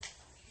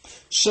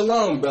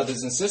Shalom,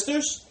 brothers and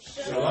sisters.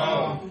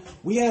 Shalom.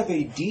 We have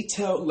a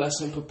detailed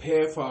lesson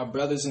prepared for our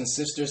brothers and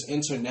sisters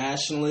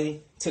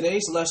internationally.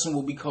 Today's lesson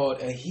will be called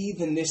A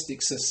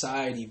Heathenistic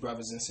Society,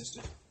 brothers and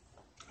sisters.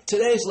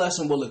 Today's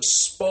lesson will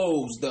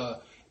expose the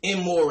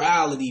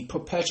immorality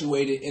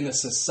perpetuated in a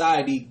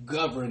society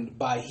governed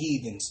by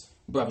heathens,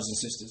 brothers and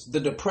sisters. The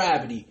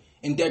depravity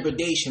and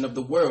degradation of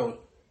the world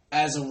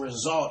as a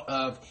result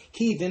of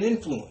heathen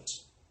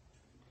influence.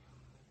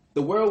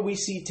 The world we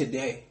see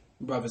today,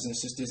 brothers and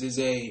sisters, is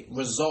a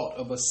result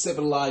of a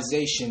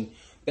civilization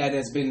that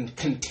has been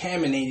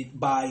contaminated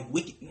by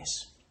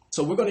wickedness.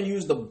 So we're going to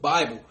use the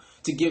Bible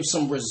to give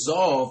some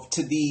resolve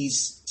to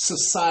these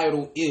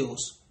societal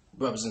ills,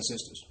 brothers and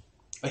sisters.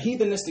 A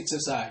heathenistic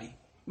society.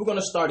 We're going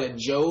to start at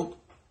Job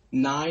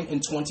 9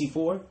 and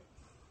 24.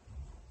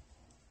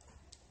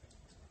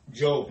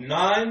 Job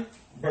 9,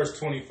 verse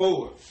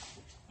 24.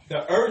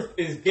 The earth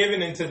is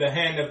given into the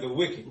hand of the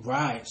wicked.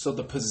 Right. So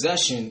the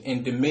possession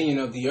and dominion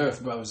of the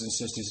earth, brothers and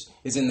sisters,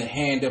 is in the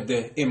hand of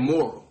the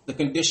immoral. The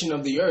condition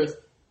of the earth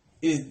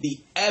is the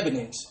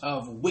evidence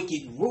of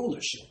wicked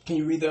rulership. Can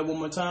you read that one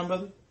more time,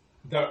 brother?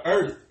 The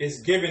earth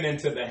is given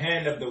into the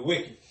hand of the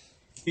wicked.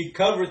 He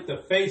covered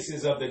the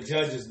faces of the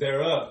judges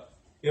thereof.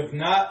 If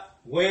not,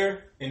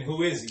 where and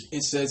who is he?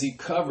 It says he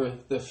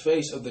covered the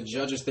face of the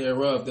judges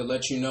thereof to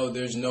let you know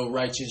there's no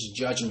righteous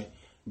judgment,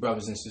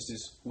 brothers and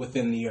sisters,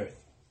 within the earth.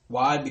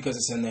 Why? Because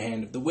it's in the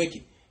hand of the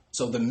wicked.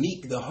 So the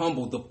meek, the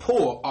humble, the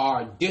poor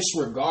are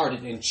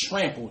disregarded and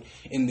trampled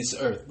in this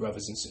earth,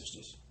 brothers and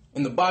sisters.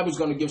 And the Bible's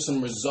going to give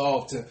some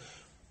resolve to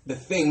the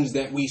things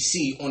that we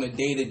see on a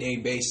day-to-day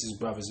basis,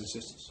 brothers and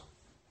sisters.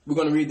 We're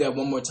going to read that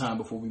one more time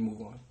before we move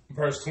on.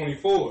 Verse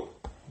 24.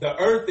 The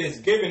earth is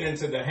given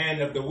into the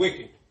hand of the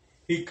wicked.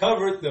 He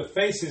covered the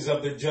faces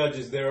of the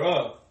judges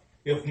thereof.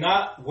 If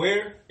not,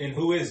 where and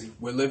who is he?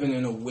 We're living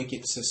in a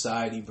wicked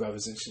society,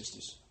 brothers and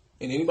sisters.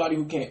 And anybody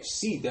who can't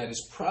see that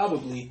is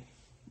probably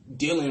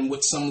dealing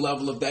with some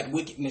level of that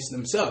wickedness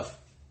themselves.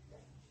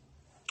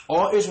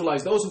 All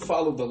Israelites, those who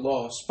follow the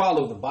laws,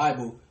 follow the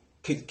Bible,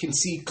 can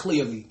see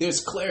clearly.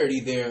 There's clarity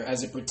there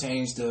as it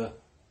pertains to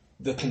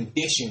the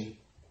condition,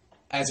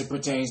 as it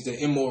pertains to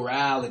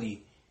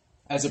immorality,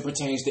 as it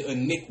pertains to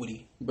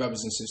iniquity,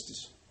 brothers and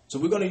sisters. So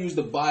we're going to use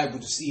the Bible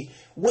to see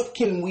what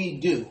can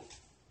we do.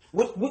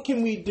 What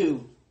can we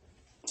do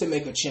to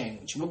make a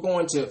change? We're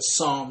going to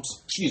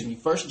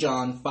 1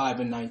 John 5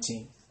 and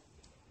 19.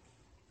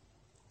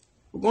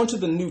 We're going to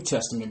the New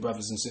Testament,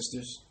 brothers and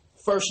sisters.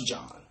 1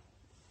 John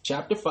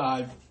chapter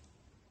 5,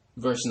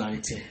 verse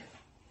 19.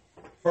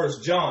 1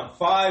 John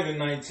 5 and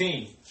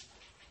 19.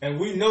 And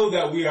we know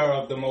that we are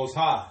of the Most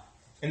High,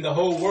 and the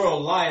whole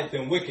world lieth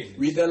in wickedness.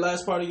 Read that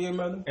last part again,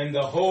 brother. And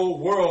the whole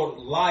world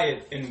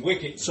lieth in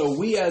wickedness. So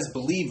we as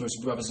believers,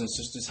 brothers and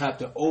sisters, have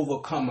to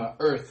overcome an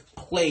earth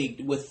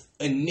plagued with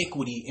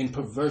iniquity and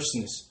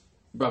perverseness,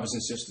 brothers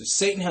and sisters.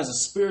 Satan has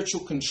a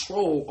spiritual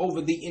control over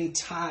the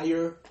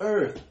entire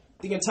earth.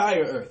 The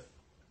entire earth.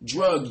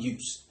 Drug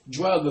use,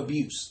 drug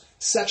abuse,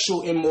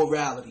 sexual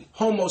immorality,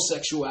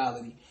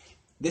 homosexuality.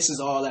 This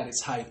is all at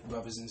its height,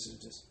 brothers and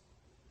sisters.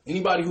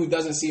 Anybody who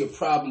doesn't see a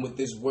problem with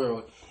this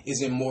world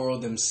is immoral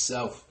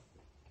themselves,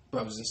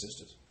 brothers and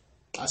sisters.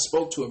 I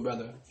spoke to a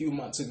brother a few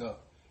months ago,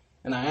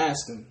 and I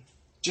asked him,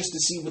 just to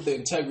see what the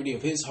integrity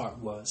of his heart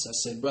was. I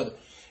said, brother,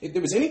 if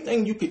there was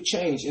anything you could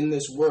change in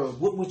this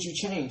world, what would you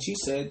change? He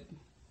said,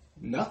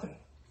 nothing.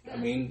 I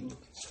mean,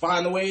 it's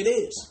fine the way it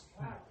is.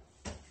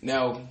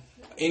 Now,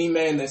 any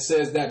man that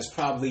says that is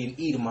probably an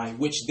Edomite,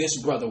 which this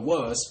brother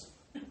was.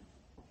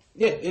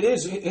 Yeah, it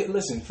is.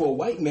 Listen, for a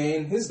white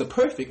man, this is the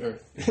perfect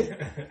earth.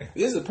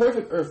 This is the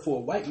perfect earth for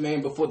a white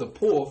man, but for the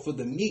poor, for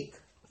the meek,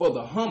 for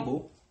the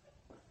humble,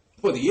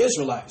 for the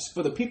Israelites,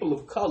 for the people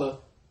of color,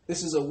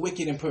 this is a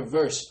wicked and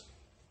perverse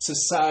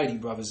society,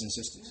 brothers and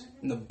sisters.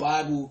 And the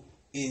Bible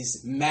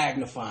is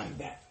magnifying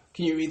that.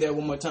 Can you read that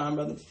one more time,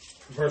 brother?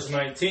 Verse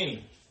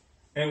 19.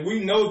 And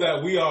we know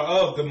that we are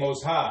of the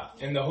Most High,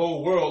 and the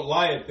whole world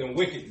lieth in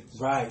wickedness.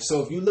 Right.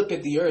 So if you look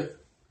at the earth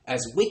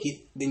as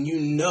wicked, then you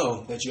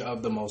know that you're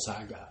of the Most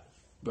High God,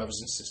 brothers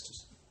and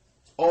sisters.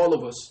 All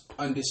of us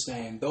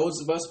understand. Those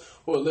of us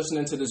who are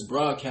listening to this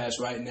broadcast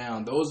right now,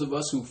 those of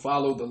us who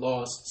follow the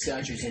laws,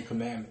 statutes, and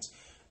commandments,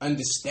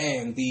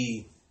 understand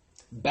the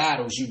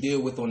battles you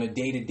deal with on a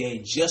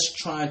day-to-day just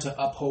trying to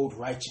uphold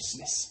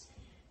righteousness.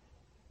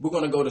 We're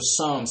going to go to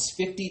Psalms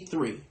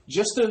 53,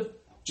 just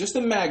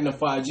to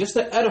magnify, just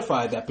to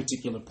edify that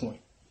particular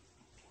point.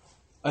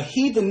 A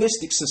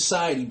heathenistic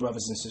society,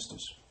 brothers and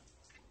sisters.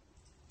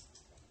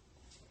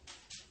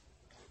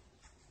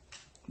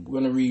 We're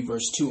going to read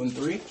verse 2 and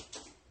 3.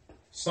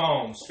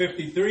 Psalms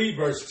 53,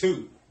 verse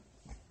 2.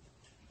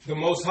 The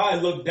Most High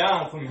looked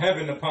down from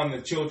heaven upon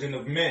the children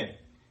of men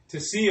to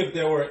see if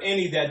there were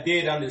any that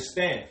did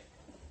understand,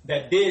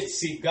 that did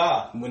seek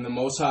God. When the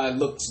Most High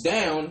looks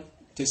down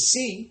to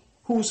see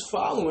who's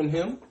following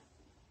him.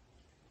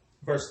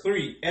 Verse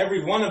 3.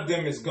 Every one of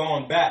them is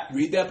gone back.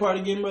 Read that part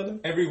again, brother.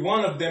 Every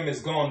one of them is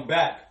gone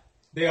back.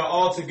 They are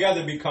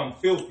altogether become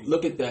filthy.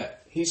 Look at that.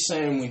 He's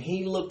saying when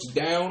he looks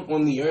down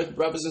on the earth,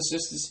 brothers and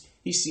sisters,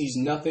 he sees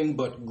nothing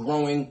but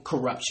growing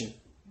corruption.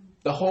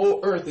 The whole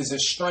earth is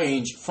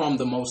estranged from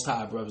the Most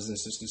High, brothers and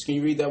sisters. Can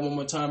you read that one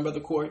more time, Brother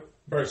Corey?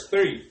 Verse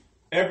 3.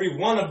 Every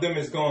one of them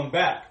is gone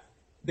back.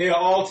 They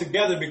are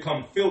altogether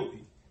become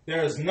filthy.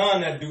 There is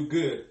none that do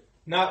good.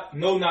 Not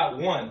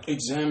one.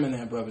 Examine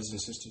that, brothers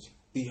and sisters.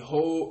 The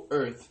whole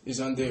earth is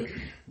under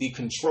the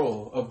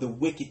control of the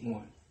wicked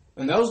one.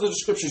 And those are the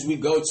scriptures we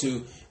go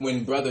to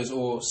when brothers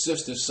or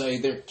sisters say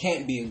there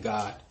can't be a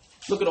God.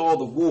 Look at all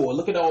the war.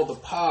 Look at all the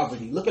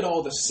poverty. Look at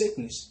all the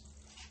sickness.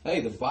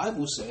 Hey, the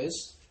Bible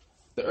says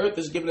the earth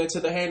is given into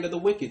the hand of the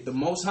wicked. The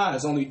Most High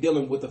is only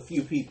dealing with a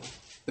few people.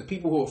 The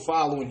people who are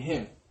following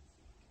him.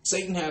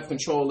 Satan have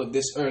control of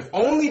this earth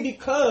only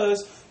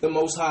because the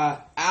Most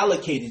High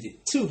allocated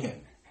it to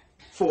him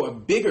for a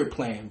bigger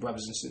plan,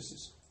 brothers and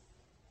sisters.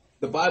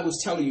 The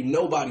Bible's telling you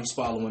nobody's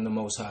following the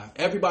Most High.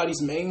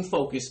 Everybody's main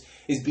focus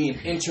is being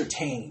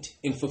entertained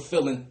in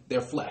fulfilling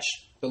their flesh,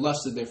 the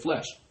lust of their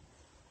flesh.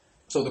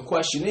 So the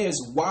question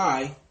is,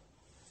 why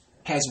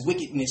has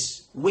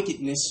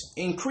wickedness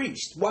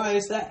increased? Why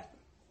is that?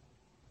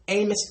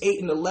 Amos 8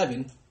 and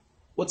 11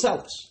 will tell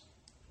us.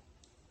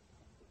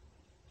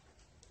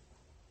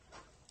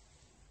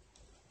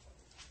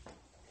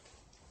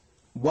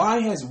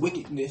 Why has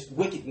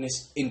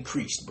wickedness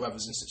increased,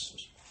 brothers and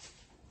sisters?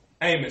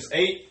 Amos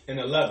 8 and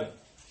 11.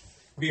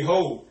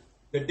 Behold,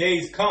 the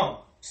days come,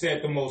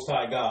 said the Most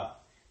High God,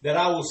 that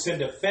I will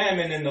send a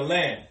famine in the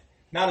land,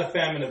 not a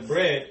famine of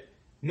bread,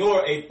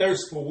 nor a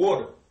thirst for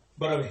water,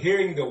 but of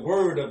hearing the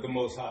word of the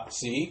Most High.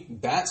 See,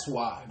 that's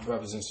why,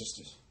 brothers and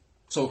sisters.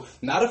 So,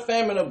 not a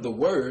famine of the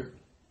word.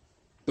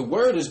 The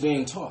word is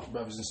being taught,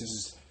 brothers and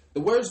sisters. The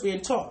word is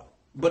being taught.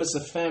 But it's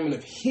a famine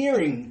of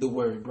hearing the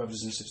word,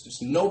 brothers and sisters.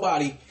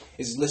 Nobody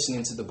is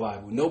listening to the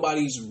Bible.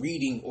 Nobody's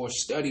reading or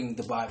studying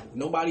the Bible.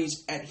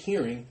 Nobody's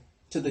adhering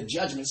to the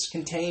judgments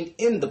contained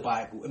in the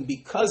Bible. And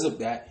because of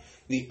that,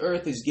 the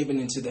earth is given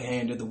into the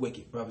hand of the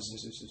wicked, brothers and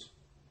sisters.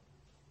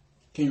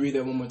 Can you read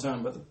that one more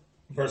time, brother?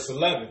 Verse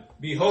 11.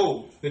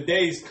 Behold, the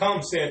days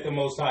come, saith the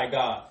Most High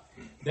God,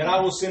 that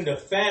I will send a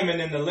famine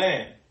in the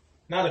land,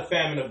 not a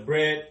famine of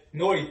bread,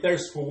 nor a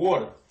thirst for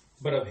water,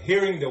 but of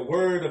hearing the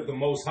word of the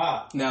Most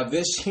High. Now,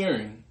 this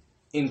hearing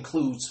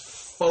includes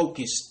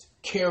focused,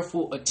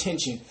 careful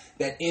attention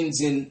that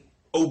ends in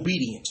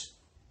obedience,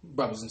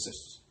 brothers and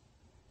sisters.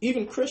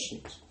 Even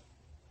Christians.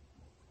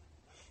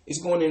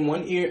 It's going in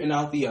one ear and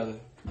out the other,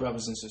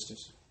 brothers and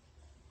sisters.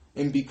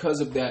 And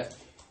because of that,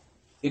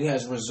 it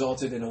has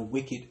resulted in a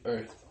wicked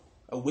earth,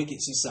 a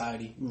wicked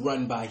society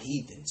run by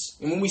heathens.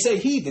 And when we say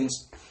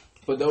heathens,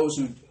 for those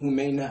who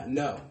may not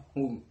know,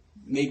 who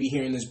may be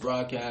hearing this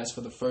broadcast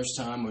for the first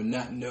time or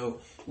not know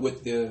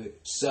what the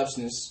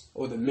substance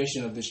or the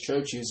mission of this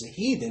church is, a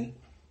heathen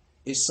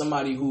is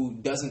somebody who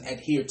doesn't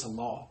adhere to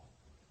law.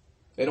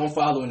 They don't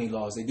follow any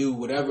laws. They do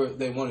whatever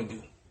they want to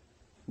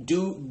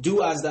do.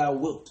 Do as thou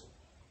wilt.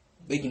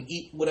 They can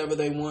eat whatever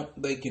they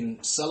want. They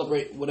can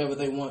celebrate whatever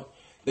they want.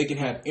 They can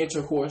have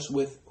intercourse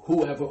with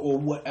whoever or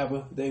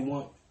whatever they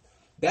want.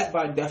 That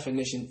by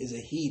definition is a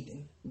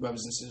heathen,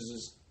 brothers and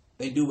sisters.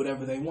 They do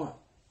whatever they want.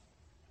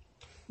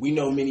 We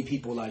know many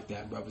people like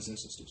that, brothers and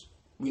sisters.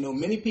 We know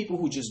many people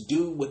who just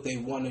do what they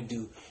want to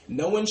do.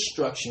 No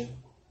instruction,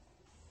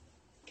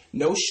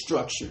 no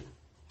structure.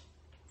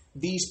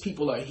 These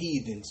people are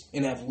heathens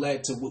and have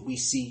led to what we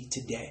see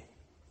today.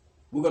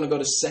 We're going to go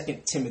to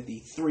 2 Timothy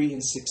 3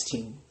 and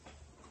 16.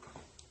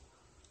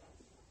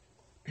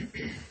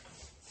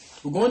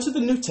 We're going to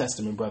the New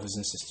Testament, brothers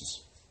and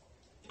sisters.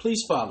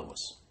 Please follow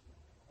us.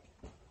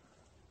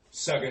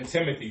 2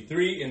 Timothy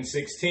 3 and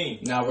 16.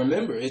 Now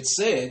remember, it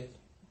said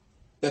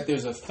that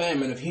there's a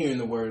famine of hearing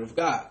the word of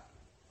God.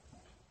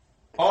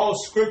 All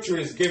scripture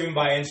is given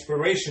by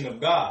inspiration of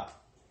God,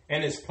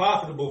 and is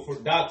profitable for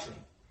doctrine,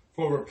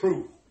 for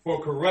reproof,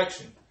 for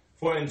correction,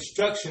 for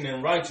instruction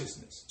in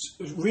righteousness.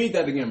 Read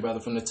that again, brother,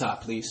 from the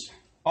top, please.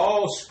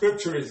 All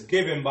scripture is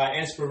given by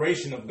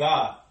inspiration of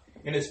God,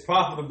 and is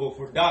profitable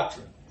for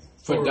doctrine.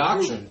 For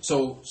doctrine.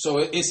 So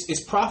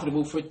it's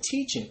profitable for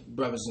teaching,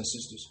 brothers and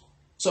sisters.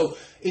 So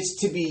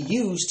it's to be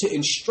used to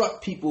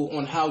instruct people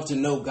on how to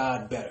know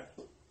God better.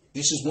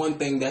 This is one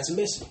thing that's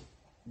missing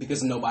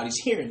because nobody's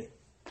hearing it.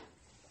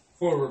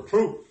 For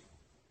reproof,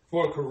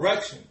 for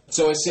correction.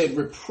 So it said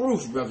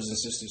reproof, brothers and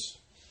sisters,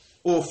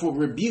 or for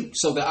rebuke.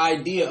 So the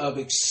idea of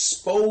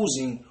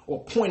exposing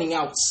or pointing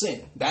out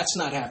sin, that's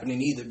not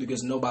happening either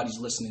because nobody's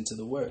listening to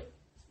the word.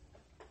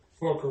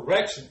 For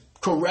correction.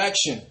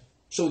 Correction.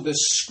 So the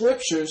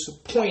scriptures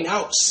point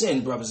out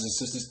sin, brothers and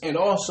sisters, and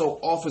also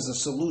offers a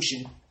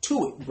solution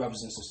to it,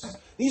 brothers and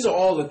sisters. These are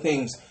all the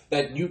things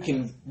that you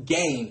can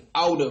gain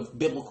out of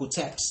biblical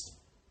text.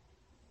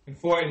 And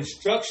for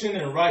instruction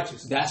in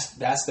righteousness.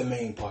 That's the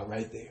main part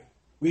right there.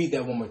 Read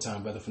that one more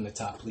time, brother, from the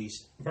top,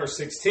 please. Verse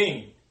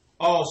 16.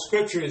 All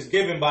scripture is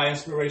given by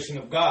inspiration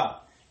of God,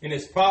 and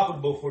is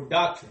profitable for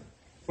doctrine,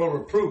 for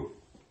reproof,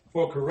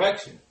 for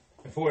correction,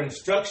 and for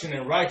instruction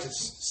in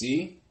righteousness.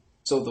 See?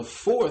 So the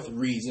fourth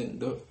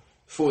reason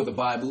for the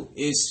Bible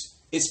is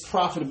it's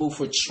profitable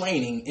for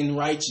training in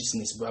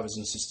righteousness, brothers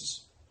and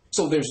sisters.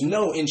 So there's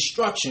no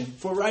instruction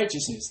for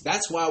righteousness.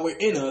 That's why we're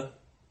in a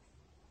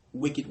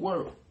wicked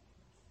world.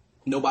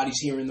 Nobody's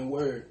hearing the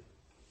word.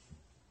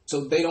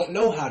 So they don't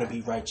know how to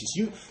be righteous.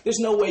 There's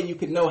no way you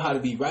could know how to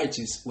be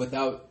righteous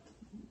without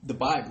the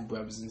Bible,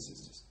 brothers and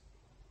sisters.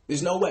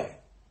 There's no way.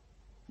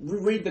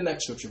 Read the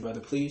next scripture, brother,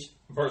 please.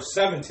 Verse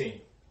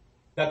 17.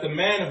 That the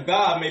man of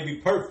God may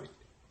be perfect,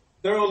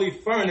 thoroughly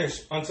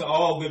furnished unto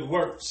all good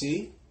works.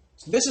 See?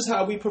 So this is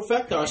how we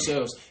perfect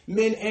ourselves,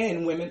 men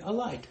and women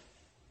alike.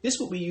 This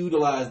is what we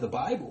utilize the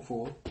Bible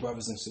for,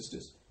 brothers and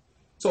sisters.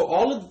 So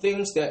all of the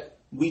things that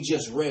we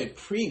just read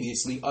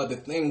previously are the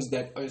things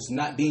that is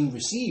not being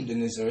received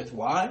in this earth.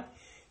 Why?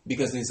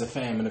 Because there's a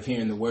famine of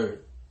hearing the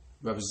word,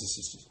 brothers and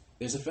sisters.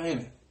 There's a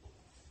famine.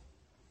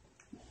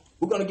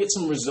 We're going to get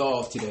some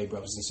resolve today,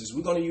 brothers and sisters.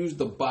 We're going to use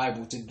the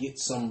Bible to get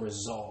some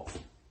resolve.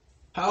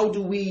 How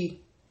do we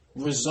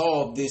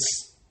resolve this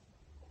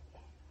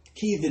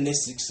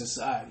heathenistic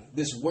society,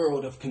 this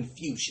world of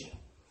confusion?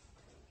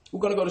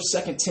 We're going to go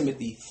to 2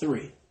 Timothy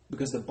 3,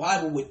 because the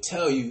Bible would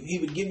tell you, he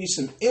would give you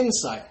some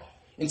insight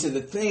into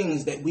the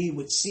things that we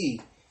would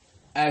see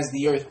as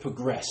the earth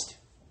progressed.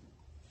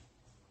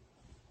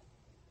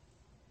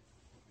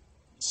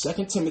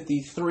 2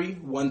 Timothy 3,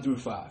 1 through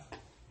 5.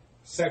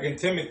 2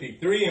 Timothy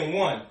 3 and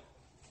 1.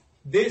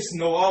 This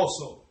know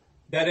also,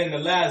 that in the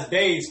last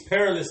days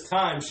perilous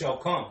times shall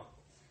come.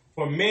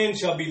 For men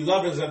shall be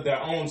lovers of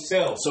their own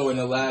selves. So in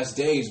the last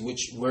days,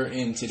 which we're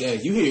in today,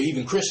 you hear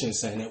even Christians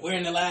saying that we're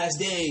in the last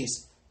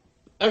days.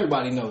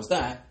 Everybody knows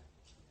that.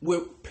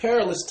 Where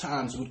perilous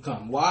times would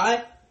come.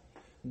 Why?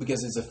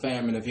 Because it's a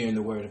famine of hearing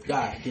the word of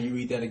God. Can you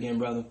read that again,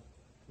 brother?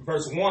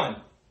 Verse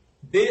 1.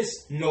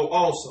 This know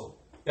also,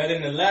 that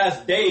in the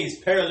last days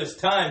perilous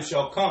times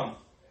shall come.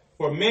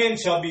 For men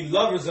shall be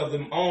lovers of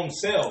their own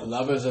selves.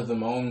 Lovers of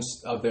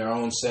their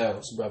own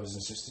selves, brothers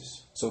and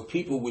sisters. So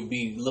people would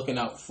be looking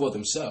out for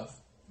themselves.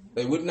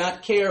 They would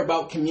not care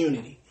about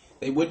community.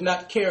 They would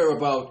not care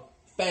about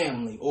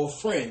family or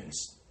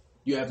friends.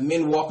 You have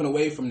men walking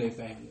away from their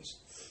families.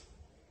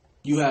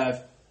 You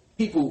have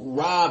people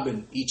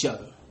robbing each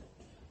other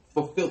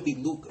for filthy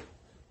lucre,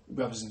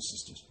 brothers and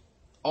sisters.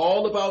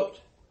 All about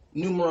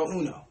numero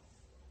uno.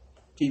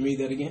 Can you read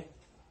that again?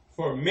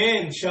 For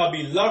men shall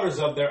be lovers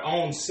of their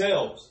own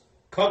selves,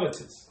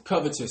 covetous.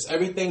 Covetous.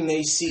 Everything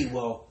they see,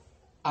 well,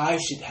 I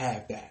should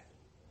have that.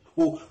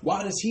 Well,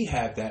 why does he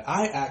have that?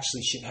 I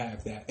actually should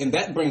have that. And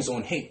that brings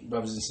on hate,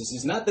 brothers and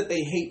sisters. Not that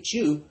they hate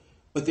you,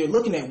 but they're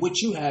looking at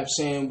what you have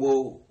saying,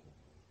 well,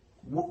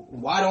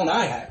 why don't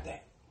I have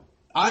that?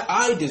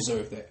 I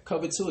deserve that.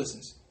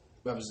 Covetousness,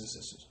 brothers and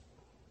sisters.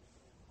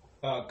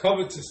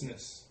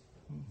 Covetousness.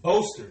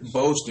 Boasters.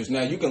 Boasters.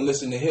 Now, you can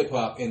listen to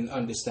hip-hop and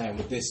understand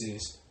what this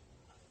is.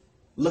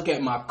 Look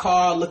at my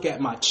car, look at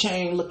my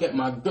chain, look at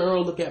my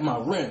girl, look at my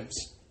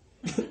rims.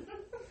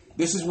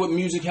 This is what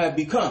music have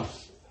become,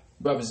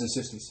 brothers and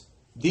sisters.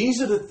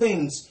 These are the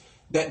things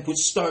that would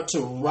start to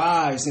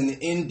rise in the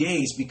end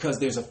days because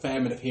there's a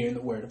famine of hearing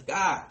the word of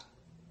God.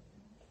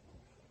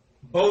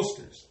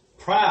 Boasters.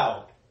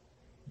 Proud.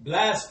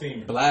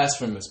 Blasphemers.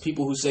 Blasphemers.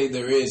 People who say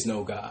there is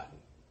no God.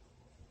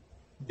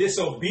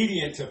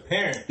 Disobedient to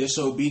parents.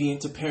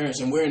 Disobedient to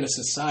parents. And we're in a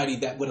society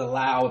that would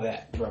allow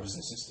that, brothers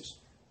and sisters.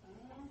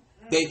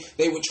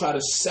 They would try to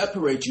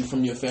separate you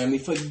from your family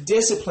for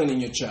disciplining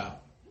your child.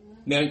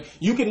 Now,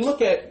 you can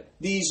look at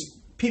these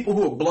people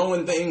who are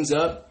blowing things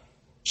up,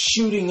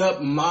 shooting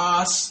up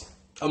mosques,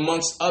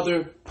 amongst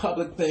other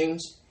public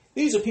things.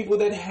 These are people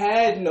that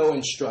had no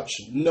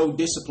instruction, no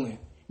discipline,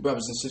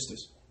 brothers and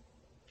sisters.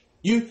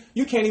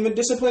 You can't even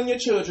discipline your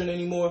children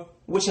anymore,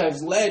 which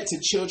has led to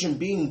children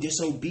being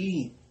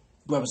disobedient,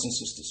 brothers and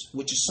sisters,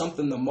 which is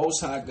something the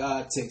Most High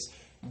God takes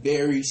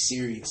very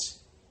serious.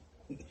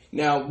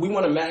 Now, we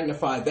want to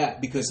magnify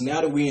that because now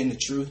that we're in the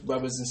truth,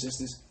 brothers and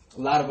sisters,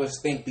 a lot of us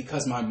think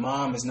because my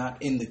mom is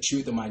not in the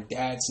truth or my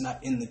dad's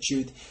not in the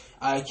truth,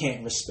 I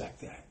can't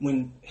respect that.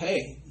 When,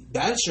 hey,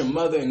 that's your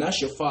mother and that's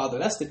your father.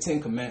 That's the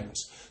 10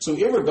 Commandments. So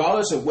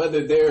irregardless of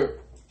whether they're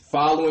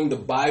following the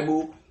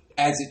Bible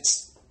as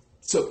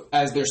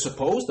they're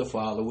supposed to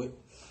follow it,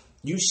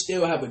 you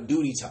still have a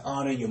duty to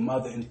honor your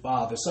mother and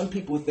father. Some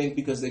people think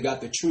because they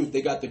got the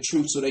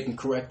truth so they can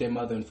correct their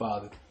mother and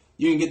father.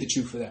 You didn't get the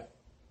truth for that.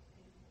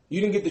 You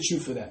didn't get the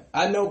truth for that.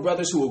 I know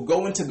brothers who will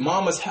go into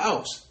mama's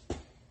house,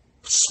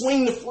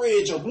 swing the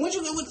fridge open. What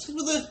you got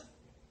with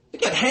they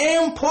got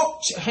ham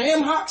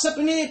hocks up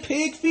in there,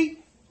 pig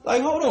feet.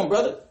 Like, hold on,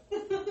 brother.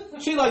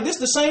 She like, this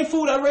the same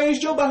food I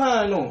raised your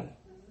behind on.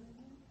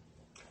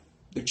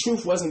 The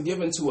truth wasn't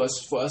given to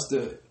us for us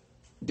to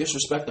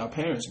disrespect our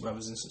parents,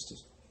 brothers and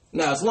sisters.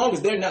 Now, as long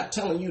as they're not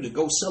telling you to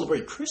go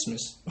celebrate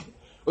Christmas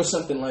or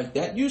something like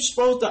that, you're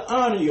supposed to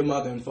honor your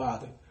mother and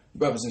father,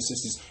 brothers and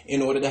sisters,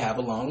 in order to have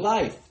a long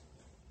life.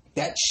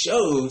 That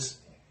shows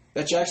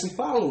that you're actually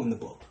following the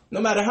book.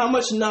 No matter how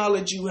much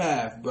knowledge you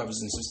have,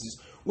 brothers and sisters,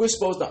 we're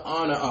supposed to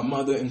honor our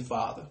mother and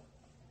father.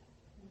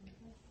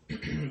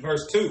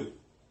 Verse 2.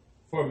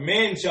 For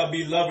men shall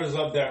be lovers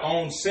of their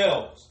own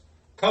selves,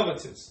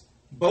 covetous,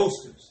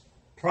 boasters,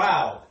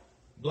 proud,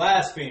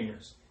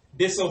 blasphemers,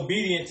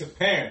 disobedient to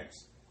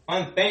parents,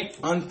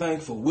 unthankful.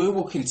 Unthankful. We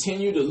will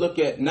continue to look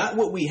at not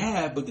what we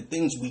have, but the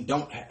things we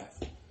don't have.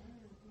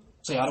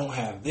 Say, I don't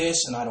have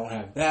this, and I don't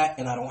have that,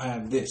 and I don't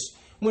have this.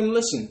 When,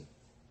 listen,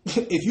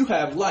 if you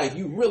have life,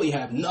 you really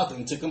have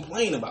nothing to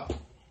complain about,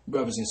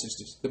 brothers and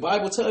sisters. The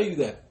Bible tells you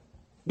that.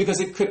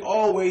 Because it could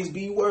always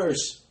be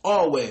worse.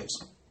 Always.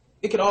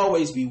 It could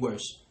always be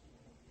worse.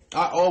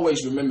 I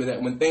always remember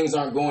that when things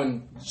aren't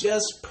going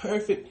just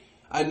perfect,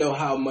 I know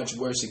how much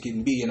worse it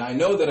can be. And I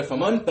know that if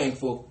I'm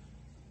unthankful,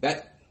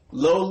 that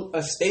low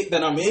state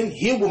that I'm in,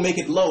 He will make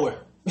it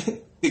lower.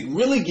 It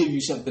really give you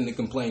something to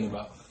complain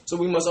about. So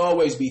we must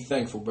always be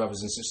thankful,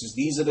 brothers and sisters.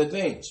 These are the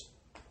things.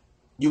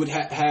 You would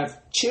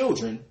have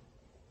children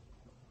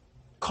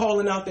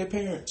calling out their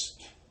parents.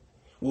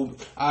 Well,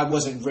 I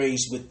wasn't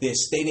raised with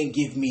this. They didn't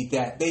give me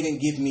that. They didn't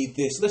give me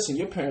this. Listen,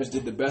 your parents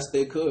did the best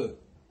they could.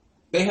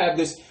 They have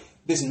this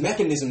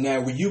mechanism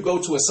now where you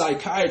go to a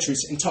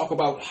psychiatrist and talk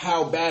about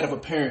how bad of a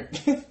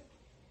parent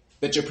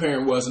that your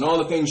parent was and all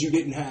the things you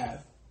didn't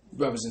have,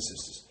 brothers and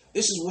sisters.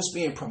 This is what's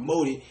being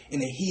promoted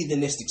in a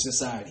heathenistic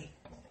society.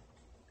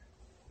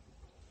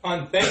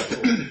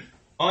 Unthankful,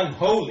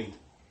 unholy,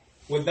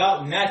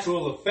 without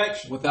natural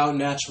affection. Without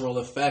natural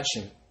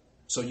affection.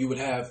 So you would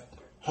have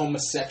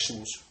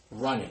homosexuals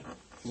running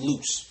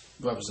loose,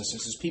 brothers and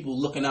sisters. People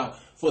looking out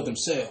for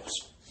themselves,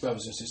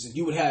 brothers and sisters.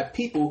 You would have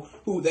people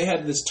who, they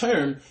have this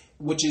term,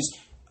 which is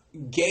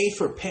gay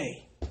for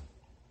pay.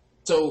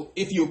 So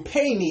if you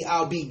pay me,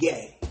 I'll be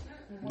gay.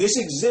 This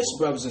exists,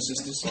 brothers and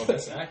sisters. Oh,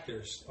 that's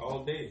actors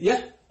all day.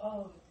 Yeah.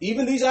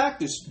 Even these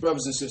actors,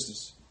 brothers and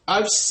sisters.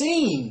 I've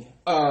seen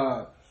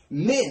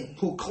men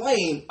who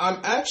claim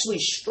I'm actually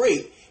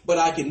straight, but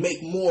I can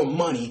make more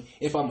money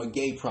if I'm a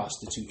gay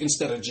prostitute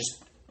instead of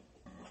just...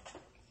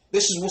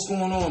 This is what's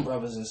going on,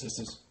 brothers and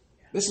sisters.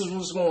 This is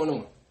what's going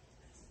on.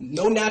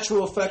 No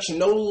natural affection,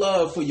 no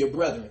love for your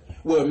brother.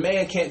 Where a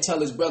man can't tell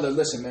his brother,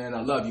 listen, man,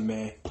 I love you,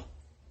 man.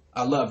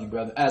 I love you,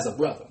 brother, as a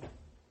brother.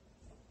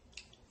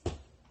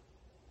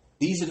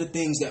 These are the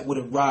things that would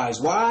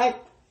arise. Why?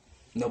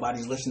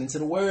 Nobody's listening to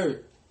the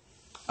word.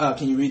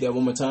 Can you read that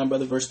one more time,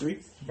 brother? Verse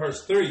 3?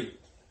 Verse 3.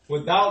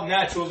 Without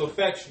natural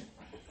affection.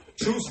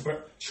 Truce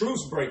breakers.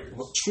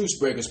 Truce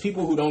breakers.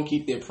 People who don't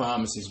keep their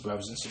promises,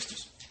 brothers and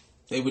sisters.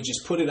 They would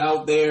just put it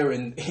out there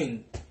and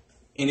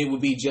it would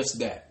be just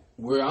that.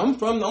 Where I'm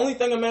from, the only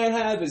thing a man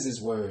have is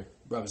his word,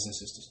 brothers and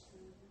sisters.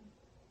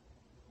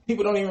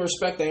 People don't even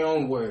respect their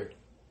own word.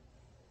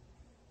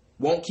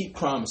 Won't keep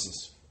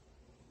promises.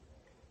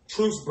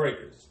 Truce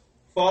breakers.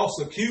 False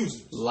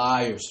accusers.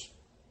 Liars.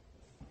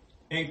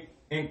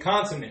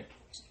 Incontinent.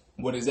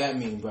 What does that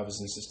mean, brothers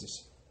and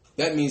sisters?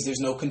 That means there's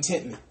no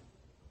contentment.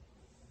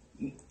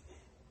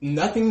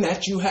 Nothing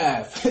that you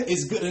have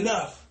is good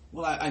enough.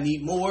 Well, I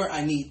need more.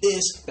 I need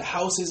this. The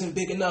house isn't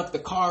big enough. The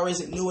car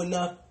isn't new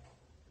enough.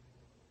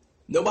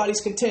 Nobody's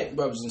content,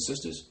 brothers and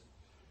sisters.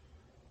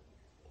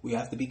 We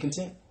have to be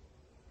content.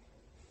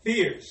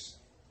 Fierce.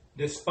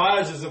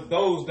 Despisers of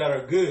those that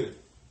are good.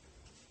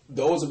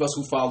 Those of us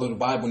who follow the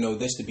Bible know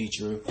this to be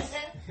true.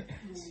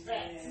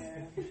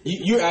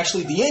 You're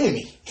actually the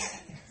enemy.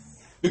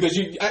 Because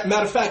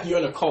matter of fact, you're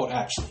in a cult,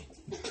 actually.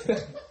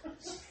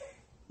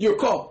 You're a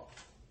cult.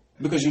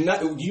 Because you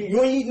ain't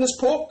eating this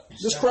pork,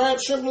 this crab,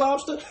 shrimp,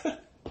 lobster.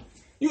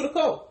 You're the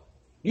cult.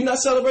 You not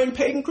celebrating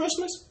pagan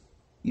Christmas?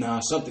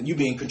 Nah, something. You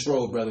being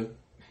controlled, brother.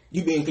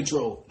 You being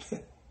controlled.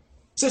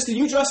 Sister,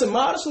 you dressing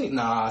modestly?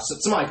 Nah,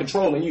 somebody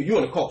controlling you. You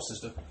in a cult,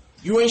 sister.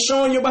 You ain't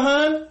showing your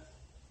behind?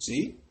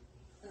 See?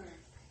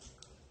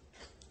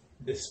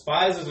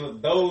 Despisers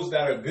of those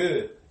that are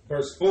good.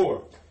 Verse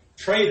 4.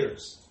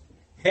 Traitors.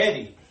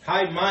 Heady.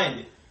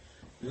 High-minded.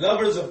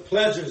 Lovers of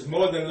pleasures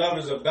more than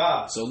lovers of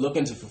God. So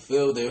looking to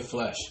fulfill their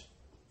flesh.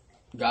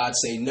 God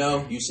say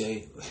no. You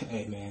say,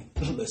 hey man,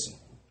 listen.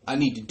 I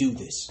need to do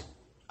this.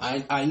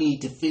 I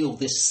need to feel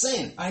this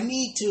sin. I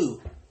need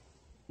to.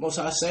 Most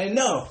High saying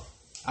no.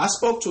 I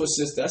spoke to a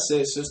sister. I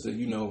said, sister,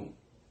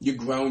 you're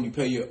grown. You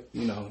pay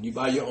you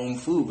buy your own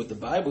food. But the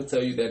Bible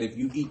tells you that if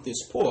you eat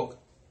this pork,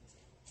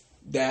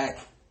 that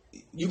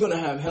you're going to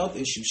have health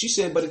issues. She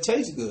said, but it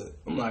tastes good.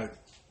 I'm like,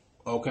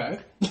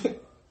 okay.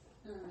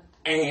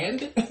 And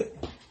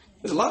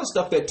there's a lot of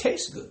stuff that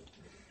tastes good.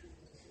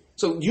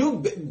 So you,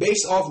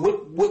 based off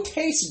what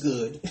tastes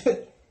good,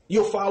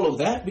 you'll follow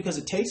that because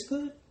it tastes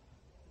good?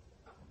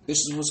 This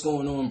is what's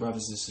going on,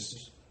 brothers and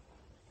sisters.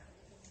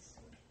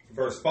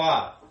 Verse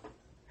 5.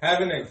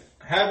 Having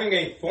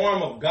a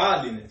form of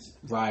godliness.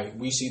 Right.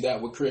 We see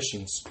that with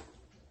Christians.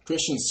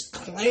 Christians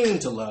claim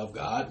to love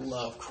God,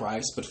 love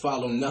Christ, but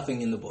follow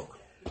nothing in the book.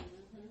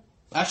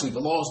 Actually, the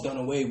law's done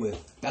away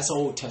with. That's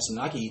Old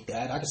Testament. I can eat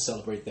that. I can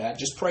celebrate that.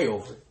 Just pray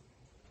over it.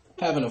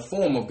 Having a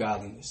form of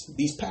godliness.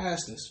 These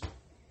pastors,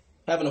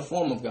 having a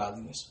form of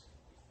godliness.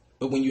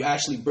 But when you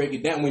actually break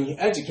it down, when you're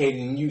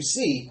educated and you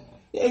see,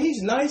 yeah,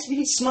 he's nice.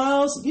 He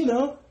smiles,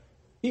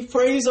 He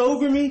prays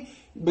over me.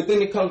 But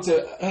then it comes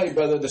to, hey,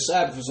 brother, the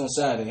Sabbath is on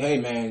Saturday. Hey,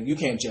 man, you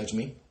can't judge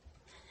me.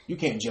 You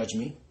can't judge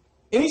me.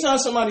 Anytime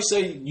somebody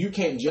say, you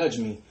can't judge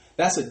me,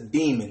 that's a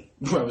demon,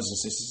 brothers and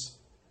sisters.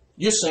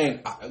 you're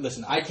saying,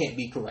 listen, I can't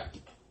be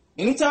corrected.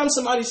 Anytime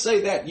somebody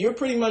say that, you're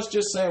pretty much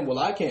just saying, well,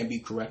 I can't be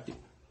corrected.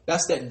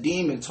 That's that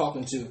demon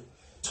talking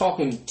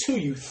to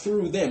you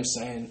through them,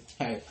 saying,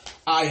 hey,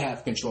 I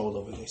have control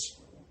over this.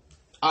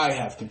 I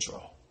have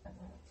control.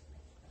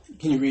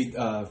 Can you read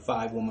 5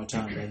 one more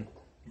time, man?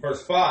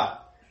 Verse 5.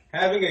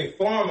 Having a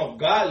form of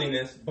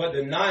godliness, but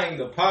denying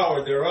the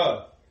power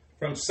thereof.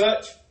 From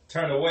such,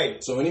 turn away.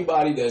 So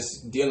anybody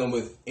that's dealing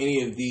with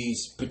any of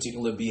these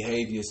particular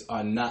behaviors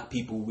are not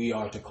people we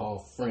are to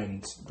call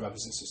friends,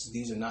 brothers and sisters.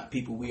 These are not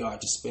people we are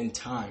to spend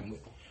time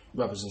with,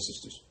 brothers and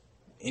sisters.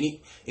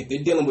 If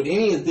they're dealing with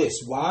any of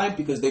this, why?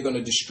 Because they're going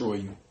to destroy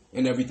you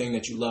and everything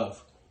that you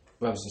love,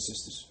 brothers and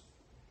sisters.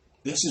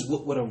 This is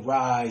what would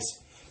arise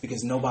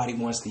because nobody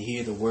wants to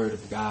hear the word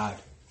of God.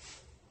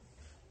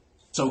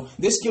 So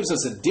this gives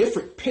us a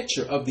different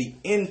picture of the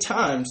end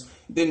times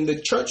than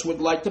the church would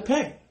like to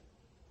paint.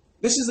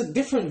 This is a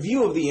different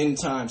view of the end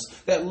times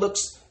that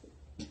looks,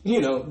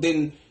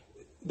 than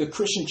the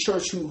Christian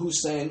church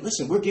who's saying,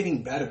 listen, we're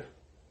getting better.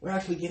 We're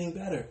actually getting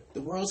better.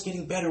 The world's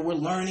getting better. We're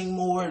learning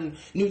more and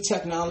new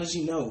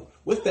technology. No,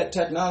 with that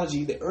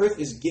technology, the earth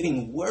is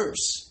getting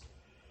worse.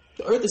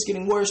 The earth is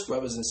getting worse,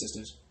 brothers and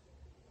sisters.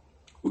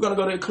 We're going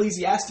to go to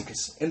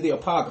Ecclesiasticus and the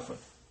Apocrypha,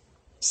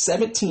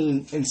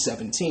 17 and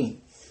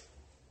 17.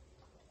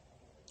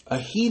 A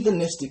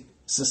heathenistic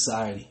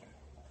society.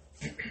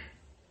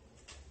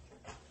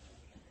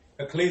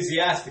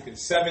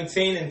 Ecclesiasticus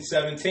 17 and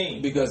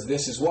 17. Because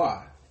this is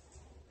why.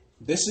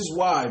 This is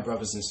why,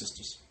 brothers and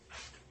sisters.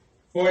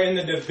 For in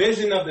the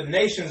division of the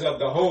nations of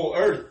the whole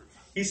earth,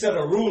 he set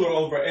a ruler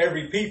over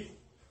every people.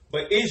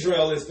 But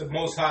Israel is the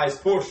Most High's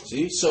portion.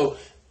 See, so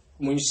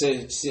when you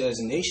say says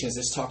nations,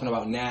 it's talking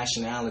about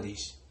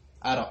nationalities.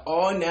 Out of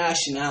all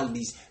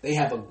nationalities, they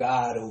have a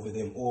God over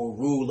them, or a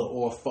ruler,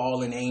 or a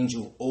fallen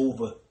angel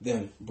over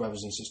them,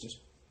 brothers and sisters.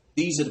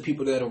 These are the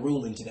people that are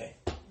ruling today.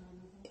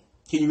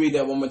 Can you read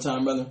that one more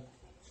time, brother?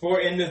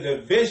 For in the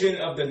division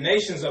of the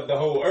nations of the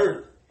whole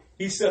earth,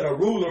 he set a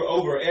ruler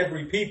over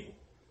every people.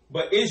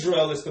 But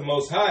Israel is the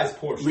Most High's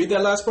portion. Read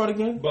that last part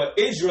again. But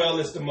Israel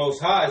is the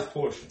Most High's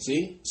portion.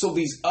 See? So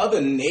these other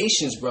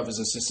nations, brothers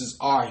and sisters,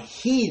 are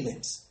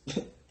heathens.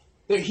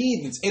 They're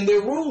heathens, and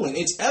they're ruling.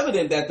 It's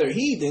evident that they're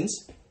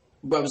heathens,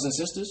 brothers and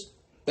sisters.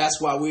 That's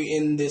why we're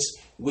in this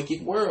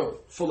wicked world,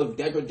 full of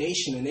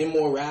degradation and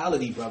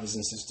immorality, brothers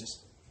and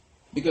sisters.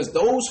 Because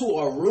those who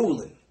are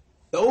ruling,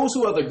 those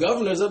who are the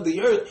governors of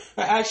the earth,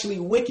 are actually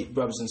wicked,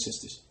 brothers and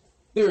sisters.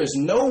 There is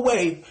no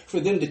way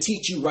for them to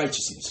teach you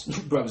righteousness,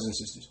 brothers and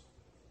sisters.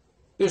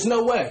 There's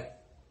no way.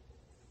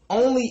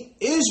 Only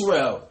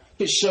Israel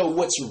can show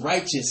what's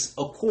righteous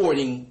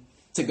according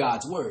to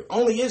God's word.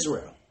 Only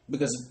Israel.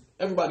 Because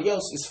everybody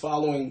else is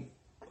following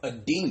a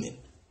demon.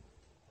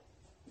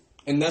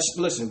 And that's,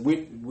 listen,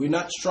 we're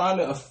not trying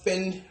to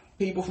offend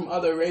people from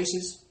other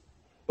races,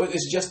 but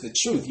it's just the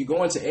truth. You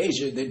go into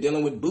Asia, they're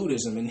dealing with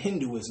Buddhism and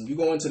Hinduism. You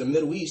go into the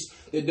Middle East,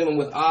 they're dealing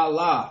with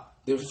Allah.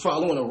 They're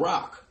following a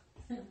rock.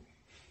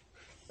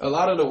 A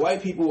lot of the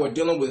white people are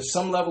dealing with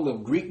some level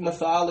of Greek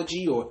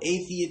mythology or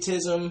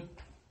atheism.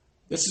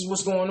 This is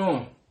what's going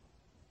on.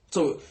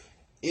 So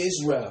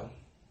Israel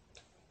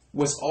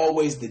was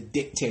always the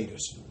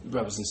dictators,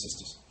 brothers and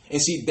sisters.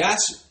 And see,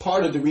 that's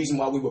part of the reason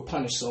why we were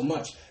punished so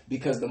much,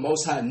 because the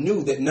Most High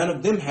knew that none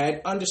of them had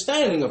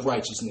understanding of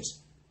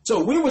righteousness.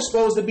 So we were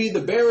supposed to be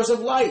the bearers of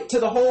light to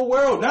the whole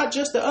world, not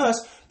just to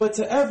us, but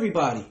to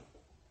everybody.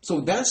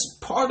 So that's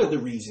part of the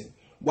reason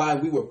why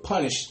we were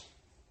punished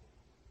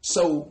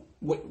to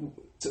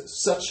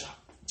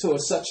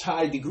such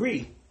high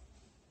degree,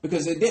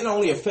 because it didn't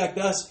only affect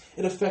us,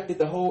 it affected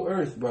the whole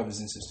earth, brothers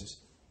and sisters.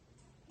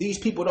 These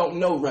people don't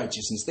know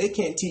righteousness. They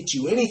can't teach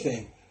you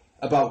anything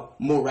about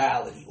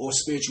morality or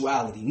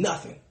spirituality,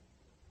 nothing.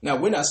 Now,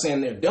 we're not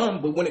saying they're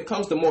dumb, but when it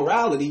comes to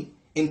morality,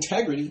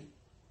 integrity,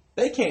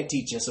 they can't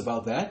teach us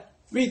about that.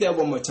 Read that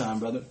one more time,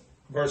 brother.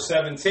 Verse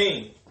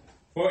 17.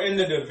 For in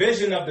the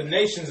division of the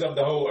nations of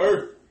the whole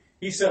earth,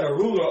 he set a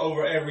ruler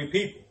over every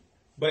people.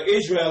 But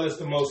Israel is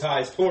the Most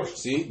High's portion.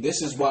 See,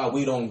 this is why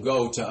we don't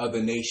go to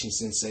other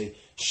nations and say,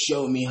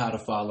 show me how to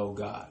follow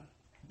God.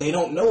 They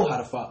don't know how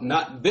to follow.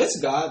 Not this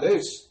God. They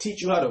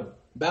teach you how to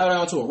bow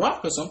down to a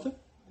rock or something.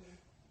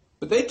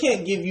 But they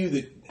can't give you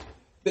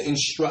the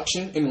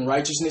instruction in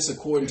righteousness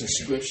according to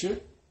Scripture.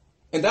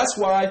 And that's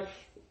why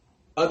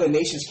other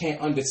nations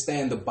can't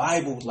understand the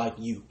Bible like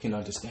you can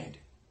understand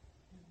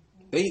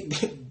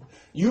it.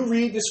 You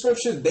read the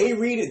Scripture, they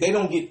read it,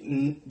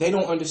 they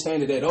don't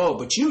understand it at all,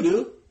 but you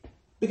do.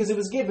 Because it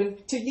was given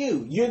to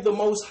you. You're the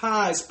Most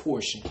High's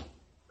portion.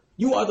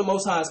 You are the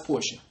Most High's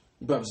portion,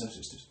 brothers and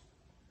sisters.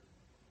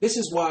 This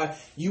is why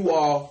you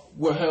all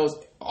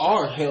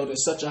are held in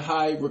such a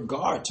high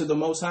regard to the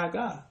Most High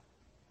God.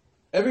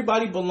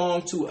 Everybody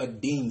belonged to a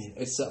demon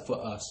except for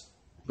us,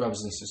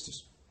 brothers and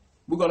sisters.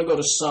 We're going to go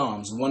to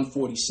Psalms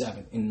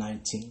 147 and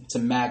 19 to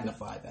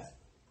magnify that.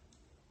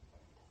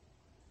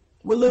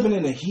 We're living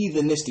in a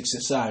heathenistic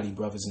society,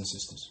 brothers and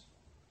sisters.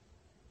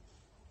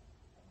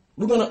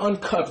 We're going to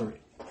uncover it.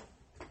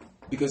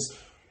 Because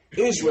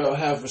Israel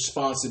have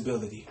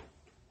responsibility.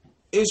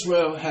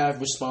 Israel have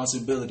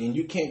responsibility, and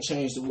you can't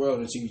change the world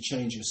until you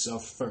change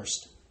yourself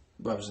first,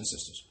 brothers and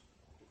sisters.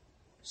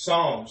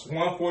 Psalms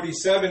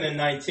 147 and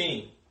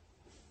 19.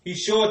 He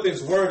showeth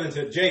his word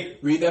unto Jacob.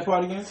 Read that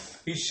part again.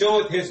 He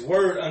showeth his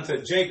word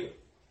unto Jacob,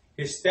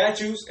 his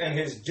statutes and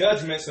his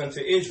judgments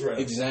unto Israel.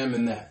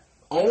 Examine that.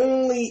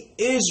 Only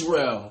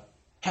Israel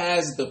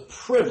has the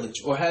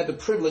privilege, or had the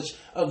privilege,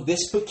 of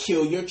this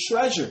peculiar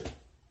treasure.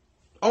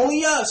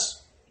 Only us.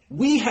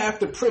 We have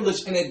the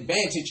privilege and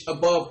advantage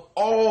above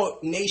all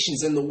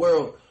nations in the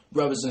world,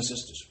 brothers and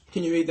sisters.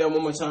 Can you read that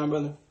one more time,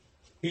 brother?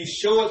 He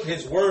showeth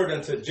his word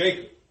unto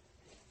Jacob,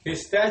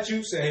 his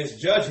statutes and his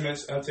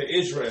judgments unto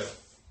Israel.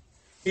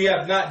 He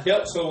hath not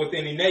dealt so with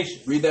any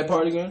nation. Read that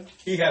part again.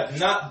 He hath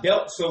not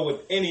dealt so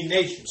with any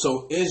nation.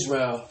 So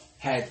Israel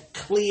had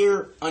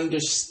clear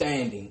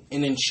understanding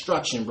and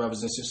instruction,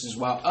 brothers and sisters,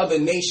 while other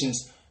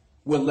nations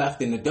were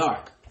left in the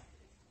dark.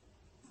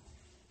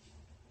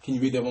 Can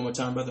you read that one more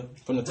time, brother?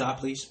 From the top,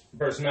 please.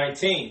 Verse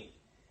 19.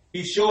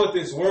 He showeth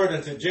his word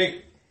unto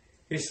Jacob,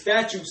 his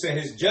statutes and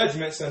his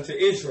judgments unto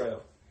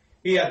Israel.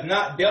 He hath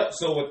not dealt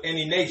so with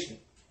any nation,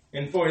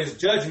 and for his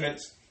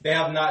judgments they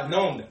have not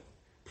known them.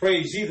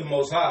 Praise ye the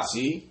Most High.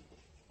 See?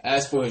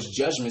 As for his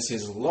judgments,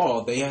 his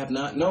law, they have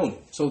not known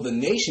it. So the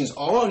nations,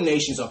 all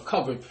nations are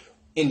covered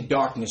in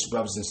darkness,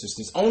 brothers and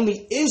sisters.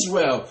 Only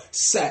Israel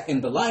sat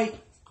in the light.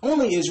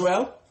 Only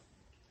Israel.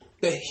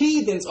 The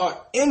heathens are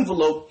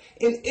enveloped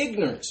in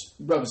ignorance,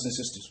 brothers and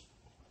sisters.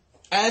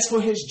 As for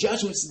his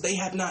judgments, they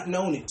have not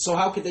known it. So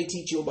how could they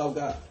teach you about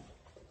God?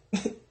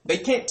 They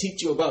can't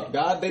teach you about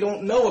God. They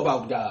don't know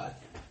about God,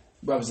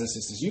 brothers and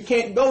sisters. You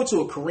can't go to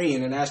a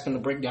Korean and ask them to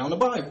break down the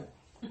Bible.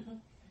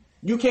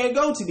 You can't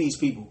go to these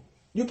people.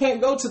 You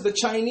can't go to the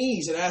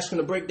Chinese and ask them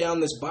to break down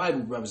this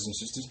Bible, brothers and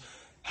sisters.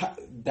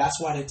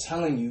 That's why they're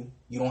telling you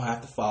you don't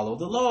have to follow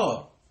the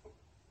law.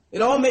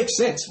 It all makes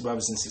sense,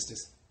 brothers and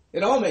sisters.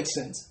 It all makes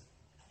sense.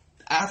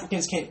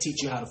 Africans can't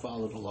teach you how to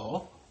follow the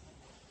law.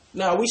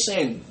 Now, are we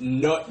saying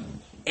not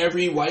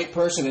every white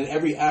person and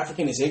every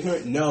African is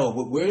ignorant? No,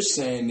 what we're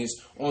saying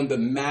is on the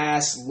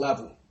mass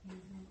level.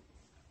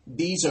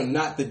 These are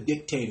not the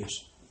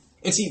dictators.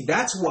 And see,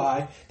 that's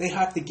why they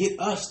have to get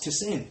us to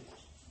sin.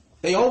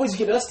 They always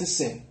get us to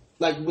sin.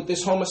 Like with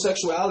this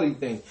homosexuality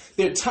thing.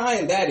 They're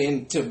tying that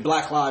into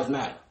Black Lives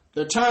Matter.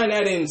 They're tying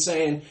that in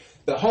saying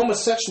the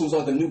homosexuals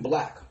are the new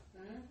black.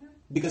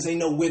 Because they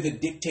know we're the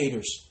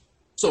dictators.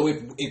 So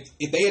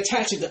if they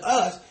attach it to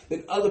us,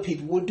 then other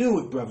people will do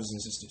it, brothers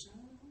and sisters.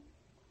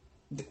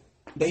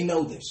 They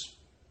know this.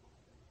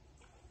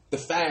 The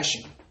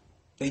fashion,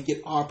 they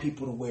get our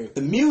people to wear it.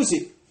 The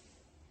music,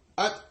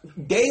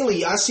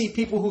 daily I see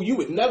people who you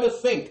would never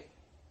think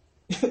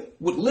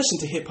would listen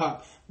to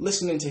hip-hop,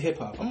 listening to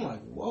hip-hop. I'm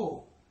like,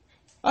 whoa.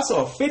 I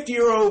saw a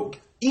 50-year-old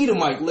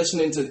Edomite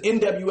listening to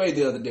NWA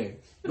the other day,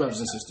 brothers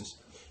and sisters.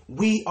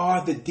 We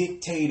are the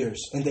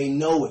dictators, and they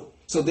know it.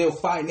 So they'll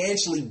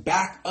financially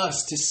back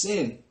us to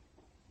sin.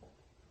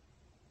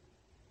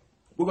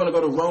 We're going to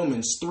go to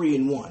Romans 3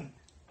 and 1.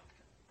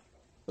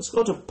 Let's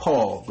go to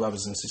Paul,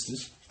 brothers and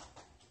sisters.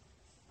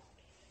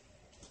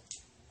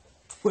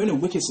 We're in a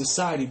wicked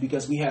society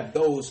because we have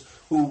those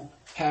who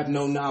have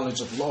no knowledge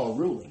of law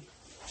ruling.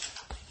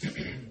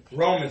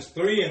 Romans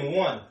 3 and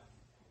 1.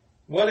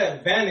 What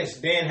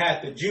advantage then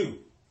hath the Jew?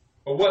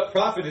 Or what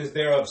profit is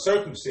there of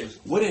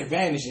circumcision? What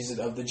advantage is it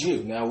of the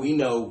Jew? Now we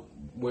know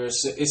where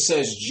it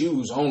says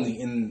Jews only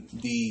in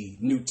the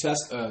New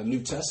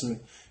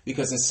Testament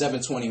because in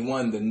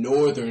 721 the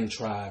northern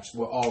tribes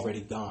were already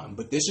gone.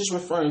 But this is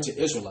referring to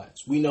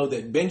Israelites. We know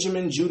that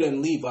Benjamin, Judah,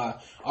 and Levi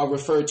are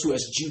referred to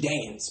as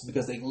Judeans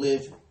because they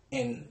live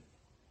in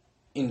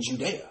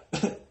Judea.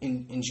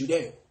 in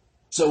Judea.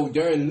 So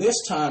during this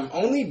time,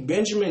 only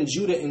Benjamin,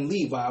 Judah, and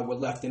Levi were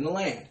left in the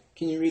land.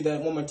 Can you read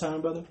that one more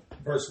time, brother?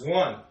 Verse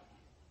 1.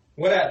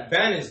 What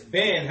advantage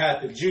then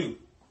hath the Jew?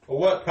 Or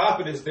what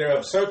profit is there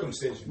of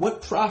circumcision?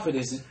 What profit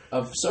is it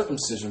of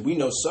circumcision? We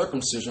know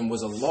circumcision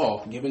was a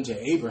law given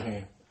to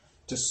Abraham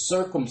to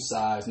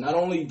circumcise not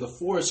only the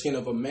foreskin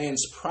of a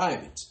man's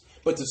privates,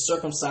 but to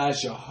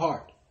circumcise your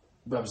heart,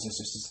 brothers and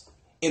sisters,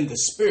 in the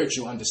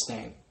spiritual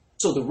understanding.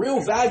 So the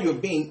real value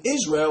of being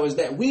Israel is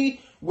that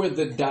we were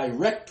the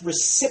direct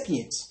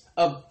recipients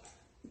of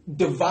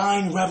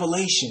divine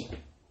revelation.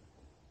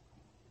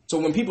 So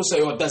when people say,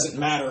 oh, it doesn't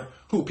matter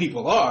who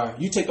people are,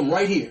 you take them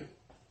right here.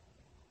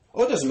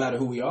 Oh, it doesn't matter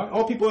who we are.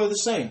 All people are the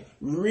same.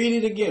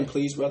 Read it again,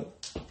 please, brother.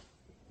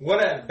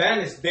 What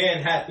advantage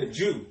then hath the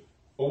Jew?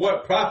 Or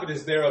what profit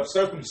is there of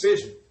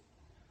circumcision?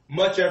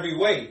 Much every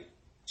way,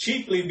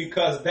 chiefly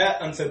because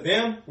that unto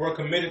them were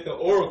committed the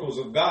oracles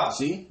of God.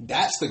 See,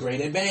 that's the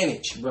great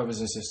advantage, brothers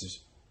and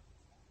sisters.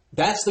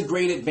 That's the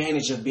great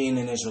advantage of being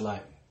an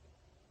Israelite.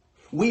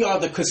 We are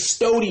the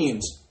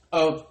custodians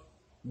of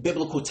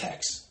biblical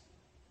texts.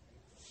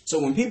 So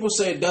when people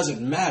say it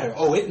doesn't matter,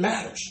 oh, it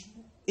matters.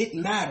 It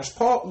matters.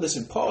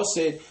 Paul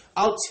said,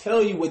 I'll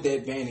tell you what the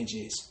advantage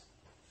is.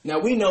 Now,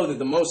 we know that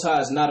the Most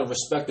High is not a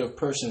respecter of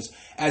persons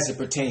as it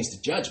pertains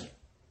to judgment.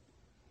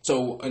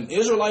 So an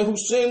Israelite who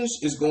sins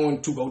is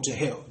going to go to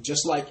hell,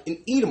 just like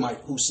an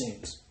Edomite who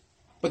sins.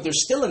 But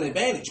there's still an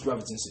advantage,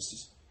 brothers and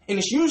sisters. And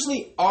it's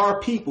usually our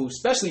people,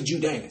 especially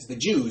Judeans, the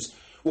Jews,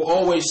 will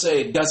always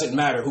say it doesn't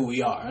matter who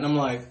we are. And I'm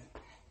like,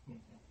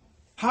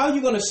 how are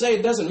you going to say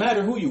it doesn't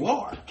matter who you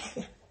are?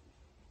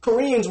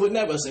 Koreans would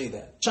never say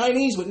that.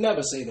 Chinese would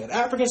never say that.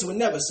 Africans would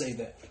never say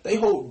that. They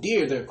hold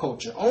dear their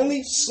culture.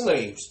 Only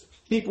slaves,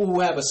 people who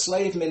have a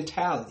slave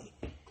mentality,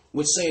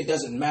 would say it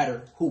doesn't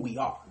matter who we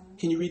are.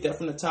 Can you read that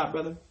from the top,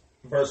 brother?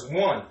 Verse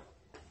 1.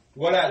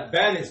 What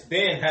advantage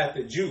then hath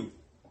the Jew?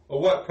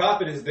 Or what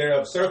profit is there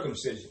of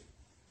circumcision?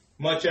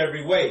 Much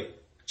every way,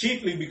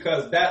 chiefly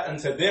because that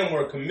unto them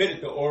were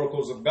committed the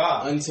oracles of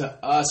God. Unto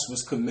us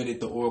was committed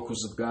the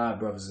oracles of God,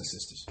 brothers and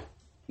sisters.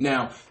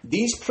 Now,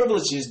 these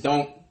privileges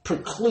don't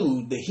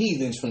preclude the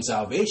heathens from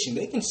salvation.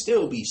 They can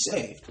still be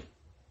saved.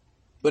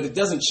 But it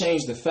doesn't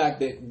change the fact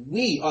that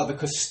we are the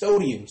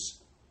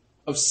custodians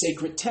of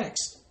sacred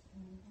text.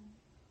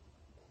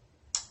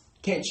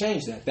 Can't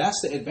change that. That's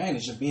the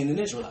advantage of being an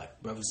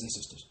Israelite, brothers and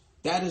sisters.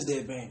 That is the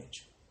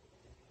advantage.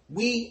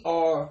 We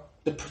are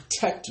the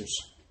protectors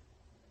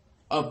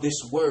of this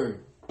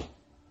word.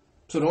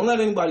 So don't let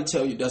anybody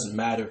tell you it doesn't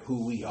matter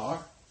who we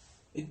are.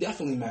 It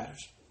definitely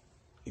matters.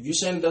 If you're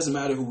saying it doesn't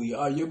matter who we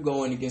are, you're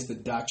going against the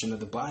doctrine of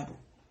the Bible.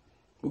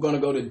 We're going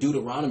to go to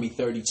Deuteronomy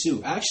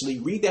 32. Actually,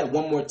 read that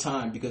one more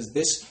time because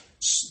this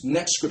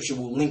next scripture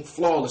will link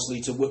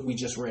flawlessly to what we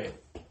just read.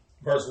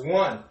 Verse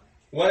 1.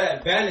 What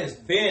advantage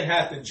then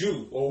hath the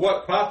Jew, or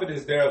what profit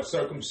is there of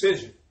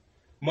circumcision?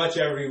 Much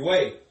every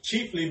way,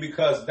 chiefly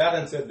because that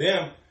unto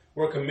them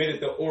were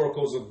committed the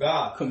oracles of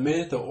God.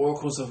 Committed the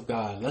oracles of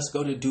God. Let's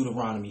go to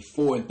Deuteronomy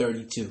 4 and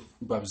 32,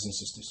 brothers and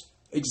sisters.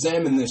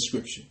 Examine this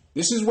scripture.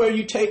 This is where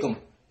you take them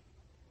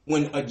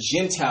when a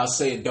Gentile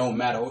say it don't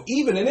matter, or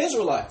even an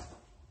Israelite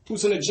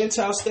who's in a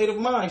Gentile state of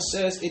mind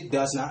says it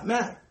does not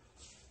matter.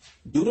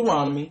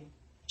 Deuteronomy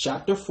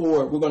chapter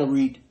 4, we're going to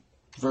read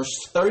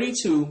verse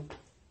 32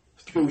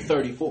 through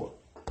 34.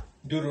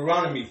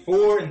 Deuteronomy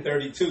 4 and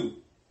 32.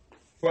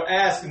 For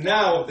ask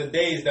now of the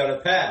days that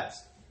are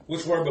past,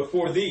 which were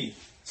before thee,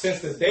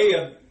 since the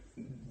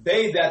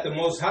day that the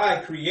Most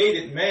High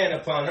created man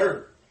upon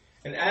earth,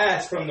 and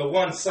ask from the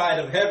one side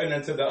of heaven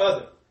unto the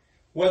other,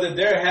 whether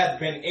there hath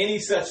been any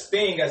such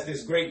thing as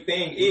this great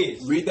thing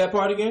is. Read that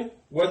part again.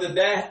 Whether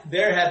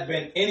there hath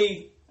been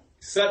any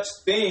such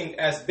thing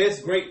as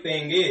this great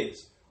thing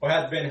is, or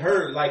hath been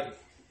heard like it.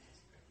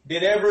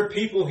 Did ever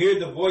people hear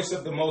the voice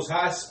of the Most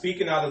High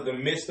speaking out of the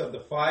midst of the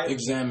fire?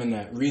 Examine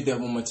that. Read that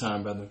one more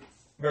time, brother.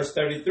 Verse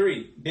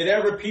 33. Did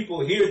ever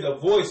people hear the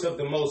voice of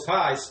the Most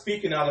High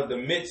speaking out of the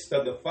midst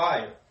of the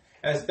fire,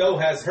 as thou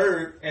hast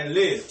heard and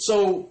lived?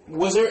 So,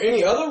 was there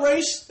any other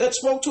race that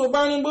spoke to a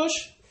burning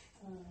bush?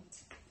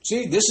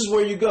 See, this is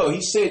where you go.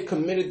 He said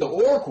committed the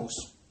oracles.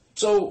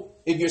 So,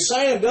 if you're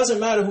saying it doesn't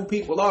matter who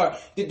people are,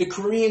 did the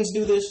Koreans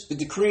do this? Did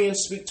the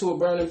Koreans speak to a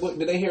burning bush?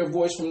 Did they hear a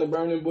voice from the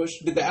burning bush?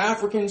 Did the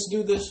Africans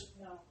do this?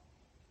 No.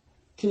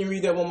 Can you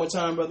read that one more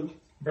time, brother?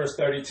 Verse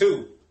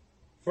 32.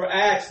 For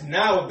ask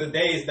now of the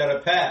days that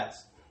are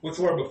past, which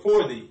were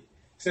before thee,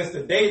 since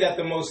the day that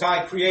the Most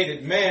High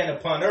created man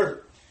upon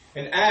earth,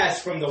 and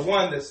ask from the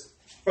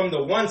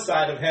one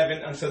side of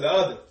heaven unto the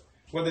other,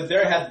 whether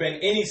there hath been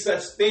any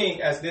such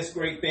thing as this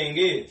great thing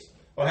is,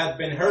 or hath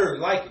been heard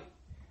like it.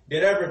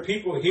 Did ever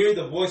people hear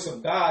the voice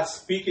of God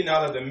speaking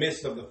out of the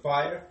midst of the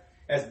fire,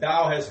 as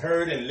thou hast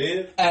heard and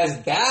lived?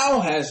 As thou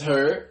hast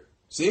heard.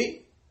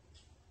 See,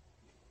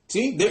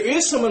 there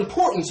is some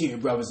importance here,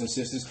 brothers and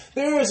sisters.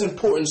 There is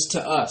importance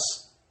to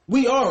us.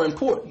 We are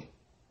important.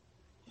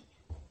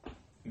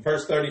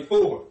 Verse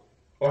 34.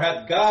 Or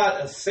hath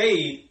God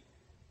essayed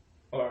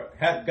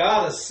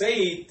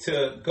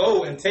to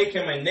go and take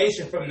him a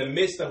nation from the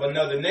midst of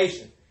another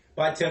nation,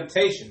 by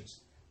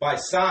temptations, by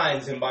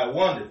signs, and by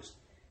wonders,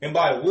 and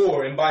by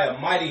war, and by a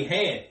mighty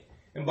hand,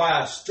 and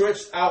by a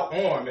stretched out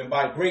arm, and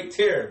by great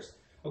terrors,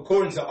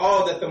 according to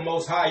all that the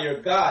Most High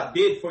your God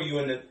did for you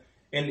in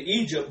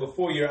Egypt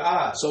before your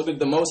eyes. So did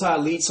the Most High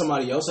lead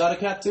somebody else out of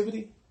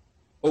captivity?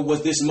 Or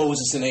was this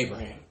Moses and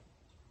Abraham?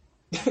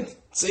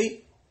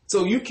 See?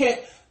 So you can't,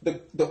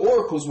 the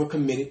oracles were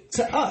committed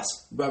to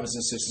us, brothers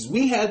and sisters.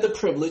 We had the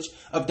privilege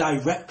of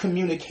direct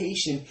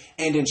communication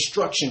and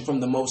instruction from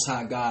the Most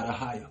High God,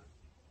 Ahaya.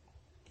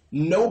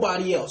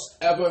 Nobody else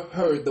ever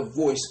heard the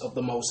voice of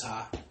the Most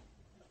High.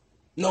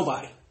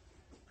 Nobody.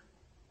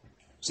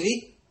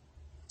 See?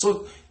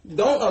 So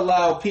don't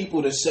allow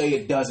people to say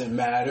it doesn't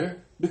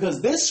matter,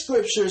 because this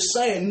scripture is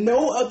saying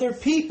no other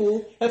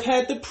people have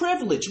had the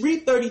privilege.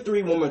 Read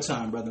 33 one more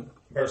time, brother.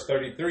 Verse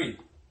 33.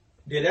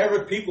 Did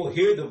ever people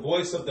hear the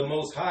voice of the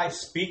Most High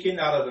speaking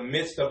out of the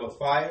midst of a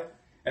fire,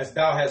 as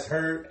thou hast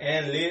heard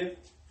and lived?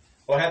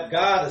 Or hath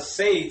God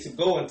essayed to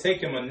go and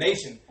take him a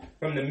nation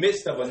from the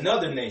midst of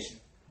another nation,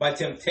 by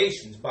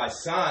temptations, by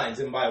signs,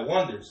 and by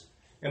wonders,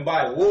 and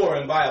by war,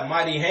 and by a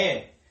mighty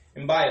hand,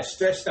 and by a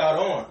stretched out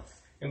arm,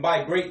 and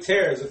by great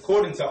terrors,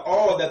 according to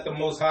all that the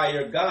Most High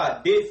your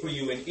God did for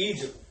you in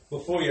Egypt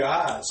before your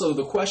eyes? So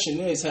the question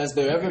is, has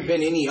there ever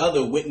been any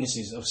other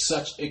witnesses of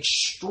such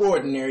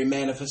extraordinary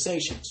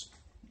manifestations?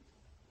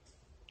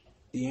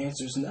 The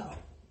answer is no.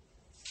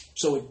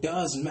 So it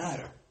does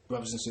matter,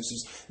 brothers and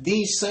sisters.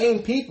 These same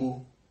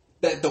people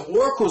that the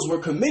oracles were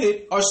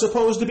committed are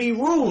supposed to be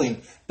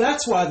ruling.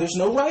 That's why there's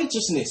no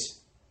righteousness.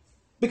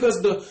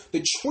 Because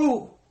the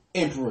true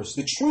emperors,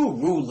 the true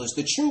rulers,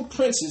 the true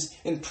princes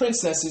and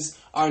princesses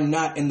are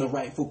not in the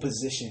rightful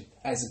position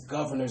as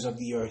governors of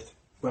the earth,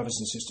 brothers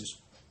and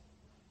sisters.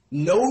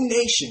 No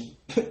nation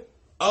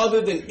other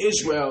than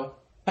Israel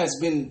has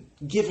been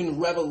given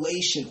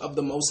revelation of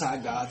the Most High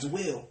God's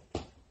will.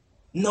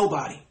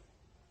 Nobody.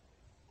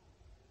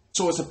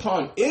 So it's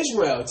upon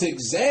Israel to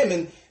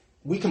examine.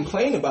 We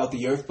complain about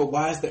the earth, but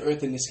why is the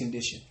earth in this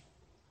condition?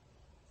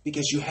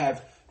 Because you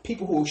have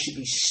people who should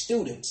be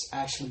students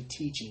actually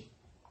teaching.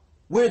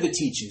 We're the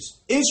teachers.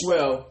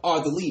 Israel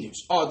are the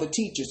leaders, are the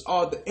teachers,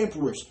 are the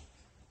emperors.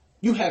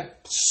 You have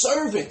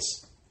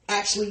servants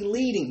actually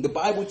leading. The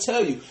Bible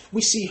tells you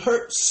we see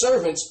her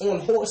servants on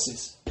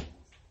horses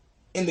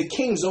and the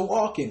kings are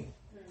walking.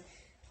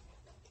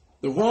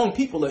 The wrong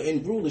people are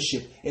in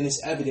rulership, and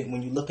it's evident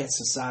when you look at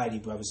society,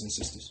 brothers and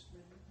sisters.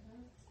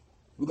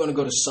 We're going to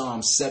go to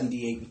Psalm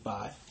 78 and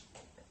 5.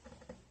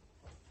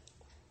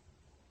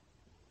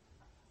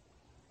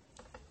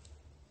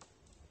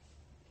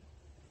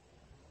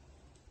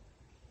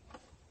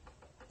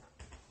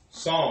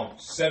 Psalm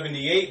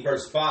 78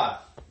 verse 5.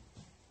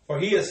 For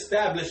he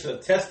established a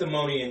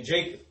testimony in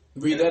Jacob.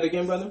 Read that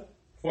again, brother.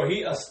 For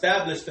he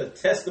established a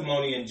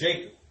testimony in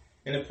Jacob,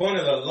 and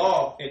appointed a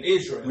law in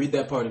Israel. Read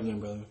that part again,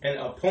 brother. And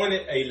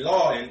appointed a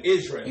law in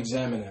Israel.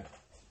 Examine that.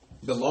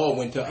 The law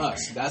went to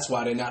us. That's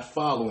why they're not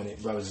following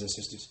it, brothers and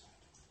sisters.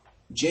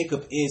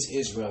 Jacob is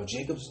Israel.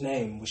 Jacob's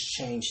name was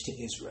changed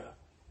to Israel.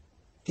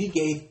 He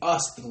gave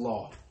us the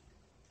law.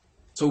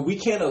 So we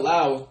can't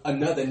allow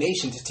another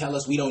nation to tell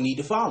us we don't need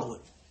to follow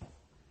it.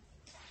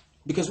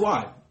 Because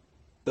why?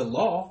 The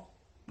law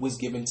was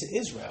given to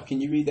Israel. Can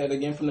you read that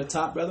again from the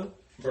top, brother?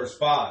 Verse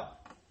 5.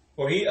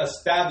 For he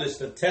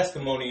established a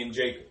testimony in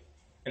Jacob,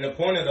 and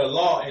appointed a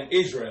law in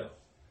Israel,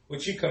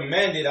 which he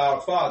commanded our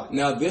fathers.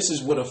 Now this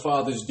is what a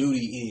father's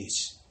duty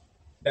is.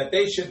 That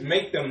they should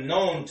make them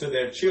known to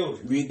their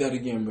children. Read that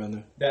again,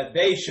 brother. That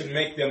they should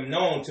make them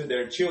known to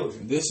their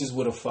children. This is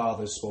what a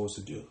father is supposed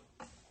to do.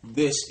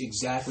 This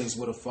exactly is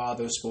what a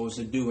father is supposed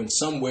to do. And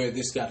somewhere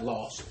this got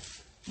lost.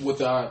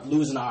 With our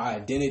losing our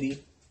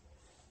identity.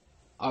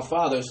 Our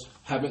fathers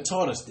haven't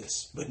taught us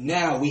this. But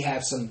now we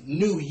have some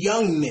new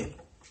young men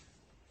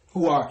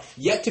who are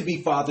yet to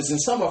be fathers,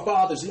 and some are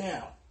fathers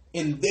now.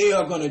 And they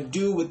are going to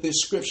do what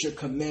this scripture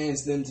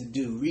commands them to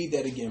do. Read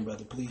that again,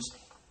 brother, please.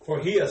 For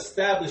he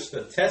established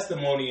a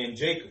testimony in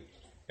Jacob,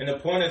 and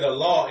appointed a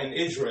law in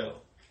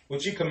Israel,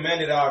 which he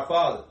commanded our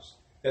fathers,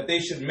 that they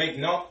should make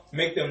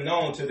them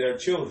known to their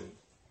children,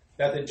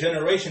 that the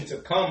generation to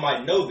come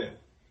might know them,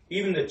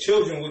 even the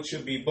children which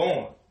should be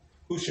born,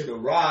 who should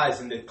arise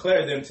and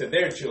declare them to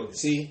their children.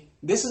 See,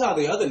 this is how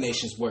the other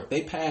nations work.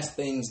 They pass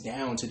things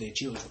down to their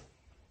children.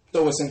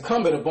 So it's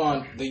incumbent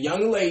upon the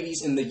young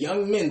ladies and the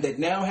young men that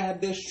now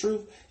have this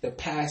truth to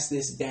pass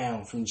this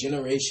down from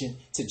generation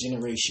to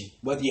generation,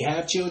 whether you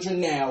have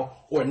children now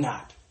or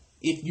not.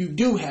 If you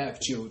do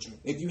have children,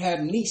 if you have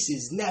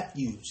nieces,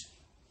 nephews,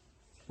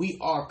 we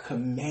are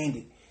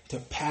commanded to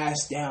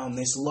pass down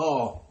this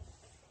law,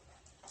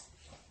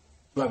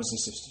 brothers and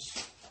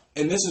sisters.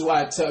 And this is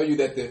why I tell you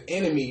that the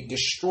enemy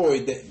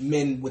destroyed the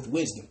men with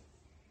wisdom,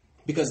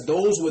 because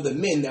those were the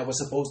men that were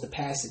supposed to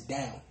pass it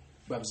down,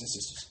 brothers and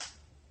sisters.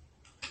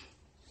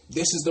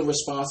 This is the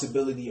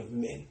responsibility of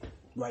men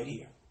right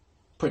here.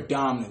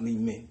 Predominantly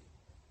men.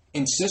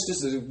 And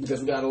sisters, because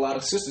we got a lot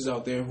of sisters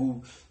out there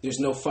who there's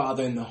no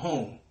father in the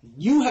home.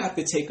 You have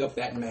to take up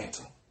that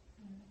mantle.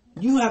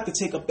 You have to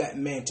take up that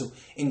mantle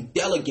and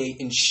delegate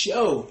and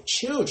show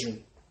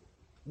children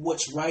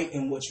what's right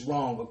and what's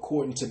wrong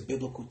according to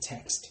biblical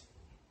text.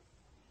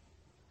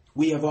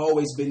 We have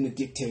always been the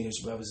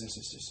dictators, brothers and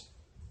sisters.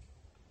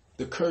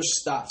 The curse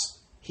stops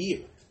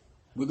here.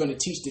 We're going to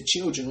teach the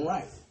children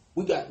right.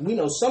 We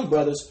know some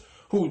brothers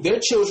who their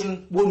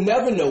children will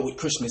never know what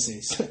Christmas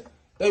is.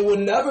 They will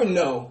never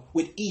know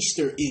what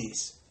Easter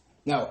is.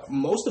 Now,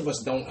 most of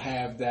us don't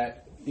have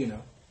that,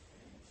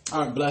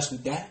 aren't blessed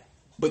with that.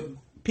 But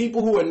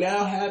people who are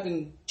now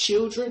having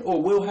children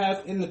or will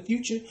have in the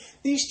future,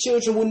 these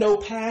children will know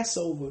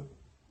Passover.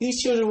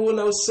 These children will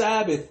know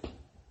Sabbath.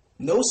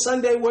 No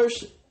Sunday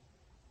worship.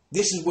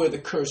 This is where the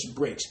curse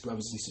breaks,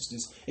 brothers and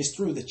sisters. It's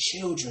through the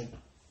children.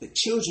 The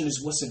children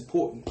is what's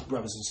important,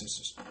 brothers and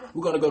sisters.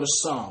 We're going to go to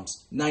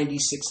Psalms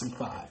 96 and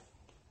 5.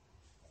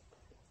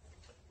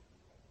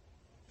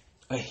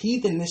 A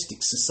heathenistic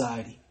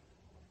society,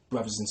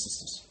 brothers and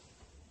sisters.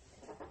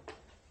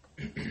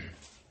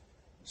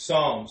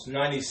 Psalms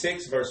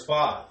 96 verse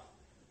 5.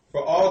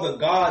 For all the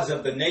gods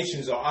of the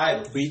nations are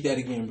idols. Read that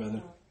again,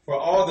 brother. For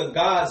all the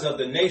gods of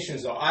the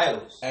nations are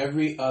idols.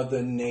 Every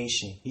other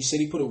nation. He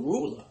said he put a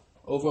ruler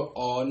over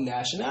all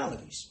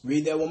nationalities.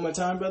 Read that one more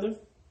time, brother.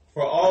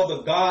 For all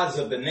the gods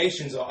of the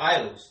nations are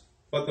idols,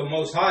 but the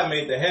Most High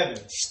made the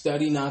heavens.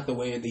 Study not the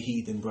way of the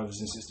heathen, brothers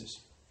and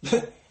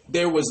sisters.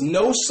 There was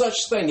no such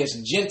thing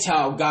as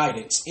Gentile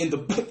guidance in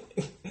the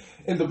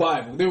in the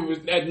Bible. There was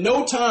at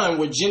no time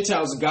were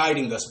Gentiles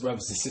guiding us,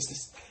 brothers and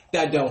sisters.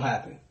 That don't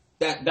happen.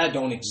 That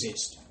don't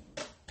exist.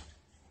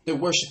 They're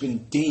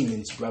worshiping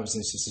demons, brothers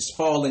and sisters.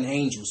 Fallen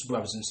angels,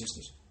 brothers and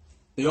sisters.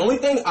 The only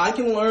thing I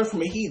can learn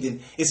from a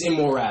heathen is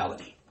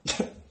immorality.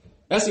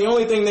 That's the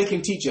only thing they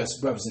can teach us,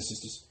 brothers and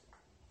sisters,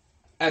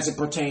 as it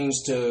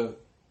pertains to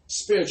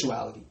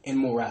spirituality and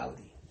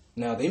morality.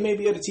 Now, they may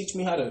be able to teach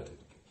me how to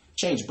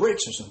change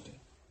brakes or something.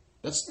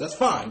 That's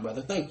fine,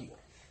 brother. Thank you.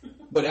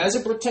 But as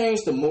it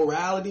pertains to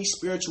morality,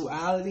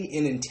 spirituality,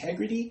 and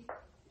integrity,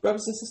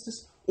 brothers and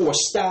sisters, or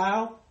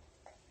style,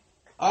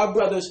 our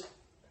brothers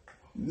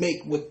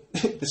make what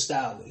the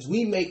style is.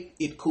 We make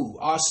it cool.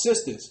 Our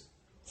sisters,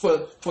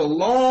 for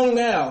long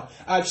now,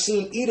 I've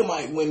seen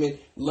Edomite women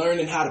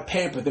learning how to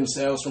pamper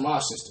themselves from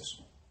our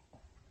sisters.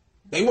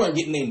 They weren't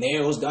getting their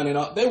nails done and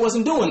all. They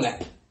wasn't doing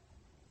that.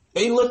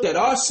 They looked at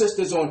our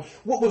sisters on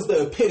what was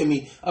the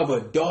epitome of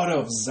a daughter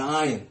of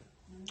Zion,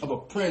 of a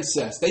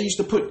princess. They used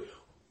to put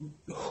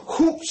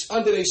hoops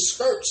under their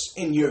skirts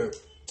in Europe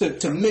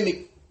to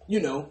mimic,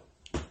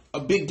 a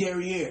big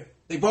derriere.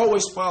 They've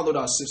always followed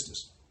our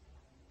sisters,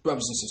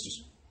 brothers and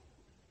sisters.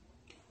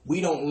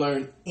 We don't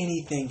learn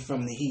anything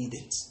from the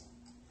heathens.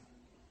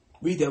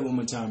 Read that one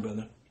more time,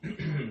 brother.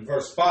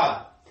 Verse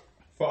 5.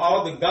 For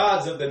all the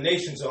gods of the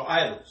nations are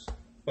idols,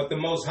 but the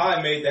Most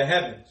High made the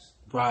heavens.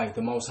 Right,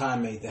 the Most High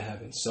made the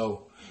heavens.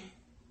 So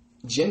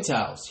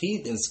Gentiles,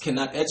 heathens,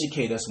 cannot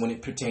educate us when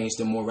it pertains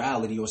to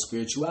morality or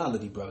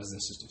spirituality, brothers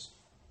and sisters.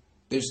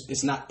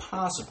 It's not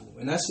possible.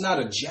 And that's not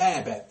a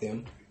jab at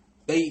them.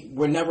 They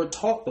were never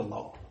taught the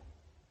law.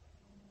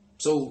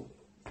 So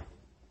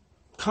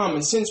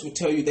common sense would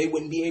tell you they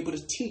wouldn't be able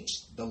to teach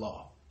the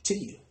law to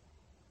you.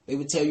 They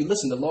would tell you,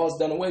 listen, the law is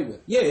done away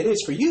with. Yeah, it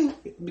is for you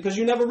because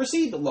you never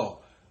received the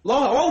law.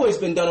 Law always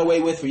been done away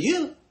with for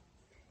you.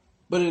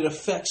 But it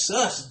affects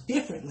us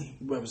differently,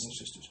 brothers and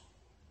sisters.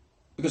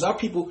 Because our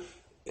people,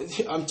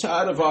 I'm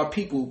tired of our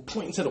people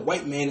pointing to the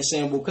white man and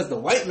saying, well, because the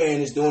white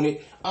man is doing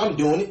it, I'm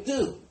doing it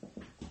too.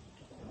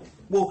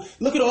 Well,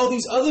 look at all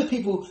these other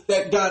people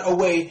that got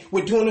away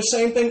with doing the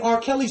same thing R.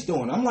 Kelly's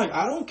doing. I'm like,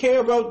 I don't care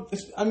about,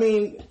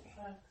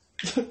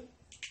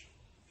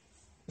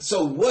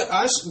 so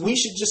what? We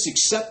should just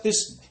accept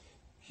this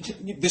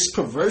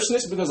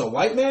perverseness because a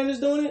white man is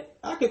doing it?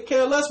 I could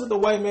care less what the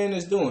white man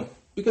is doing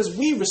because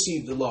we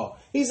received the law.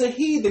 He's a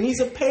heathen. He's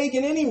a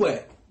pagan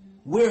anyway.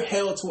 We're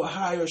held to a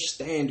higher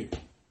standard.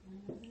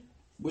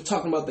 We're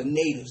talking about the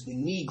natives, the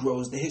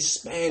Negroes, the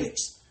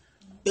Hispanics,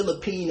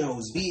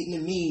 Filipinos,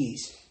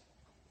 Vietnamese,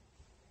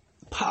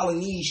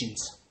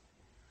 Polynesians,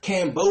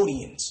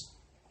 Cambodians.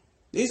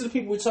 These are the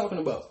people we're talking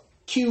about.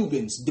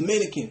 Cubans,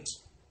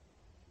 Dominicans,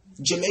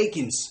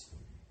 Jamaicans,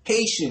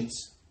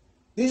 Haitians.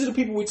 These are the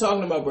people we're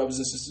talking about, brothers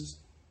and sisters.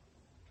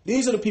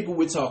 These are the people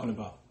we're talking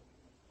about.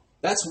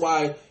 That's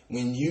why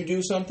when you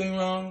do something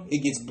wrong, it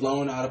gets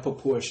blown out of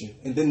proportion.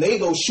 And then they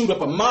go shoot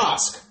up a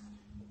mosque.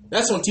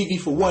 That's on TV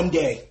for one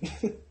day.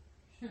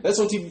 That's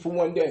on TV for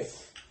one day.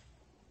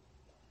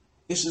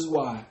 This is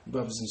why,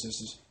 brothers and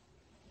sisters.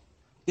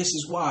 This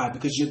is why,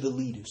 because you're the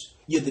leaders.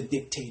 You're the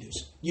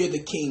dictators. You're the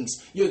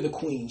kings. You're the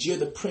queens. You're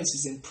the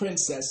princes and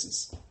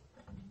princesses.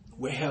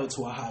 We're held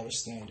to a higher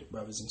standard,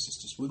 brothers and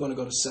sisters. We're going to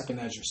go to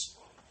 2nd Ezra,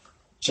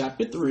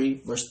 chapter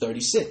 3, verse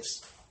 36.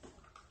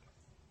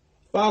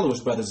 Follow us,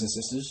 brothers and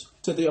sisters,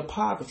 to the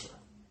Apocrypha.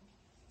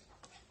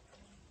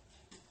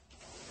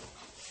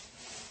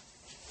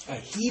 A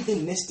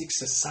heathenistic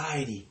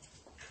society.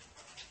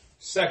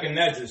 2nd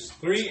Ezra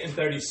 3 and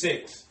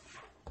 36.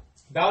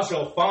 Thou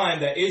shalt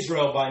find that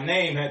Israel by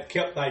name hath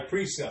kept thy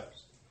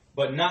precepts,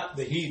 but not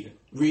the heathen.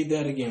 Read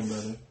that again,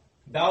 brother.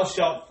 Thou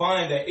shalt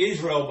find that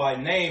Israel by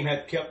name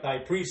hath kept thy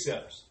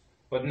precepts,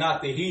 but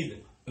not the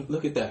heathen.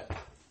 Look at that.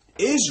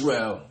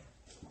 Israel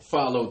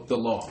followed the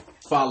law,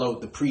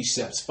 followed the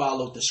precepts,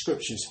 followed the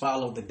scriptures,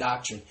 followed the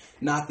doctrine,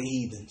 not the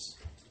heathens.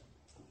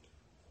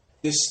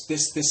 This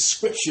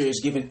scripture is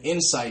giving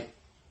insight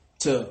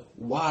to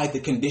why the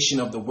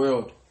condition of the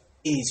world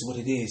is what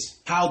it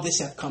is, how this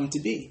have come to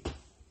be.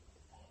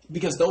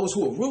 Because those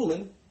who are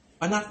ruling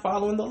are not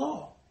following the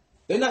law.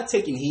 They're not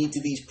taking heed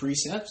to these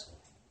precepts.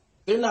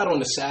 They're not on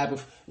the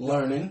Sabbath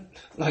learning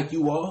like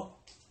you all.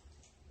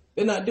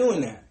 They're not doing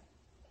that.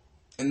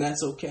 And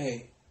that's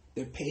okay.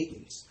 They're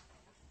pagans.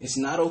 It's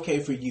not okay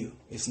for you.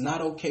 It's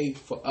not okay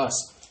for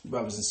us,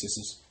 brothers and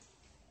sisters.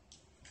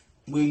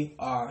 We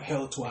are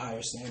held to a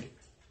higher standard.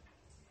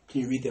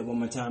 Can you read that one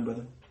more time,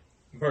 brother?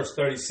 Verse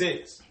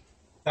 36.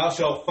 Thou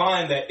shalt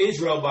find that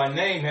Israel by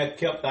name hath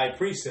kept thy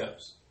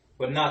precepts,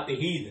 but not the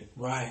heathen.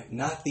 Right,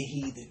 not the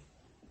heathen.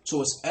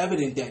 So it's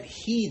evident that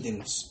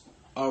heathens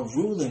are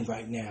ruling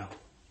right now,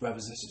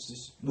 brothers and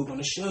sisters. We're going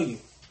to show you.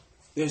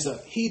 There's a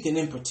heathen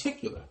in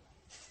particular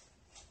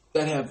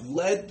that have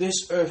led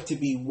this earth to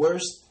be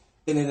worse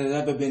than it had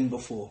ever been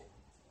before.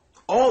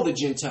 All the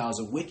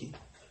Gentiles are wicked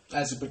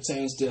as it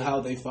pertains to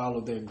how they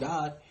follow their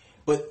God.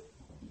 But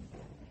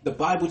the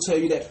Bible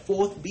tells you that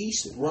fourth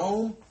beast,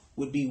 Rome,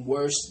 would be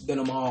worse than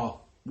them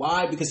all.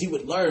 Why? Because he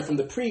would learn from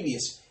the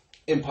previous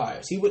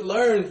empires. He would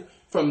learn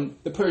from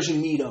the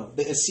Persian Medo,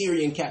 the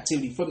Assyrian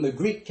captivity, from the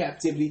Greek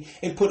captivity,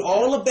 and put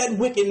all of that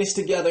wickedness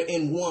together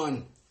in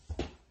one.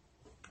 I'm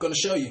going to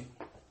show you.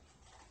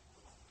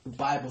 The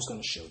Bible's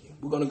going to show you.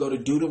 We're going to go to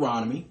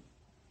Deuteronomy,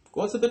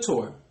 go into the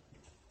Torah,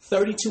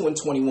 32 and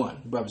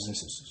 21, brothers and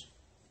sisters.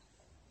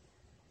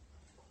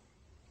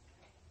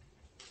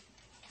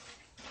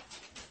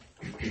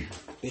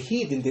 The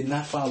heathen did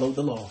not follow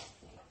the law.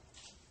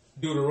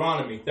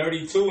 Deuteronomy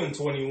 32 and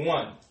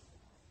 21.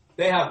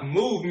 They have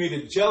moved me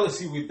to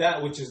jealousy with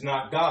that which is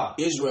not God.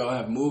 Israel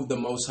have moved the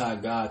Most High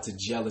God to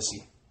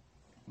jealousy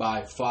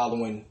by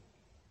following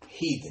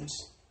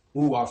heathens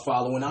who are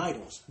following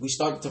idols. We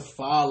started to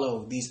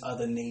follow these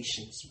other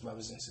nations,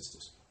 brothers and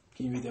sisters.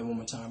 Can you read that one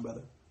more time,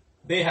 brother?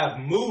 They have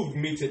moved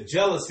me to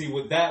jealousy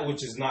with that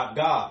which is not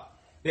God.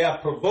 They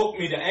have provoked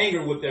me to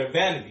anger with their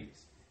vanities.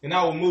 And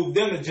I will move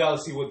them to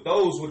jealousy with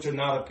those which are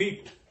not a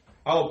people.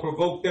 I will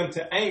provoke them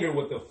to anger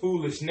with a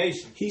foolish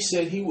nation. He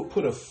said he would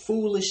put a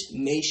foolish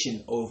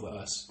nation over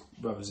us,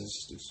 brothers and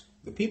sisters.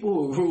 The people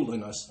who are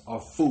ruling us are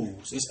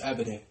fools. It's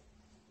evident.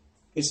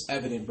 It's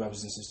evident,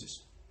 brothers and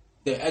sisters.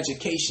 Their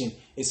education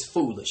is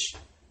foolish.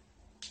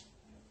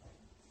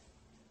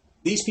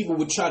 These people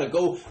would try to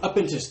go up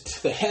into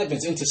the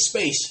heavens, into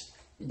space,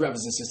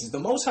 brothers and sisters. The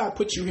Most High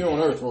put you here on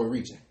earth for a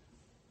reason.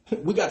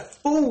 We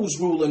got fools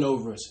ruling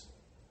over us.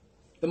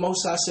 The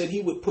Most High said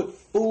he would put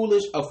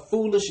a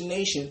foolish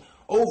nation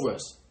over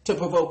us to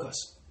provoke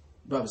us,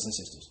 brothers and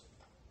sisters.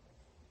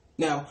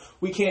 Now,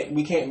 we can't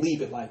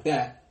leave it like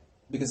that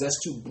because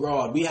that's too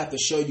broad. We have to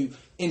show you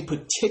in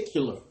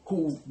particular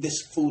who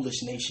this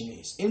foolish nation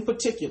is. In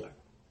particular,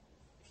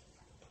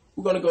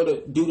 we're going to go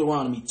to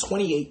Deuteronomy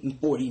 28 and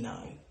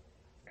 49.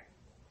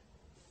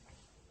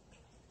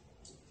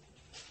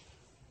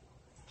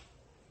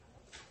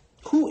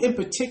 Who in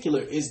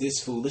particular is this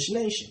foolish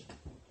nation?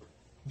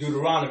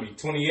 Deuteronomy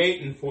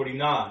 28 and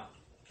 49.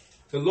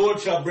 The Lord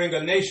shall bring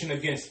a nation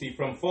against thee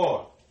from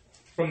far,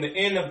 from the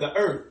end of the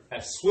earth,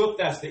 as swift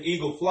as the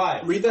eagle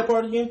flieth. Read that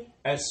part again.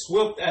 As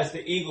swift as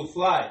the eagle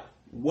flieth.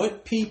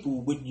 What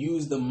people would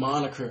use the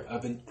moniker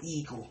of an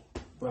eagle,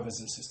 brothers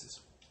and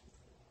sisters?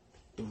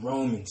 The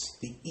Romans,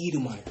 the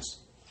Edomites,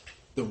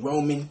 the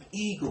Roman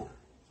eagle,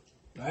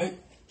 right?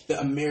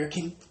 The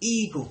American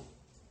eagle.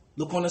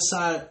 Look on the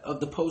side of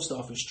the post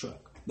office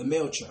truck, the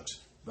mail trucks,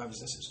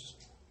 brothers and sisters.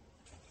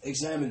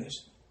 Examine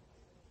this.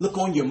 Look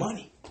on your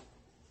money.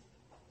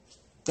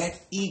 That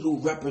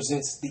eagle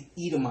represents the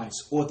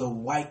Edomites or the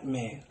white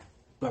man,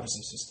 brothers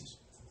and sisters.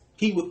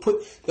 He would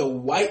put the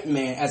white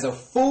man as a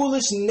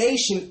foolish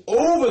nation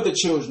over the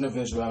children of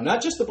Israel,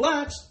 not just the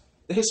blacks,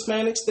 the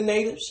Hispanics, the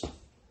natives,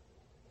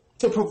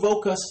 to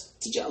provoke us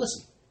to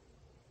jealousy.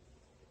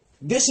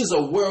 This is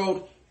a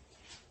world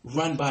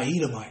run by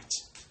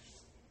Edomites.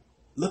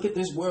 Look at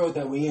this world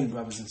that we're in,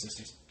 brothers and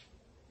sisters.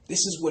 This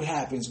is what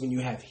happens when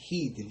you have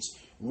heathens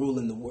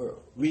ruling the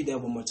world. Read that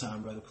one more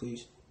time, brother,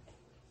 please.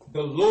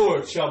 The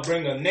Lord shall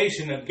bring a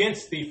nation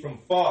against thee from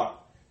far,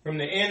 from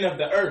the end of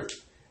the earth,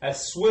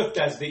 as swift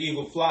as the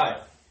eagle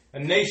flieth, a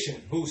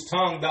nation whose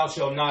tongue thou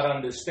shalt not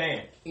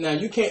understand. Now,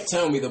 you can't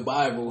tell me the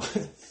Bible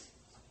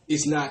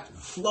is not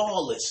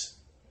flawless.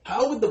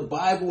 How would the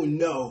Bible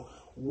know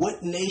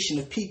what nation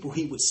of people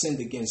he would send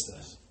against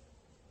us?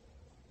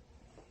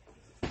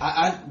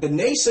 The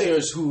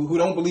naysayers who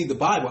don't believe the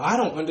Bible, I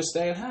don't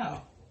understand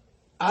how.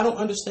 I don't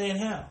understand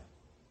how.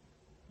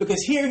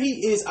 Because here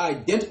he is,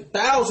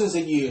 thousands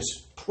of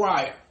years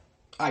prior,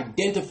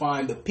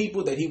 identifying the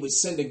people that he would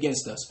send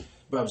against us,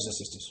 brothers and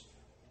sisters.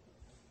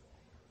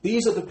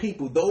 These are the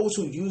people, those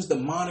who use the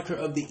moniker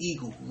of the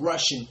eagle,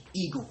 Russian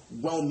eagle,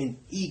 Roman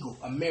eagle,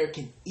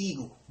 American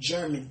eagle,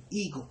 German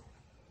eagle.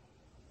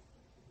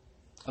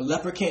 A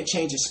leopard can't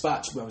change his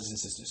spots, brothers and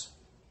sisters.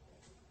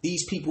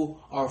 These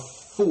people are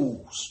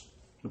fools.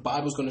 The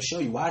Bible's going to show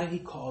you. Why did he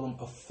call them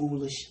a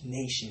foolish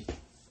nation?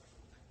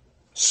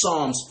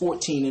 Psalms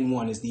 14 and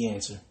 1 is the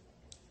answer.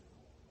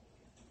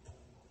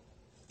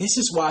 This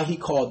is why he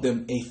called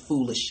them a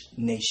foolish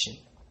nation.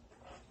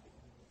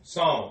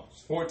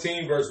 Psalms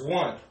 14 verse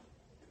 1.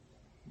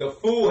 The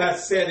fool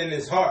has said in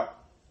his heart,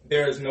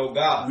 there is no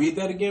God. Read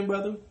that again,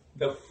 brother.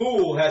 The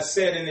fool has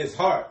said in his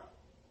heart,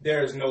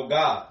 there is no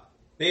God.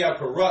 They are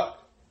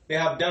corrupt. They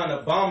have done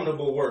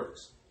abominable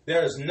works.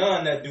 There is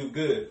none that do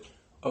good.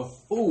 A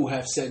fool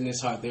have said in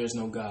his heart, there is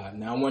no God.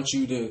 Now I want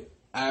you to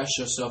ask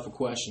yourself a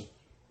question,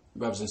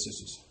 brothers and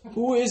sisters.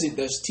 Who is it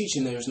that's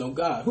teaching there is no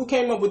God? Who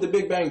came up with the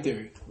Big Bang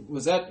Theory?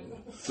 Was that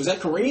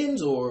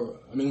Koreans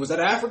was that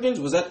Africans?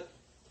 Was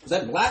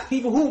that black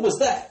people? Who was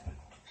that?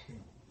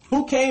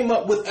 Who came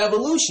up with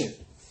evolution,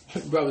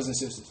 brothers and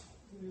sisters?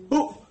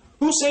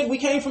 Who said we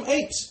came from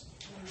apes?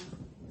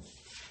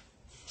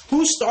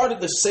 Who started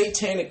the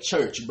satanic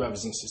church,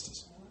 brothers and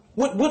sisters?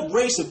 What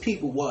race of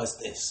people was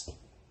this?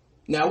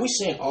 Now, are we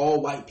saying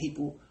all white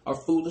people are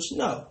foolish?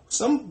 No.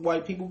 Some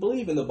white people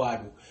believe in the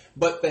Bible.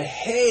 But the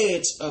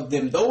heads of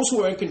them, those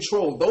who are in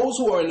control, those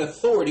who are in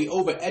authority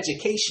over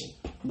education,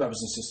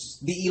 brothers and sisters,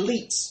 the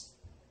elites,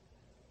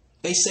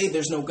 they say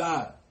there's no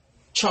God.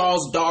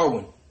 Charles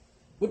Darwin,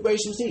 what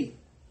race was he?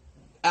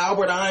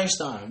 Albert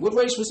Einstein. What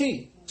race was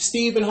he?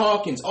 Stephen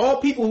Hawking.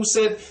 All people who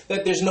said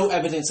that there's no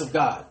evidence of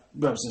God,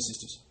 brothers and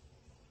sisters.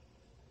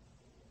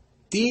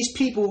 These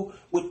people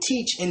would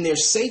teach in their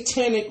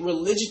satanic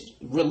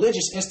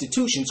religious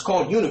institutions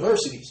called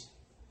universities.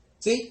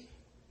 See?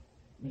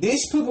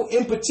 These people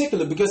in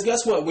particular, because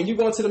guess what? When you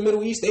go into the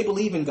Middle East, they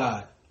believe in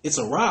God. It's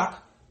a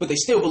rock, but they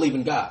still believe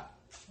in God.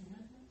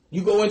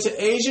 You go into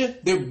Asia,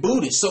 they're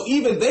Buddhists. So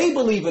even they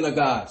believe in a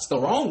God. It's the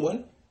wrong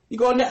one. You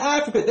go into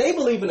Africa, they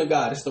believe in a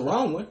God. It's the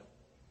wrong one.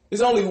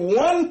 There's only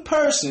one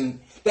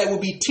person that will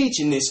be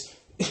teaching this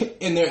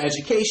in their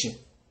education.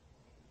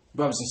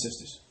 Brothers and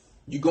sisters.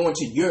 You go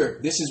into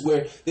Europe, this is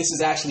where this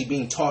is actually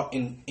being taught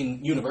in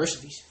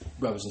universities,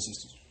 brothers and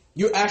sisters.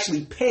 You're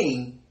actually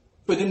paying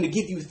for them to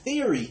give you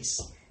theories.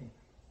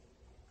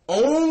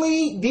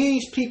 Only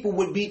these people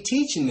would be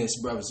teaching this,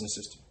 brothers and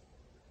sisters.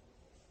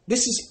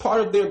 This is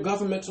part of their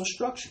governmental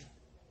structure.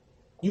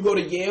 You go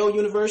to Yale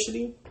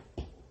University,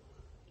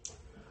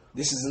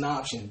 this is an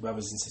option,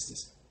 brothers and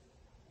sisters.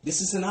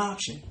 This is an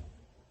option.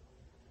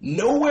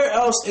 Nowhere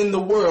else in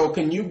the world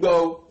can you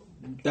go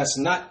that's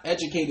not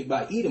educated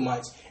by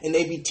Edomites and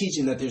they be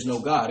teaching that there's no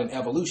God and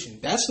evolution.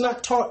 That's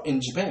not taught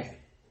in Japan.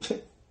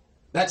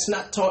 That's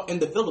not taught in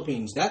the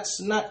Philippines. That's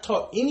not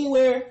taught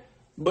anywhere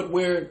but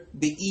where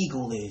the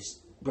eagle is,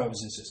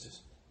 brothers and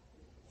sisters.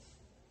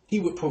 He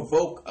would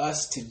provoke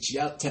us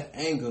to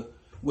anger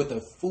with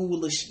a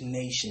foolish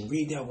nation.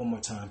 Read that one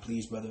more time,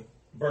 please, brother.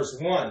 Verse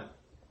 1.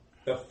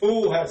 The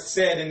fool hath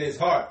said in his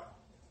heart,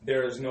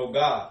 there is no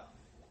God.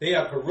 They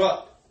are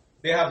corrupt.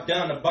 They have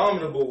done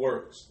abominable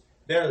works.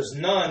 There is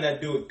none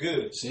that doeth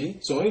good. See?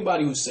 So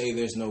anybody who say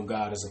there's no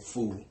God is a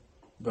fool,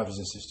 brothers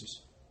and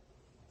sisters.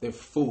 They're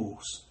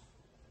fools.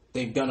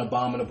 They've done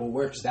abominable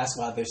works. That's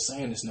why they're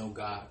saying there's no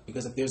God.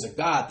 Because if there's a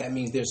God, that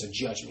means there's a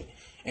judgment.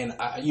 And,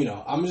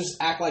 I'm just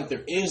act like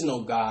there is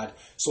no God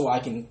so I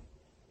can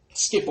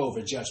skip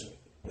over judgment.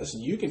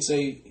 Listen, you can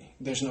say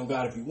there's no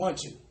God if you want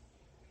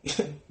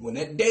to. When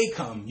that day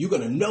comes, you're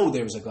going to know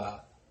there was a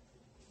God.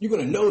 You're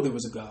going to know there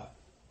was a God.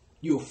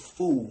 You're a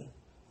fool.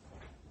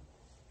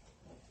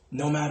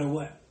 No matter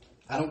what.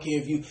 I don't care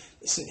if you...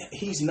 Listen,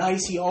 he's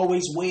nice. He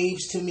always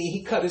waves to me.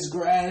 He cut his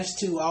grass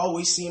too. I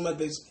always see him at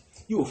this...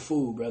 You a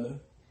fool, brother.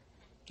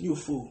 You a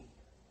fool.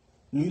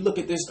 When you look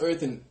at this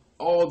earth and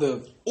all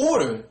the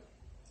order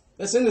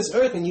that's in this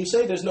earth and you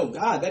say there's no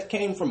God, that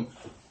came from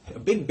a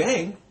big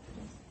bang.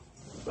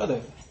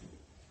 Brother,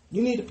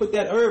 you need to put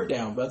that herb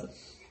down, brother.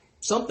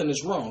 Something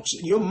is wrong.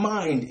 Your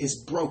mind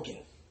is broken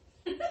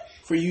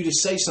for you to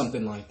say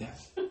something like that.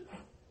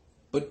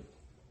 But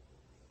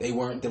they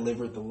weren't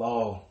delivered the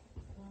law.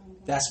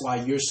 That's why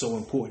you're so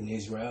important,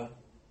 Israel.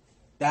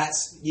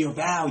 That's your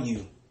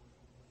value.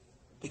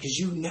 Because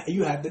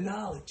you have the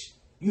knowledge.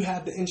 You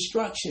have the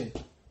instruction.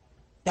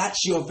 That's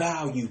your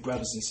value,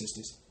 brothers and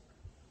sisters.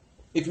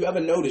 If you ever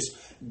notice,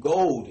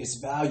 gold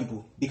is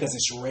valuable because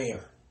it's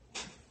rare.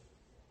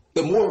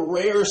 The more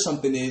rare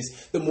something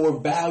is, the more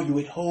value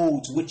it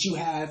holds. What you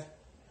have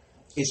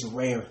is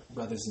rare,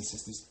 brothers and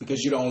sisters,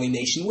 because you're the only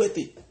nation with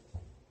it.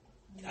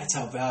 That's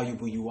how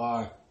valuable you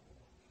are.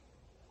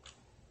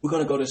 We're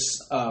going to go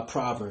to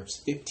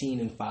Proverbs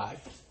 15:5.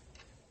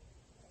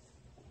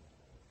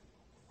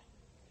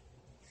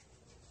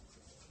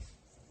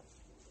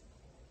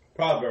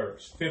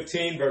 Proverbs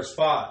 15, verse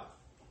 5.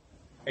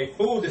 A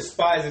fool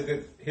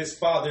despiseth his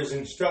father's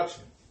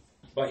instruction,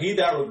 but he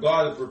that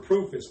regardeth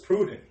reproof is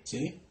prudent.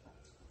 See?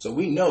 So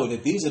we know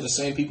that these are the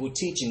same people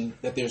teaching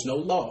that there's no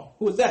law.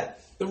 Who is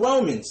that? The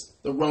Romans,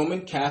 the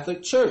Roman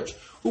Catholic Church,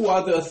 who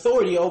are the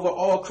authority over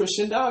all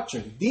Christian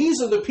doctrine.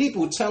 These are the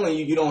people telling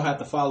you don't have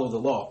to follow the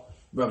law,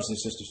 brothers and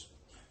sisters.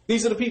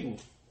 These are the people.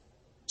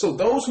 So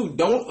those who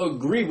don't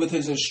agree with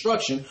his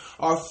instruction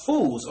are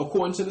fools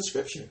according to the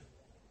scripture.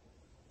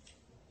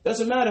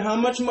 Doesn't matter how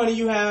much money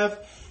you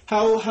have,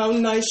 how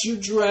nice you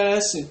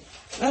dress, and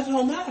that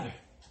don't matter.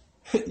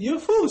 You're a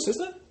fool,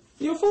 sister.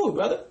 You're a fool,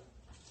 brother.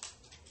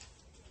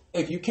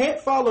 If you can't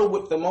follow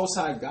what the Most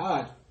High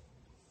God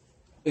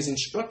is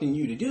instructing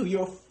you to do,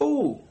 you're a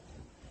fool.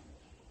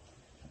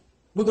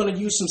 We're going to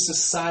use some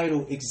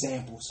societal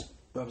examples,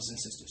 brothers and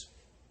sisters.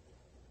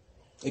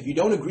 If you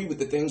don't agree with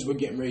the things we're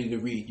getting ready to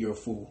read, you're a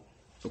fool,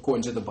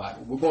 according to the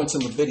Bible. We're going to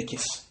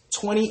Leviticus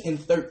 20 and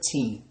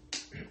 13.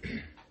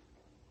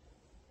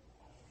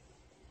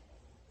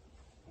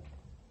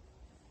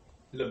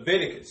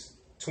 Leviticus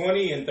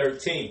 20 and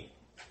 13.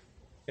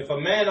 If a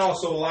man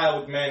also lie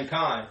with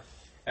mankind,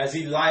 as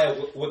he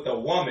lieth with a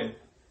woman,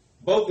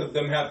 both of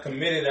them have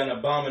committed an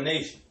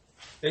abomination.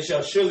 They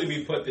shall surely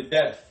be put to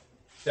death.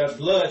 Their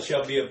blood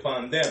shall be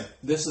upon them.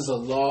 This is a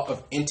law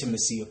of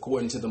intimacy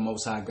according to the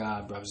Most High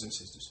God, brothers and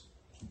sisters.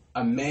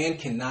 A man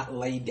cannot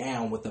lay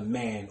down with a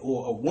man,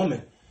 or a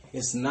woman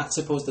is not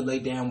supposed to lay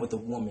down with a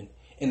woman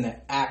in the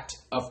act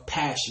of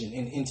passion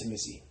and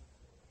intimacy.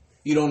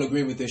 You don't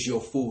agree with this, you're a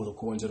fool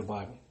according to the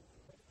Bible.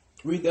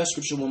 Read that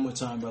scripture one more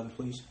time, brother,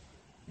 please.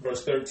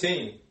 Verse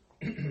 13.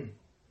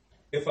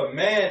 If a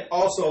man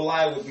also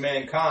lie with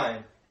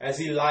mankind, as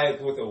he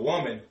lieth with a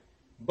woman,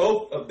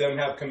 both of them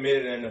have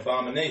committed an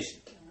abomination.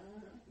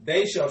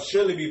 they shall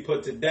surely be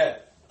put to death.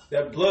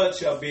 Their blood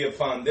shall be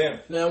upon them.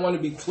 Now, I want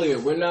to be clear.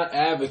 We're not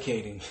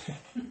advocating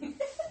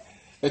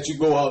that you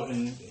go out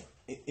and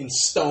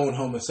stone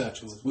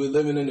homosexuals. We're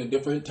living in a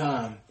different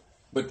time.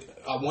 But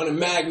I want to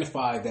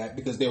magnify that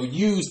because they'll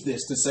use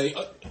this to say,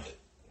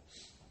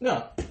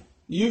 no.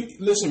 You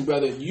listen,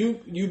 brother.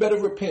 You better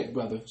repent,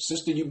 brother.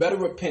 Sister, you better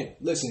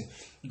repent. Listen,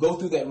 go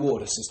through that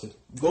water, sister.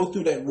 Go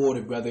through that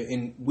water, brother,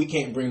 and we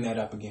can't bring that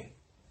up again.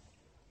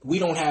 We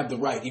don't have the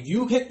right. If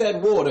you hit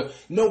that water,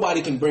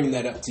 nobody can bring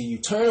that up to you.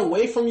 Turn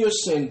away from your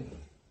sin.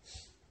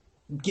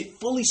 Get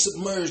fully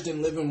submerged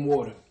in living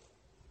water.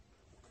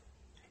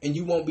 And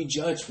you won't be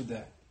judged for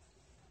that.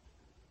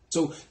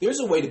 So there's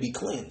a way to be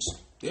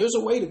cleansed. There's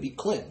a way to be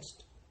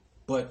cleansed.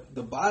 But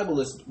the Bible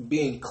is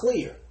being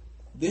clear.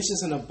 This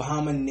is an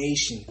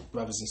abomination,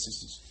 brothers and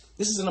sisters.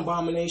 This is an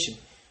abomination.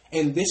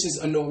 And this is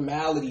a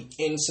normality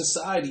in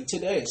society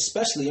today,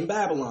 especially in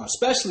Babylon,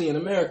 especially in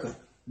America,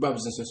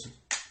 brothers and sisters.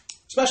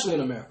 Especially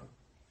in America.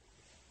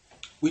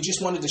 We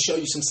just wanted to show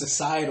you some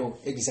societal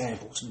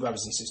examples,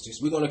 brothers and sisters.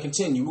 We're going to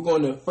continue. We're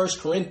going to 1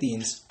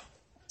 Corinthians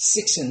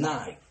 6 and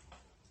 9.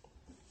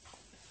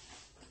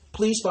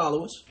 Please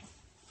follow us.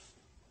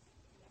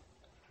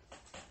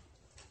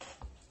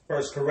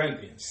 1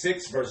 Corinthians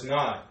 6 verse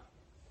 9.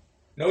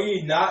 Know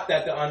ye not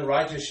that the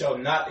unrighteous shall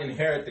not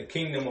inherit the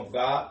kingdom of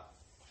God?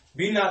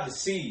 Be not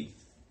deceived,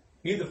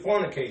 neither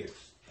fornicators,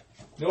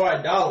 nor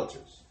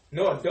idolaters,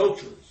 nor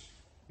adulterers,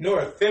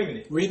 nor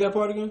effeminate. Read that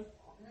part again.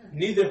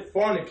 Neither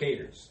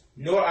fornicators,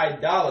 nor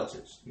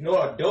idolaters,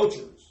 nor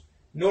adulterers,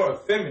 nor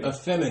effeminate.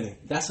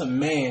 Effeminate. That's a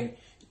man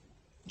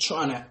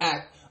trying to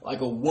act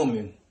like a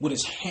woman with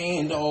his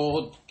hand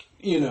all,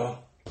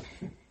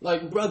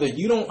 Like, brother,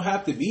 you don't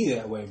have to be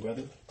that way,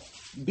 brother.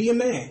 Be a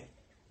man.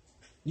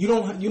 You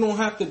don't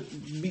have to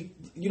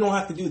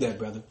do that,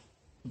 brother.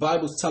 The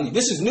Bible's telling you.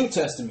 This is New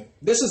Testament.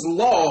 This is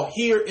law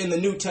here in the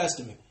New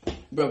Testament,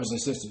 brothers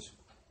and sisters.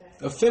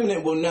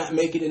 Effeminate will not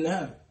make it into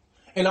heaven.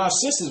 And our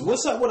sisters,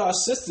 what's up with our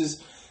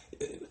sisters?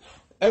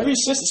 Every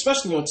sister,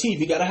 especially on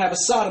TV, got to have a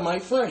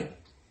sodomite friend.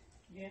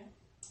 Yeah.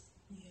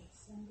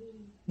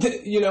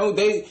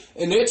 Yes,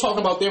 they're talking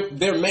about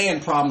their man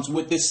problems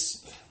with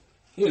this,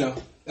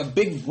 a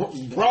big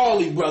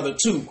brawly brother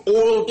too,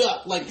 oiled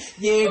up. Like,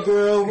 yeah,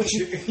 girl,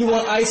 you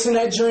want ice in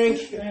that drink?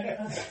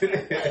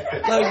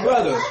 Like,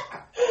 brother,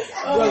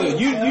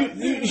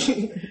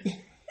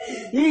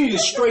 you need to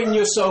straighten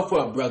yourself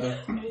up, brother.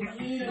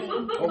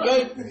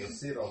 Okay? And you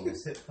see it on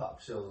these hip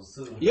hop shows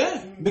too.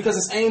 Yeah, because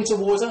it's aimed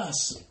towards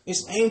us.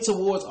 It's aimed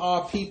towards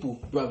our people,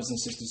 brothers and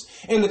sisters.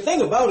 And the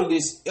thing about it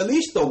is, at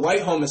least the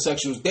white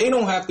homosexuals, they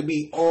don't have to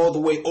be all the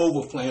way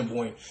over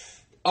flamboyant.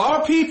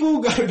 Our people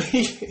got to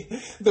be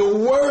the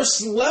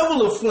worst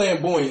level of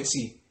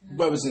flamboyancy,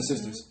 brothers and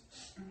sisters.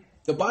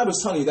 The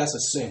Bible's telling you that's a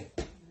sin.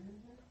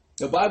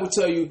 The Bible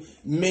tells you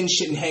men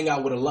shouldn't hang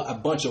out with a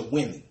bunch of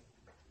women.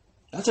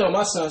 I tell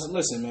my sons,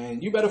 listen,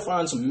 man, you better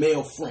find some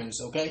male friends,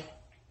 okay?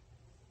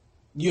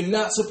 You're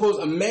not supposed,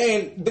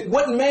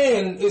 what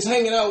man is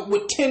hanging out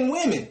with 10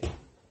 women?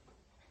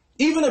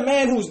 Even a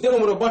man who's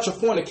dealing with a bunch of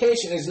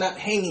fornication is not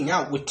hanging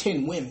out with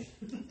 10 women.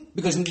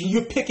 Because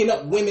you're picking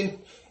up women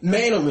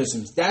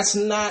mannerisms. That's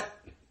not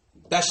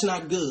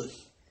good.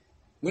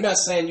 We're not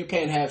saying you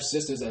can't have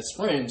sisters as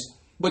friends,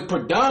 but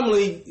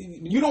predominantly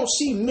you don't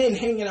see men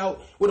hanging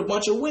out with a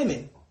bunch of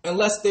women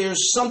unless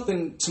there's some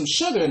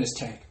sugar in his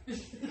tank,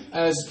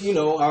 as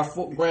our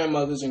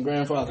grandmothers and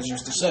grandfathers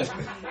used to say,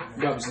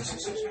 brothers and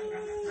sisters.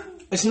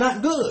 It's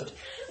not good.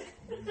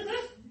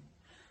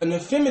 An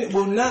effeminate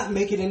will not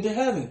make it into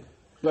heaven,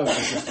 brothers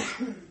and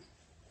sisters.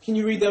 Can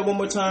you read that one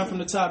more time from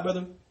the top,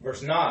 brother?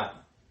 Verse 9.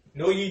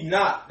 Know ye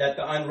not that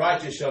the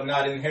unrighteous shall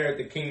not inherit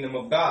the kingdom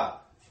of God?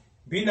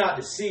 Be not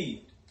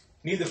deceived,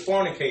 neither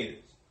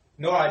fornicators,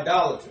 nor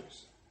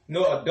idolaters,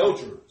 nor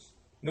adulterers,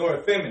 nor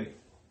effeminate,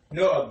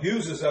 nor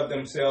abusers of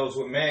themselves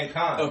with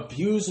mankind.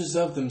 Abusers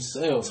of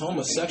themselves.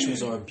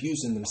 Homosexuals are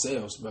abusing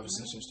themselves, brothers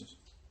and sisters.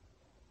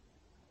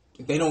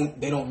 They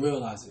don't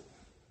realize it.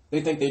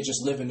 They think they're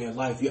just living their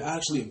life. You're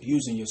actually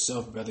abusing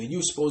yourself, brother.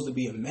 You're supposed to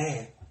be a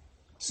man.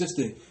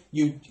 Sister,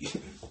 you're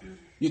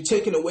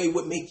taking away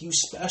what makes you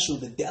special,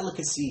 the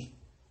delicacy.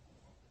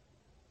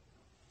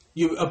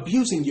 You're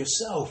abusing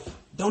yourself.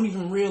 Don't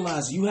even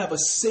realize you have a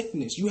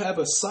sickness. You have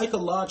a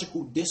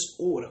psychological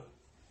disorder.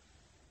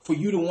 For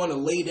you to want to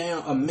lay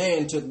down, a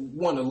man to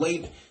want to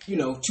lay,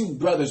 two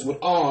brothers with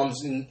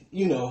arms and,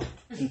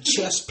 and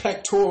chest,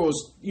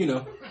 pectorals,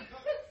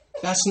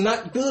 That's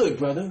not good,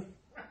 brother.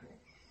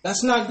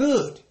 That's not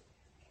good.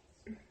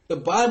 The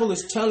Bible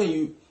is telling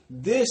you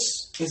this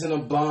is an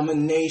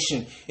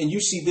abomination. And you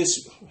see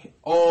this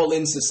all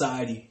in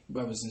society,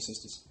 brothers and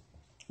sisters.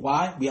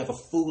 Why? We have a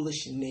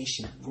foolish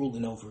nation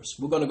ruling over us.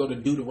 We're going to go to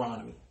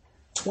Deuteronomy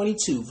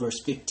 22,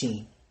 verse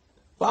 15.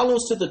 Follow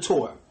us to the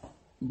Torah,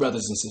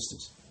 brothers and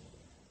sisters.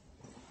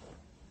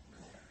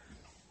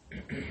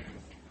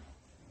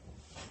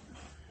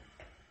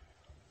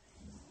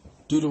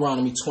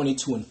 Deuteronomy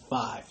 22 and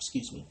 5,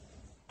 excuse me.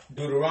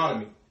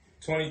 Deuteronomy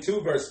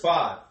 22 verse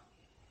 5.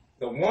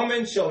 The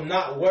woman shall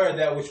not wear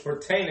that which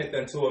pertaineth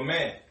unto a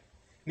man,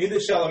 neither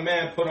shall a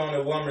man put on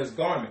a woman's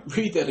garment.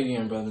 Read that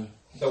again, brother.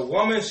 The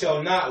woman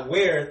shall not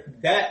wear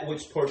that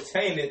which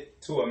pertaineth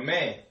to a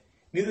man,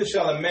 neither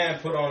shall a man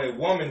put on a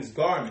woman's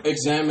garment.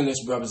 Examine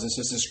this, brothers and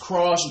sisters.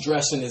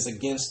 Cross-dressing is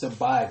against the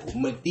Bible.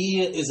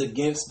 Medea is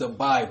against the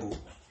Bible.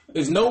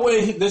 There's no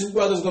way this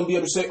brother's going to be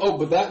able to say, oh,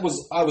 but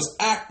I was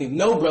acting.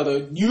 No,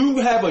 brother. You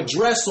have a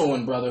dress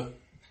on, brother.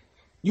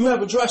 You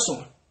have a dress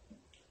on.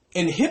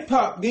 In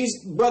hip-hop,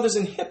 these brothers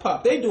in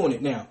hip-hop, they're doing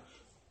it now.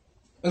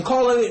 And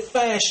calling it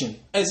fashion,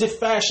 as if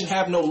fashion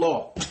have no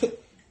law.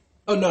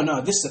 Oh, no,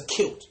 this is a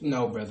kilt.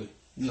 No, brother.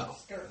 No.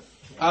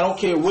 I don't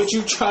care what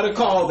you try to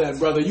call that,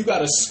 brother. You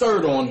got a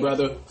skirt on,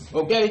 brother.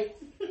 Okay?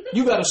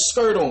 You got a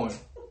skirt on.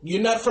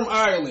 You're not from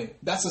Ireland.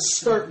 That's a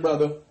skirt,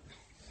 brother.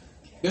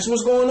 This is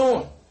what's going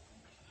on.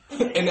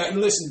 And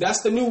listen,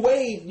 that's the new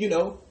wave, you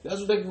know.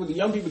 That's what they with the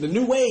young people, the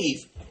new wave.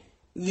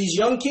 These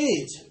young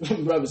kids,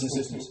 brothers and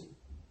sisters.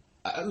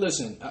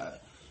 Listen,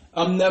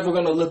 I'm never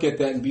going to look at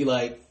that and be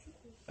like,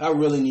 I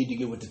really need to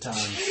get with the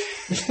times.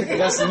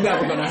 That's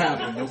never going to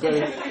happen,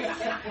 okay?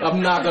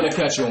 I'm not going to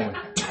catch on.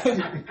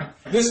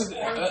 This is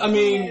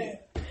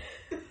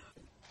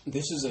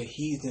a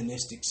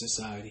heathenistic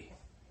society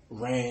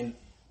ran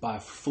by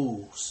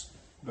fools,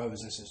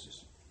 brothers and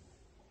sisters.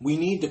 We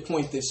need to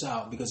point this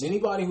out because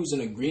anybody who's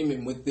in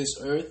agreement with this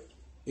earth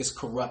is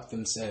corrupt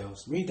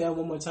themselves. Read that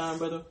one more time,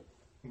 brother.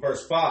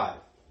 Verse 5.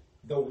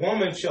 The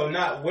woman shall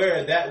not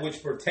wear that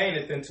which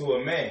pertaineth unto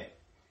a man,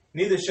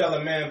 neither shall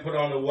a man put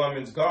on a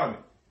woman's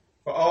garment.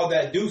 For all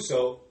that do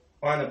so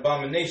are an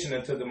abomination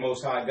unto the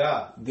Most High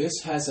God.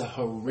 This has a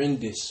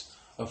horrendous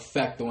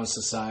effect on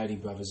society,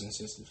 brothers and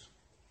sisters.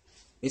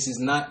 It's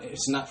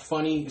not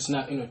funny, it's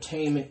not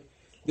entertainment.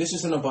 This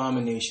is an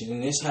abomination,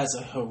 and this has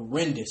a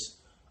horrendous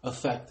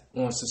effect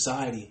on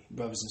society,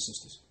 brothers and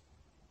sisters.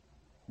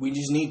 We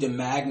just need to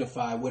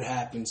magnify what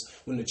happens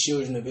when the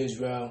children of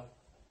Israel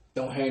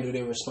don't handle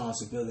their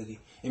responsibility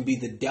and be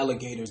the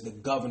delegators, the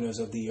governors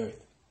of the earth.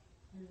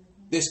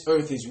 This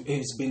earth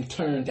has been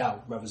turned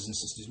out, brothers and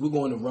sisters. We're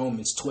going to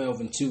Romans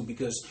 12:2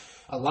 because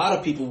a lot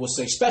of people will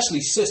say,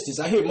 especially sisters.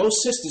 I hear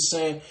most sisters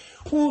saying,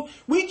 well,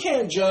 we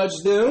can't judge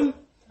them.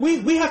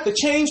 We have to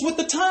change with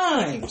the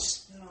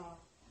times.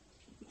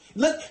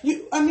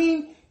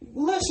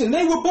 Listen,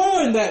 they were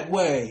born that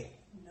way.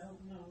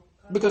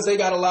 Because they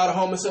got a lot of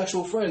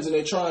homosexual friends and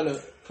they're trying to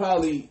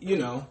probably,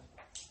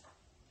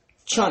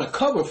 trying to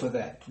cover for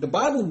that. The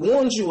Bible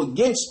warns you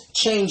against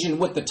changing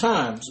with the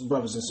times,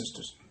 brothers and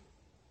sisters.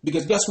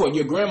 Because guess what?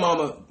 Your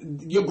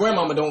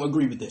grandmama don't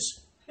agree with this.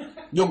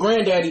 Your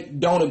granddaddy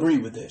don't agree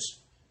with this.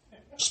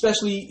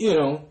 Especially,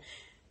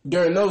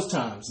 during those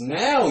times.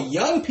 Now,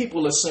 young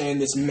people are saying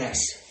this mess.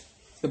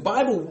 The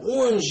Bible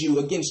warns you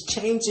against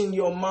changing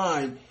your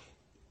mind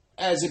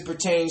as it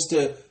pertains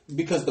to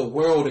because the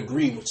world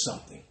agreed with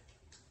something.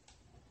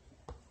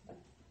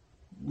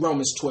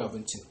 Romans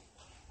 12:2.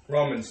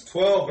 Romans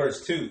 12,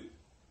 verse 2.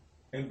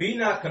 And be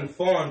not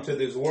conformed to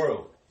this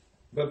world,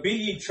 but be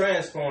ye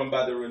transformed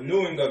by the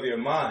renewing of your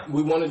mind.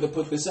 We wanted to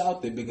put this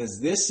out there because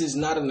this is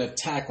not an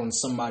attack on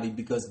somebody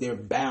because they're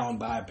bound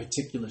by a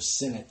particular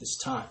sin at this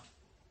time.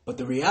 But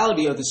the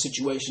reality of the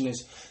situation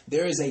is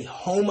there is a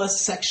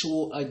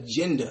homosexual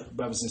agenda,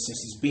 brothers and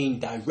sisters, being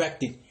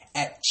directed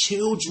at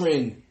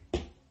children.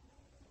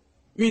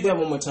 Read that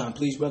one more time,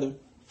 please, brother.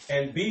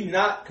 And be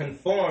not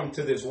conformed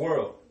to this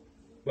world,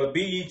 but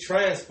be ye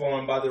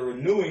transformed by the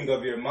renewing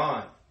of your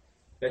mind,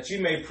 that ye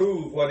may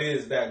prove what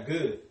is that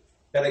good,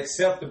 that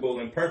acceptable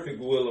and perfect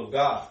will of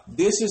God.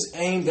 This is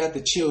aimed at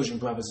the children,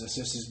 brothers and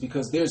sisters,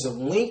 because there's a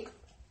link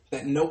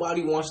that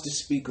nobody wants to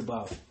speak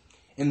about.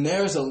 And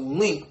there's a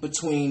link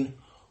between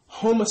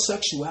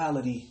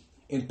homosexuality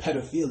and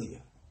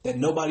pedophilia that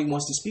nobody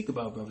wants to speak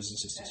about, brothers and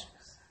sisters.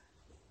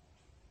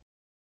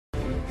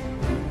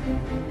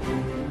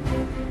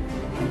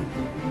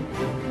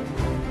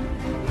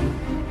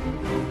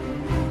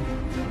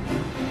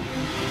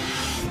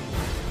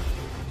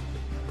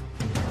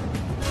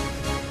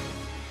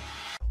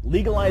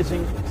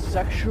 Legalizing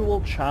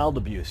sexual child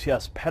abuse,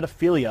 yes,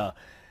 pedophilia,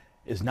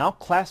 is now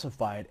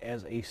classified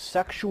as a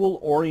sexual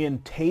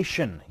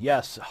orientation.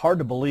 Yes, hard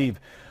to believe.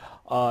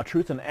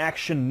 Truth and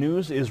Action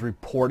News is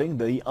reporting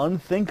the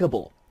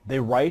unthinkable. They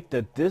write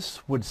that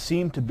this would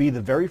seem to be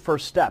the very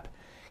first step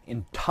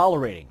in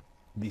tolerating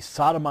the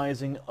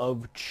sodomizing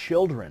of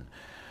children.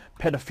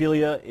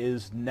 Pedophilia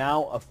is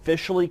now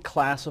officially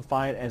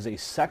classified as a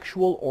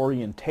sexual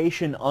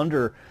orientation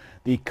under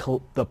the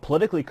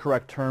politically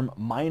correct term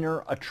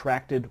minor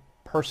attracted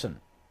person.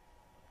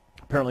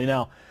 Apparently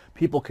now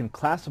people can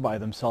classify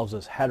themselves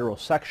as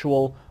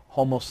heterosexual,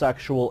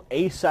 homosexual,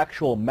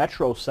 asexual,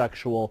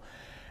 metrosexual,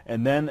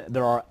 and then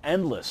there are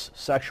endless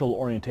sexual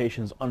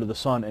orientations under the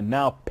sun, and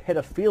now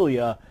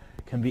pedophilia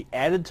can be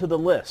added to the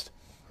list.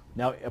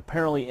 Now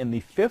apparently in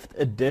the 5th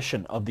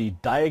edition of the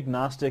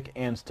Diagnostic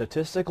and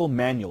Statistical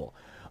Manual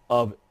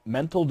of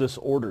Mental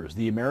Disorders,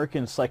 the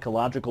American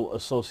Psychological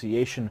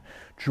Association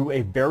drew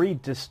a very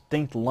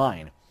distinct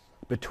line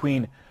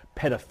between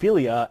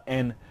pedophilia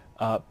and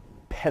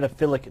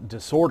pedophilic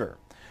disorder.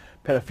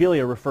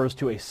 Pedophilia refers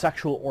to a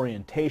sexual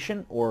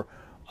orientation or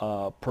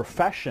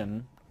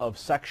profession of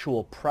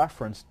sexual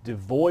preference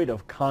devoid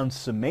of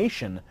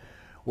consummation,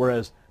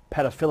 whereas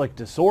pedophilic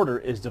disorder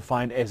is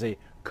defined as a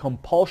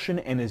compulsion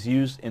and is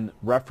used in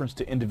reference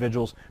to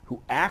individuals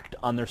who act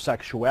on their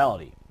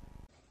sexuality.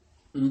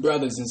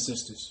 Brothers and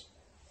sisters,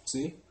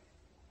 see?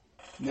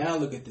 Now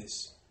look at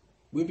this.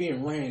 We're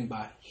being ran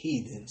by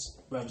heathens,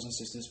 brothers and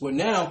sisters. Well,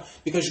 now,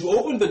 because you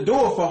opened the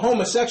door for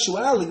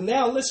homosexuality,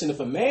 now listen, if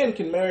a man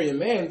can marry a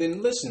man,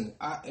 then listen,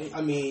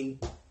 I need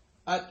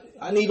an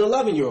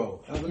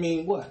 11-year-old. I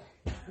mean, what?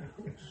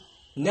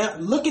 Now,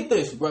 look at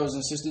this, brothers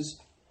and sisters.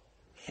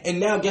 And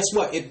now, guess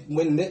what?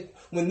 When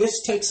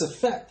this takes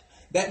effect,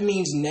 that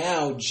means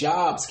now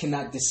jobs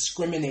cannot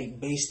discriminate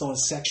based on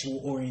sexual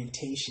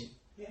orientation.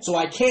 So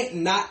I can't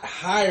not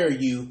hire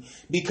you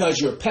because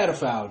you're a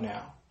pedophile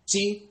now.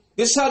 See?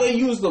 This is how they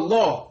use the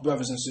law,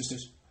 brothers and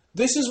sisters.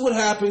 This is what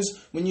happens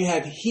when you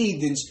have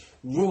heathens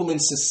ruling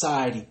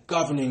society,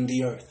 governing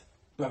the earth,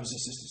 brothers and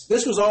sisters.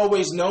 This was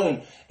always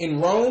known. In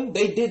Rome,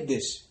 they did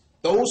this.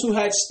 Those who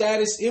had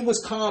status, it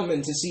was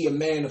common to see a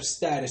man of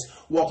status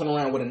walking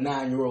around with a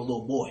 9-year-old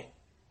little boy.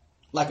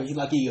 Like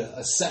he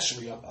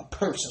accessory, a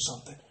purse or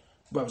something,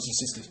 brothers and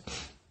sisters.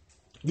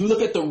 You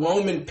look at the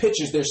Roman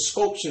pictures, their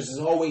sculptures is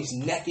always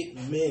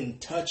naked men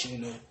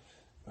touching them,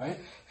 right?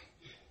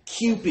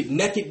 Cupid,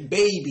 naked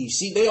babies.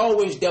 See, they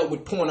always dealt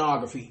with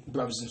pornography,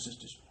 brothers and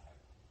sisters.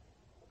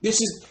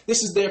 This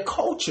is their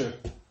culture.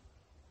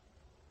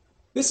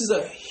 This is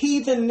a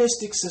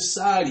heathenistic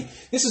society.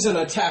 This is an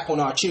attack on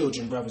our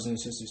children, brothers and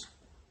sisters.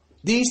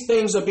 These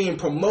things are being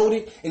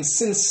promoted and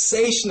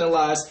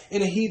sensationalized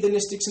in a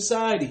heathenistic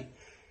society.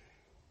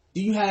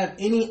 Do you have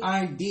any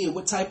idea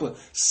what type of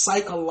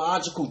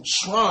psychological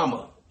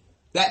trauma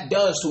that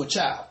does to a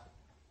child,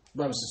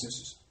 brothers and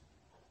sisters?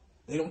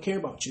 They don't care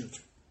about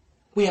children.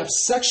 We have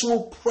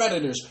sexual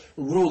predators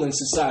ruling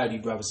society,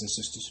 brothers and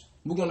sisters.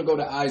 We're going to go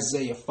to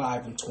Isaiah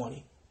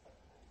 5:20.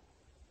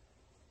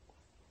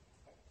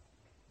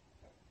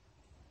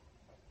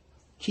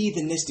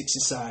 Heathenistic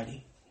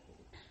society.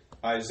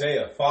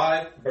 Isaiah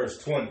 5, verse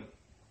 20.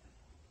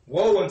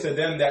 Woe unto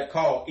them that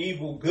call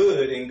evil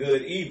good and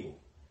good evil,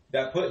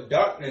 that put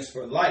darkness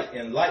for light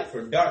and light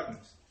for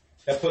darkness,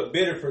 that put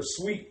bitter for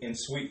sweet and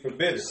sweet for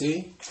bitter.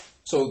 See?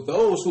 So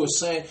those who are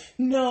saying,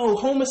 no,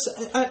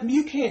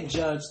 you can't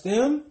judge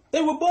them.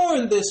 They were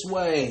born this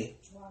way.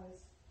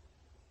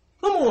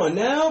 Come on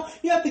now.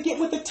 You have to get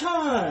with the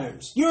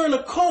times. You're in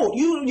a cult.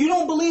 You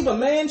don't believe a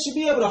man should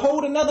be able to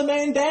hold another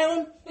man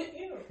down?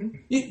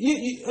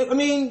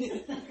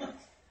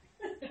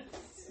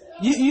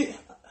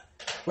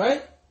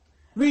 Right?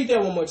 Read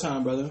that one more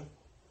time, brother.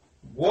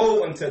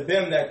 Woe unto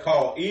them that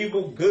call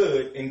evil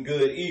good and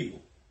good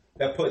evil,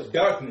 that put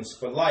darkness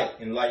for light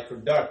and light for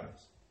darkness,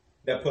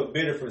 that put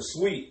bitter for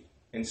sweet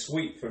and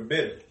sweet for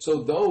bitter.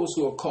 So those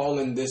who are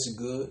calling this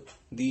good,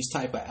 these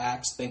type of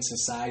acts, think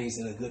society's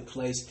in a good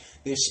place,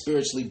 they're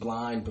spiritually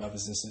blind,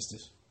 brothers and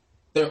sisters.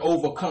 They're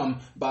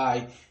overcome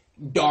by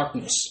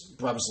darkness,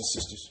 brothers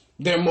and sisters.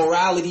 Their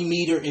morality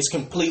meter is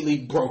completely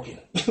broken,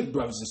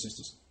 brothers and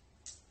sisters.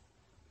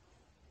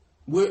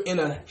 We're in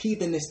a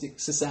heathenistic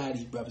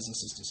society, brothers and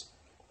sisters.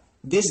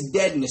 This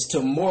deadness to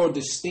moral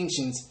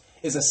distinctions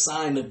is a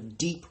sign of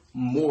deep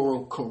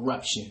moral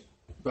corruption,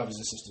 brothers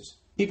and sisters.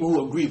 People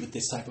who agree with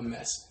this type of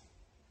mess.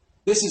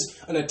 This is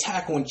an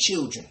attack on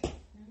children.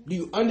 Do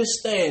you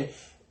understand?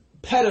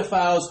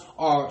 Pedophiles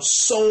are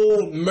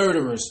soul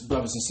murderers,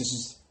 brothers and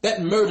sisters.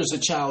 That murders a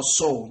child's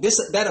soul.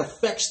 That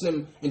affects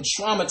them and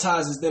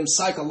traumatizes them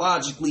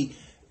psychologically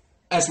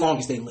as long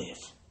as they live.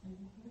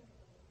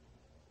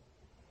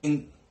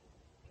 And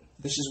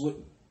this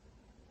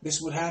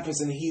is what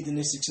happens in a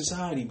heathenistic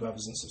society,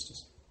 brothers and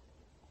sisters.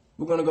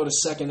 We're going to go to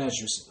 2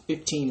 Esdras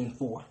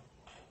 15:4.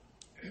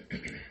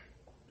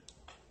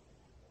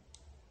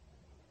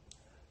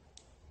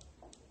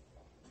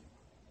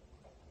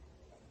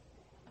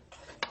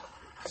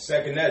 2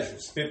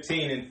 Esdras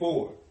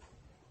 15:4.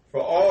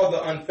 For all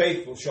the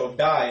unfaithful shall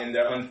die in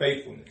their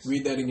unfaithfulness.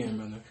 Read that again,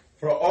 brother.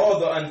 For all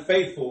the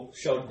unfaithful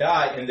shall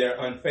die in their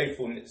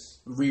unfaithfulness.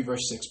 Read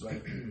verse 6,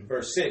 brother.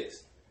 Verse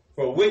 6.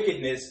 For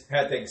wickedness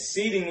hath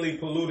exceedingly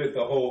polluted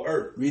the whole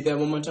earth. Read that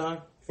one more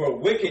time. For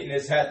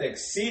wickedness hath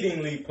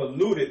exceedingly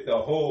polluted the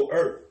whole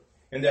earth,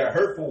 and their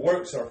hurtful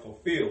works are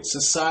fulfilled.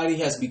 Society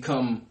has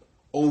become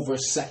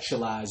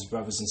over-sexualized,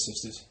 brothers and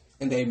sisters,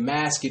 and they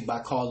mask it by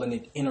calling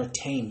it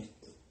entertainment.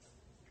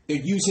 They're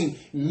using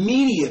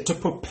media to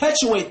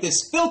perpetuate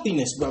this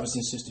filthiness, brothers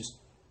and sisters.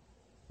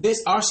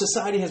 Our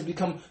society has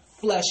become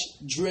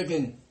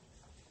flesh-driven,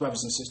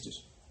 brothers and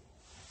sisters.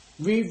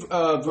 Read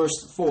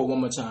verse 4 one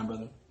more time,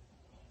 brother.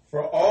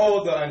 For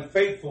all the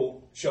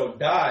unfaithful shall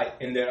die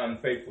in their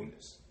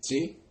unfaithfulness.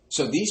 See?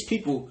 So these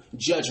people,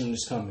 judgment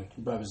is coming,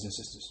 brothers and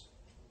sisters.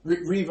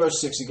 Read verse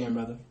 6 again,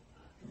 brother.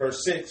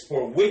 Verse 6.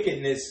 For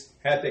wickedness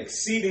hath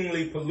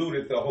exceedingly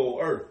polluted the whole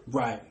earth.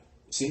 Right.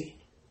 See?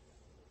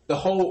 The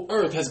whole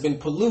earth has been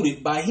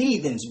polluted by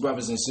heathens,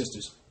 brothers and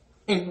sisters.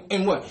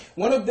 And what?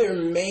 One of their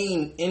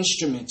main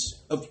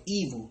instruments of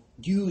evil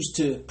used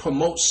to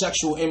promote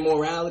sexual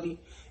immorality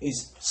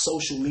is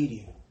social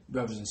media,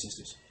 brothers and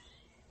sisters.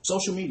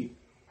 Social media.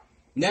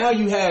 Now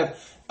you have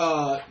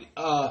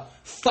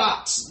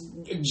thoughts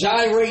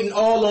gyrating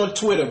all on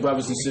Twitter,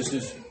 brothers and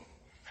sisters.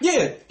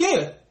 Yeah.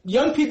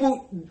 Young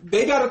people,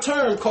 they got a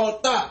term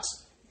called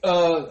thoughts.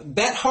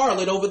 That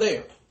harlot over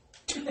there.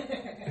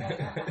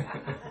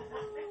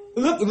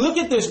 Look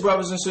at this,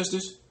 brothers and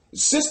sisters.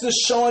 Sisters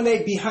showing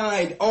they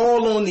behind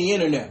all on the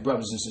internet,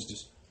 brothers and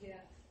sisters. Yeah.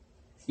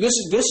 This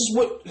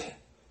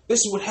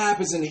is what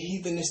happens in a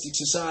heathenistic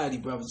society,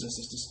 brothers and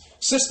sisters.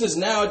 Sisters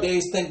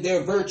nowadays think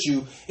their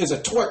virtue is a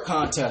twerk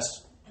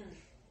contest.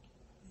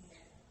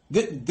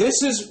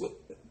 This is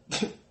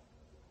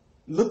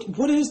look.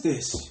 What is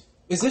this?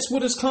 Is this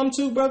what it's come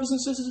to, brothers and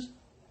sisters?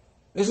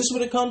 Is this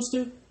what it comes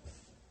to?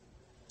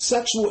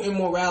 Sexual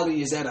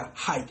immorality is at a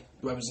height,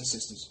 brothers and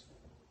sisters.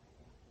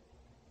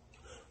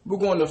 We're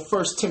going to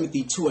 1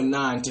 Timothy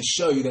 2:9 to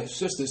show you that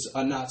sisters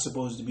are not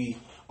supposed to be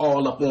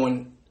all up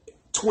on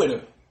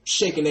Twitter,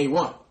 shaking their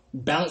rump,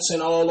 bouncing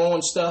all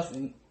on stuff.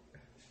 And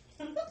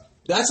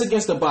that's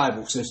against the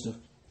Bible, sister.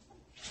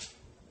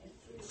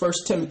 1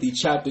 Timothy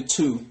chapter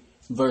 2,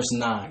 verse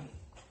 9.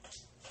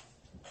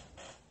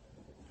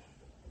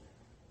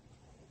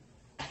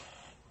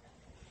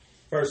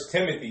 First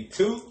Timothy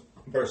 2,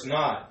 verse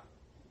 9.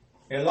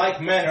 In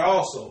like manner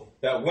also,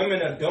 that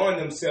women adorn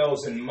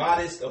themselves in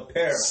modest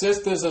apparel.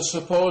 Sisters are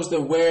supposed to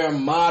wear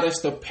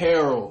modest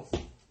apparel.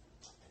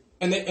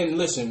 And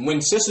listen,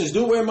 when sisters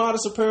do wear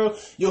modest apparel,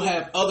 you'll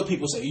have other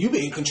people say, you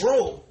be in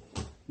control.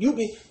 You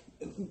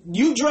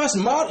dress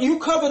you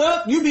covered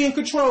up, you be in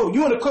control.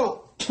 You in a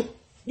coat.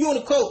 You in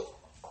a coat.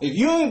 If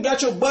you ain't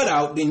got your butt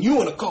out, then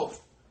you in a coat.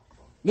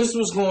 This is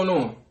what's going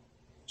on.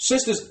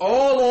 Sisters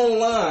all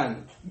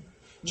online,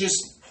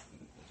 just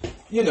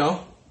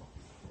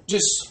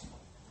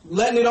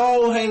letting it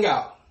all hang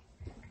out.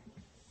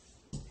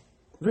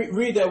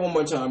 Read that one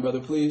more time,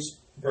 brother, please.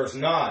 Verse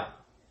 9.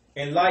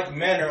 In like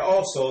manner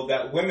also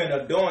that women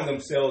adorn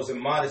themselves in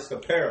modest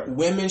apparel.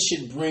 Women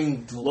should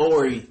bring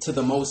glory to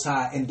the Most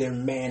High in their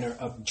manner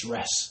of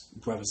dress,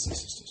 brothers and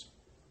sisters.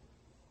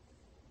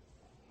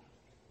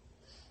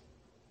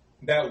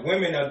 That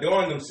women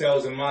adorn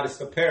themselves in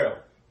modest apparel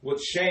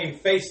with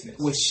shamefacedness.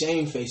 With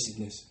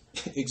shamefacedness.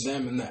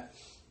 Examine that.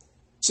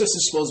 Sisters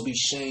are supposed to be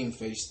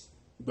shamefaced,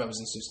 brothers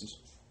and sisters.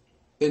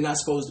 They're not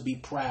supposed to be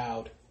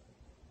proud.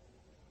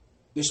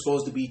 They're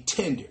supposed to be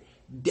tender,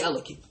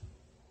 delicate,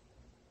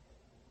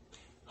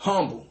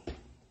 humble.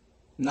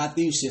 Not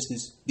these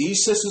sisters.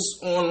 These sisters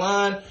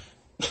online,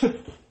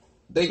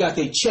 they got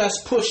their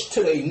chest pushed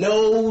to their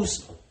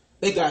nose.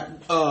 They got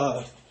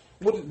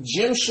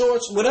gym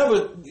shorts,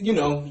 whatever,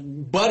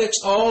 buttocks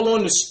all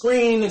on the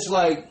screen. It's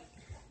like,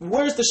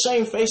 where's the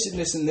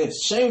shamefacedness in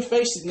this?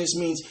 Shamefacedness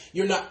means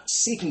you're not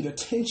seeking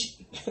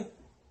attention.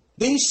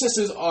 These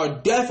sisters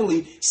are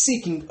definitely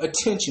seeking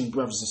attention,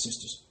 brothers and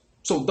sisters.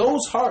 So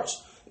those hearts,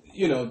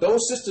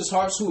 those sisters'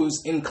 hearts who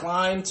is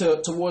inclined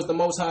towards the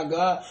Most High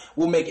God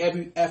will make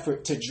every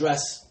effort to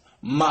dress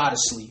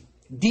modestly,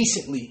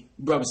 decently,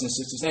 brothers and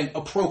sisters, and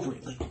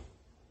appropriately.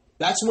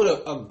 That's what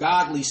a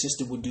godly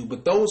sister would do.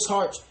 But those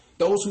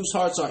whose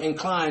hearts are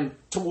inclined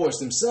towards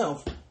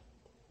themselves,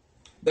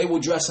 they will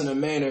dress in a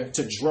manner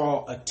to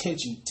draw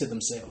attention to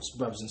themselves,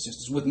 brothers and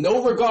sisters, with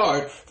no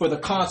regard for the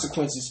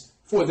consequences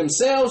for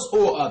themselves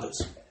or others.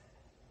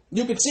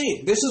 You can see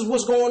it. This is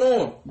what's going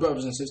on,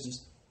 brothers and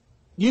sisters.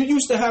 You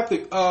used to have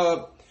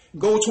to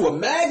go to a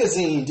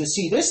magazine to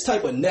see this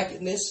type of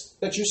nakedness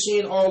that you're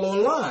seeing all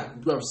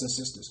online, brothers and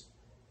sisters.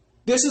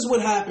 This is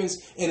what happens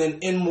in an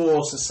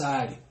immoral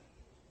society.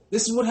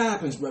 This is what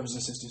happens, brothers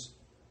and sisters.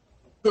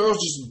 Girls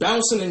just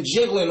bouncing and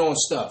jiggling on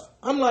stuff.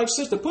 I'm like,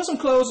 sister, put some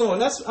clothes on.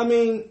 That's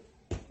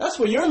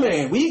for your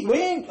man. We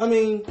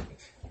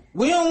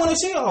don't want to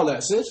see all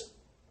that, sis.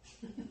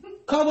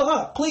 Cover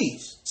up,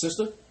 please,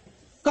 sister.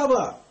 Cover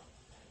up.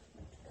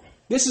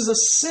 This is a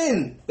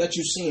sin that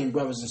you're seeing,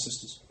 brothers and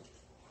sisters.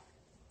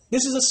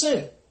 This is a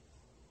sin.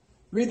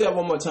 Read that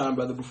one more time,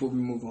 brother, before we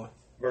move on.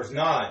 Verse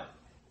 9.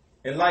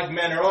 In like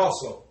manner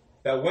also,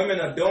 that women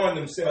adorn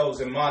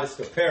themselves in modest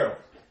apparel,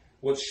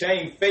 with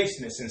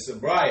shamefacedness and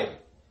sobriety,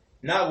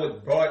 not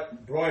with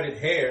broidered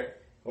hair,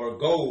 or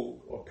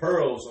gold, or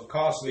pearls, or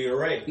costly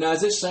array. Now,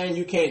 is it saying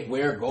you can't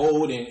wear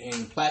gold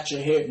and plait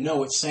your hair?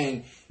 No, it's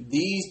saying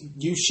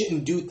you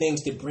shouldn't do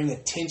things to bring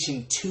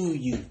attention to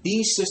you.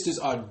 These sisters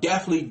are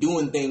definitely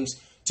doing things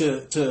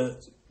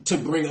to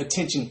bring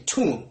attention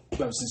to them,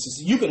 brothers and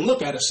sisters. You can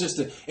look at a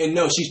sister and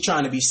know she's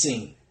trying to be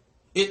seen.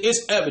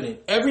 It's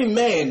evident. Every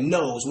man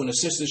knows when a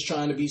sister's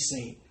trying to be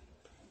seen.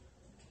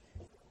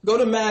 Go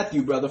to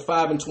Matthew, brother,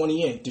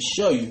 5:28 to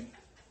show you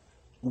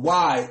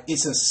why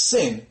it's a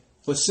sin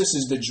for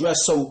sisters to dress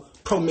so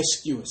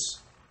promiscuous.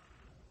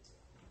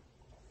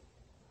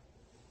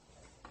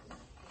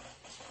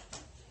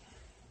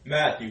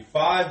 Matthew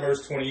 5,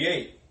 verse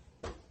 28.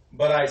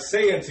 But I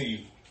say unto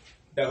you,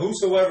 that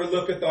whosoever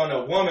looketh on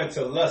a woman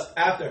to lust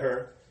after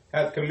her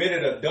hath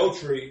committed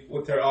adultery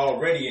with her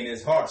already in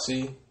his heart.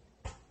 See?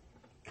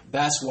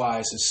 That's why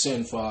it's a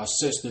sin for our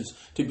sisters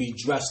to be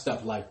dressed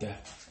up like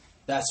that.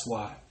 That's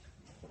why.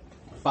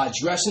 By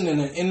dressing in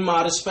an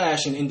immodest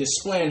fashion and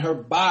displaying her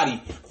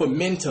body for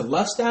men to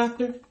lust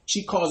after,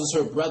 she causes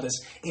her brothers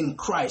in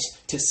Christ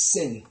to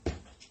sin.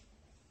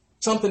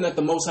 Something that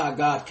the Most High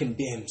God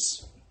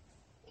condemns.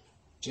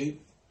 See?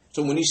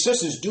 So when these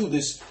sisters do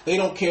this, they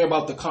don't care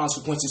about the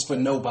consequences for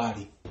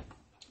nobody.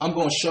 I'm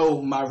going to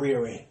show my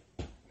rear end.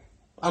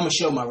 I'm going to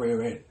show my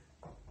rear end.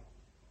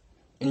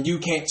 And you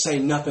can't say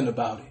nothing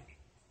about it.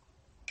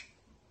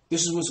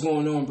 This is what's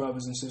going on,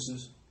 brothers and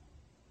sisters.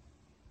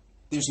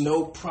 There's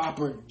no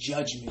proper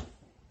judgment.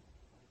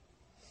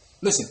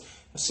 Listen,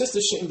 a sister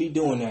shouldn't be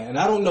doing that. And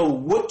I don't know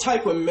what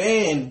type of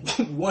man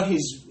want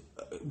his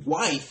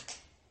wife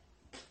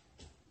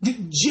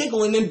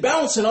jiggling and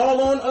bouncing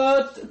all on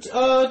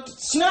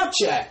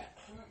Snapchat.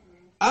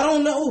 I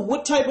don't know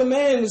what type of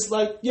man is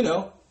like, you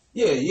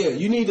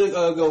need to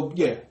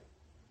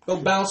go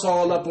bounce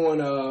all up on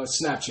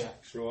Snapchat.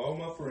 Show all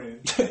my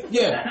friends.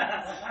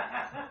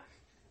 Yeah.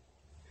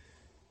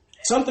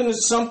 Something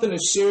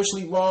is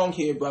seriously wrong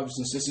here, brothers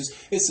and sisters.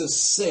 It's a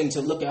sin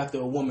to look after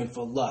a woman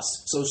for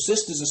lust. So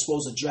sisters are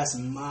supposed to dress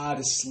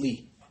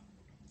modestly,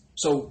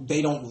 so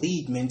they don't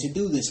lead men to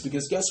do this.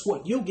 Because guess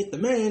what? You'll get the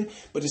man,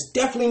 but it's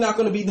definitely not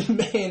going to be the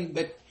man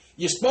that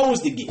you're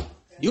supposed to get.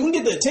 You can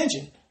get the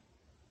attention.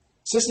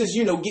 Sisters,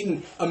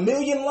 getting 1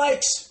 million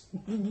likes,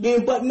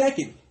 being butt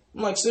naked.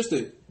 I'm like,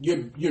 sister,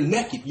 you're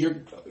naked.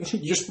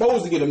 You're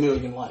supposed to get 1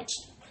 million likes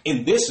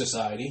in this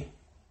society.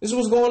 This is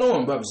what's going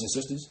on, brothers and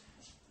sisters.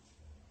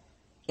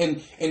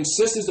 And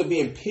sisters are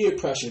being peer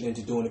pressured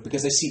into doing it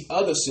because they see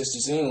other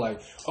sisters and they're like,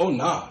 oh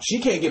nah, she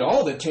can't get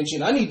all the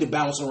attention. I need to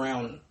bounce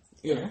around.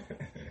 You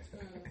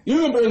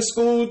remember in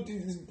school,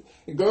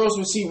 girls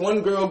would see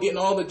one girl getting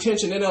all the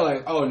attention and they're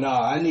like, oh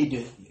nah, I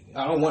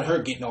don't want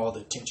her getting all the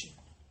attention.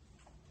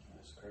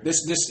 This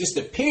is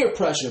the peer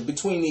pressure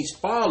between these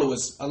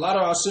followers. A lot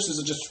of our sisters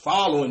are just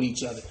following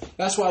each other.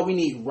 That's why we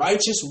need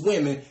righteous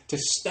women to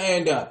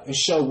stand up and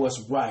show what's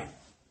right.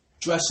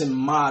 Dressing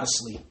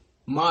modestly.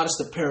 Modest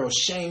apparel,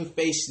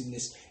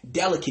 shamefacedness,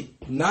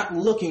 delicate, not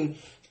looking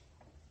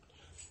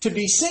to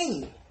be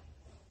seen.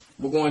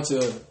 We're going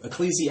to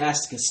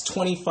Ecclesiasticus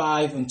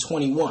 25 and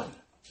 21.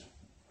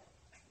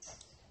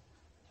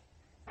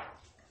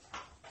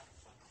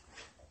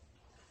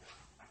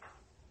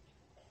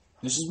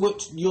 This is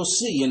what you'll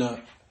see in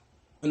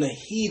a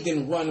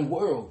heathen-run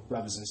world,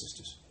 brothers and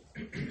sisters.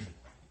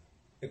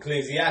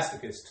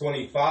 Ecclesiasticus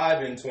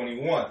 25 and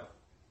 21.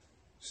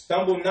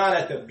 Stumble not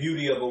at the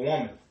beauty of a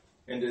woman,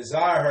 and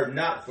desire her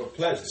not for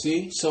pleasure.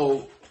 See,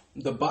 so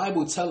the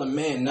Bible tells a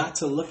man not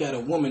to look at a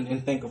woman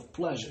and think of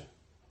pleasure.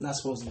 Not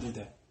supposed to do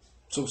that.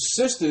 So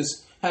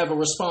sisters have a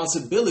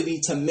responsibility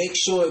to make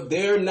sure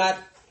they're not,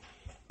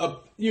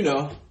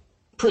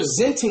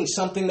 presenting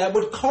something that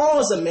would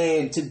cause a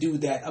man to do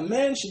that. A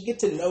man should get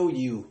to know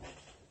you.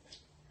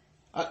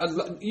 A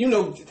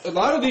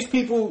lot of these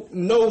people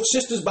know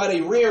sisters by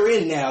their rear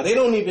end now. They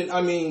don't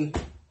even,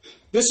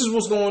 this is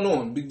what's going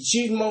on.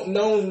 She's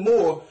known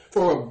more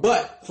for her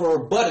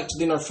buttocks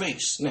than her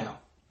face now.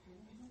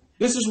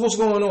 This is what's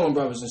going on,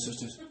 brothers and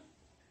sisters.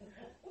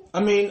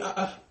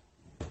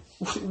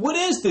 What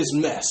is this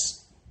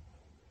mess?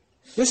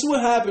 This is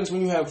what happens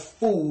when you have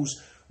fools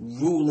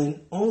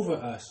ruling over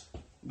us,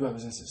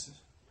 brothers and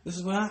sisters. This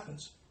is what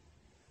happens.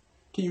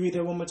 Can you read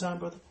that one more time,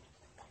 brother?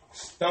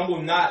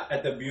 Stumble not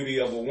at the beauty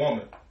of a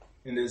woman,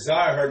 and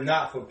desire her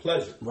not for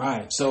pleasure.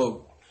 Right.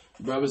 So,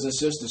 brothers and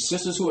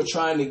sisters who are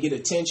trying to get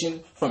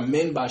attention from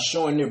men by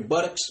showing their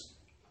buttocks,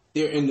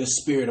 they're in the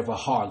spirit of a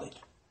harlot,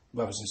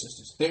 brothers and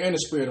sisters. They're in the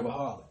spirit of a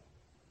harlot.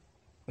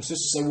 And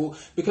sisters say, well,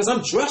 because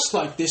I'm dressed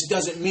like this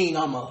doesn't mean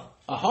I'm a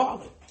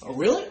harlot. Oh,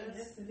 really?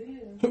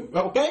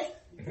 Okay.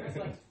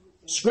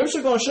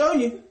 Scripture going to show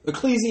you.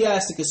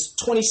 Ecclesiasticus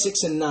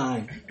 26 and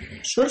 9.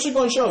 Scripture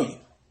going to show you.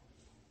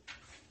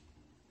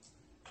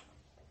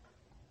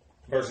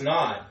 Verse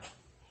 9.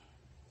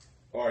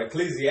 Or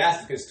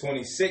Ecclesiasticus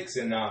 26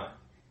 and 9.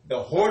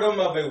 The whoredom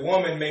of a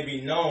woman may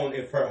be known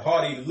if her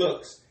haughty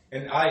looks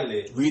and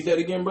eyelids. Read that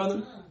again,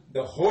 brother.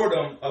 The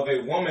whoredom of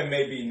a woman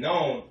may be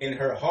known in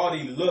her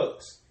haughty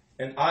looks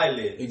and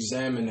eyelids.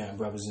 Examine that,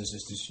 brothers and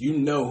sisters. You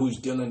know who's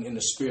dealing in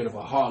the spirit of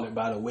a harlot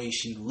by the way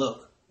she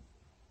look.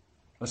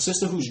 A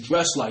sister who's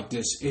dressed like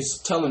this is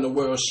telling the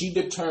world she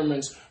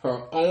determines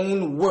her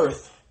own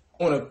worth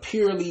on a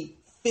purely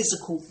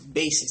physical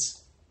basis.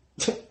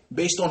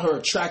 Based on her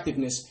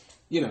attractiveness,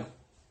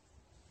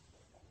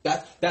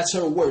 that's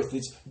her worth.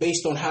 It's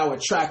based on how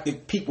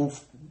attractive people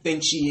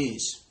think she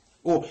is,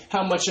 or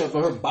how much of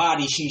her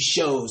body she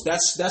shows.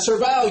 That's her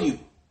value.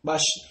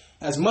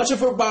 As much of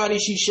her body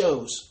she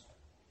shows.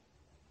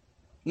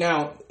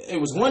 Now, it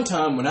was one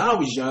time when I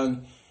was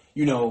young,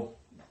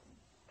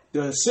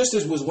 the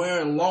sisters was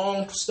wearing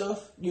long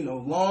stuff,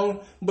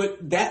 long,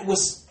 but that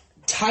was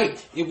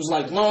tight. It was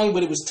like long,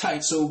 but it was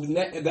tight, so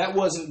that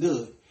wasn't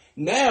good.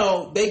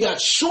 Now they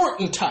got short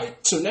and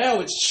tight, so now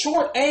it's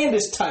short and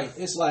it's tight.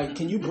 It's like,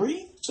 can you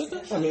breathe?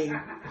 sister? I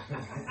mean,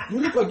 you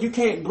look like you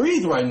can't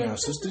breathe right now,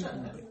 sister.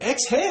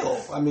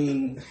 Exhale. I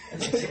mean,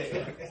 this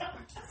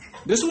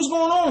is what's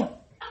going on.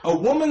 A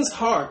woman's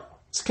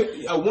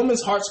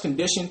heart's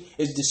condition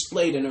is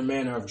displayed in her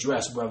manner of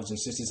dress, brothers and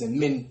sisters, and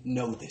men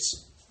know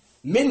this.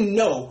 Men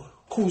know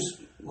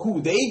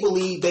who they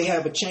believe they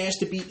have a chance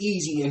to be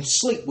easy and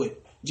sleep with,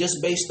 just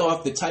based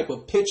off the type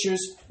of pictures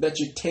that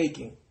you're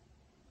taking.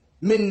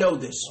 Men know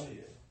this.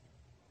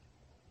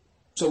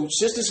 So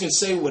sisters can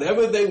say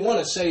whatever they want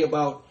to say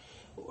about,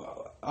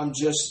 I'm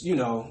just,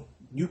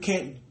 you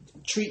can't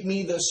treat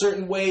me the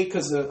certain way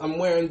because I'm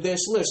wearing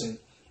this. Listen,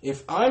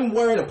 if I'm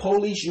wearing a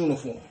police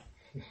uniform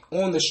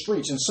on the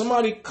streets and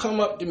somebody come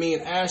up to me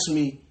and ask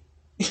me,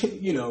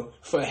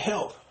 for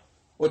help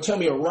or tell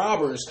me a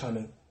robber is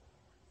coming,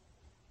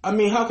 I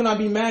mean, how can I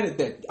be mad at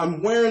that?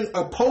 I'm wearing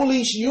a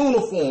police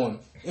uniform.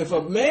 If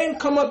a man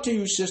come up to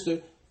you,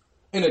 sister,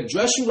 and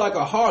address you like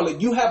a harlot,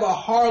 you have a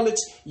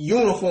harlot's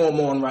uniform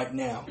on right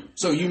now.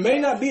 So you may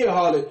not be a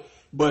harlot,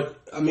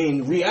 but, I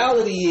mean,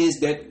 reality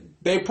is that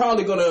they're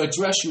probably going to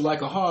address you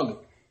like a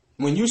harlot.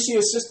 When you see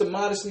a sister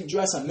modestly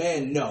dressed, a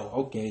man, no,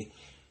 okay,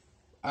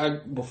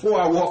 before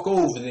I walk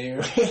over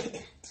there,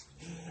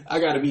 I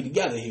got to be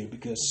together here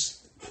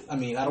because, I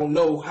mean, I don't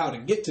know how to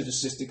get to the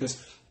sister because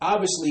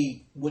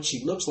obviously what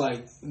she looks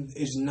like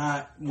is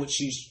not what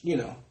she's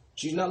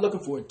not looking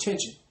for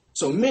attention.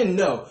 So men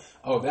know,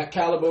 that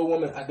caliber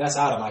woman, that's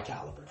out of my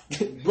caliber.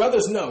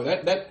 Brothers know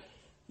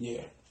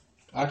yeah,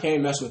 I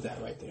can't mess with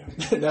that right there.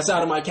 That's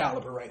out of my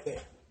caliber right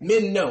there.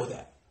 Men know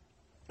that.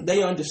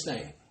 They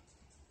understand.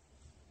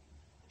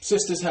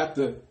 Sisters have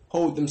to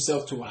hold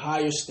themselves to a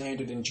higher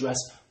standard and dress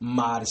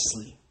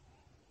modestly.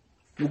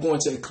 We're going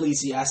to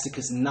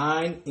Ecclesiasticus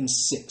 9 and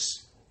 6.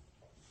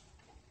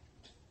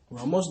 We're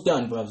almost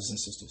done, brothers and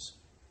sisters.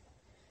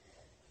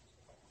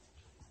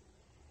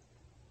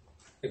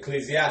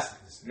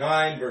 Ecclesiastes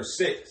 9 verse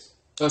 6.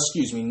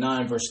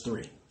 9 verse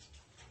 3.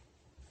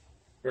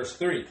 Verse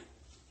 3.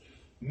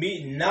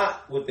 Meet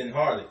not with an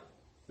harlot,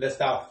 lest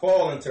thou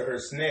fall into her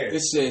snares.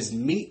 It says,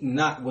 meet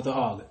not with a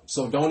harlot.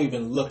 So don't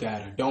even look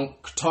at her. Don't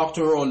talk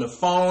to her on the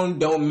phone.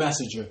 Don't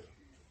message her.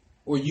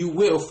 Or you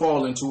will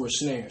fall into her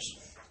snares.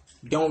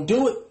 Don't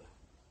do it.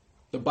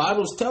 The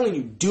Bible's telling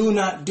you, do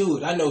not do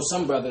it. I know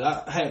some brother,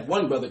 I had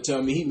one brother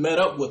tell me he met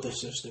up with a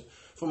sister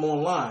from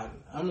online.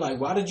 I'm like,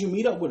 why did you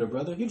meet up with her,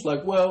 brother? He was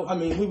like, well, I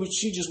mean,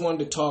 she just wanted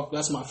to talk.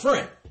 That's my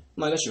friend. I'm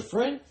like, that's your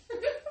friend?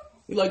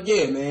 He's like,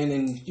 yeah, man.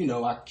 And,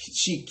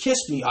 she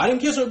kissed me. I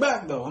didn't kiss her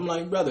back, though. I'm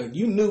like, brother,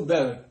 you knew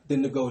better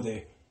than to go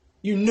there.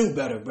 You knew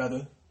better,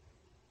 brother.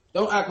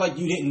 Don't act like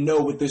you didn't know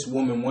what this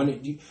woman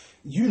wanted.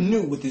 You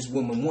knew what this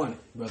woman wanted,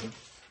 brother.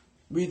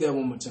 Read that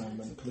one more time,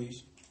 brother,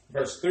 please.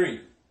 Verse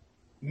 3.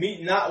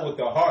 Meet not with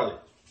a harlot,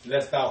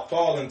 lest thou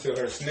fall into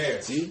her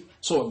snare. See?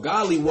 So a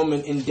godly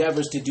woman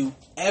endeavors to do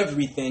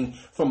everything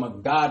from a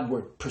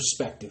Godward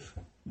perspective,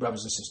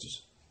 brothers and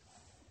sisters.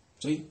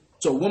 See?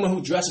 So a woman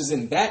who dresses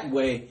in that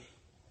way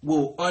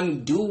will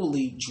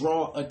unduly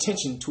draw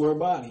attention to her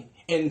body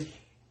and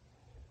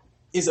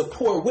is a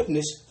poor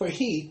witness for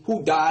he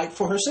who died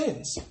for her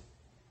sins.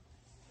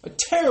 A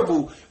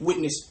terrible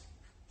witness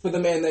for the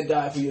man that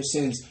died for your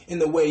sins in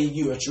the way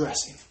you are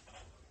dressing.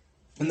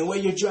 In the way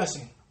you're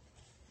dressing.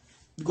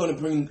 You're going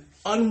to bring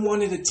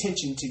unwanted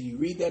attention to you.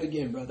 Read that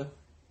again, brother.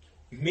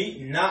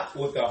 Meet not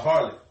with a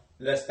harlot,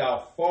 lest thou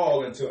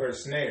fall into her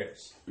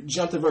snares.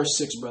 Jump to verse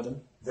 6, brother.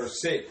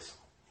 Verse 6.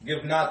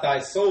 Give not thy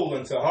soul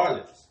unto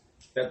harlots,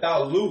 that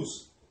thou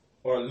lose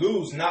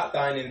not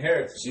thine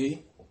inheritance.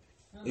 See?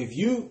 If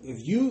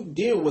you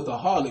deal with a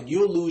harlot,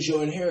 you'll lose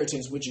your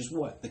inheritance, which is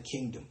what? The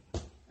kingdom.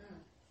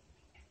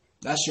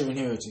 That's your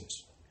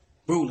inheritance.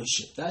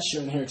 Rulership. That's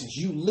your inheritance.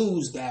 You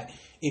lose that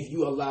if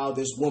you allow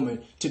this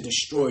woman to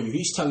destroy you.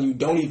 He's telling you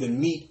don't even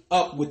meet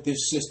up with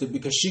this sister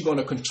because she's going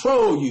to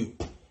control you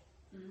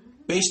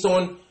based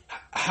on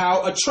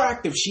how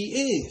attractive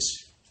she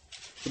is.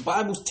 The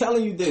Bible's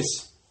telling you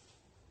this.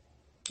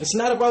 It's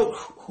not about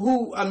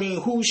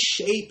whose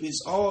shape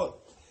is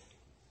all.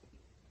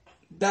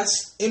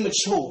 That's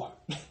immature.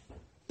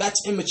 That's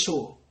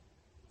immature.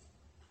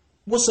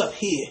 What's up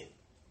here?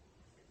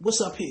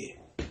 What's up here?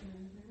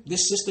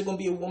 This sister going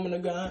to be a woman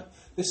of God?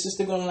 This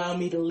sister going to allow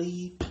me to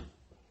lead?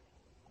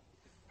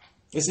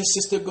 Is this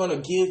sister going to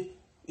give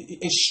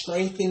and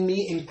strengthen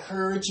me,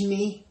 encourage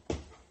me?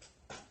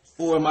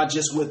 Or am I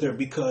just with her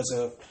because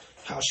of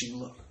how she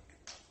looks?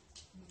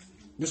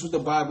 This is what the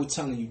Bible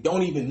telling you.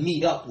 Don't even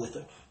meet up with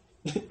her.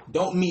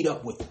 Don't meet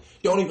up with her.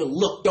 Don't even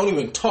look. Don't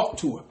even talk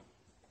to her.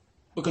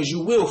 Because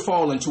you will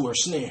fall into her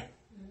snare.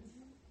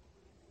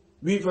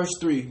 Read verse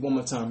 3 one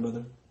more time,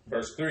 brother.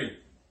 Verse 3.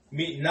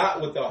 Meet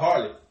not with the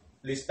harlot,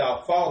 lest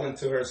thou fall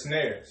into her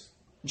snares.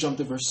 Jump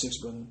to verse 6,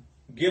 brother.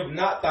 Give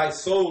not thy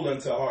soul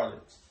unto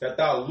harlots, that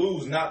thou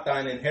lose not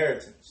thine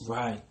inheritance.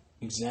 Right.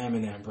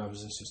 Examine that,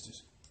 brothers and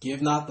sisters.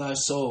 Give not thy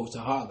soul to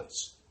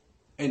harlots.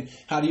 And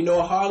how do you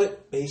know a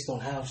harlot? Based on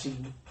how she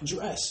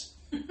dress.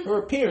 Her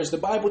appearance. The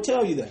Bible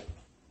tells you that.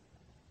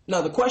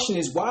 Now the question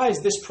is, why is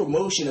this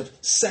promotion of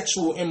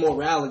sexual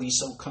immorality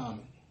so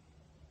common?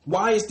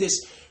 Why is this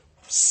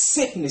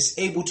sickness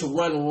able to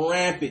run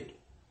rampant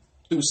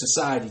through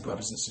society,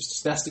 brothers and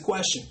sisters? That's the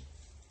question.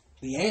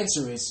 The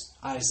answer is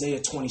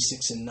Isaiah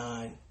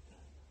 26:9.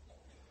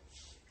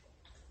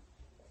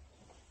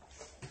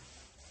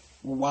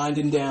 We're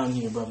winding down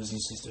here, brothers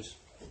and sisters.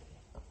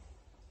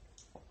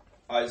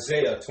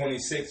 Isaiah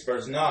 26,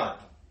 verse 9.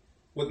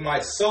 With my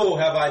soul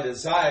have I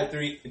desired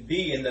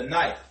thee in the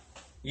night.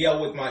 Yea,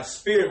 with my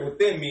spirit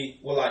within me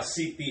will I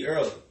seek thee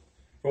early.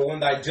 For when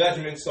thy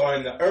judgments are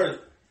in the earth,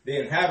 the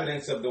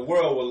inhabitants of the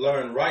world will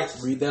learn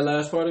righteousness. Read that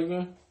last part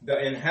again. The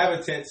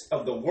inhabitants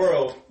of the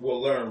world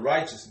will learn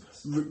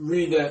righteousness.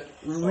 Read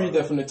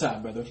that from the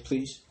top, brother,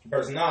 please.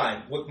 Verse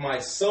 9. With my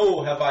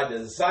soul have I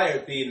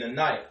desired thee in the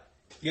night.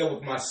 Yea,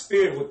 with my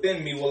spirit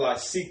within me will I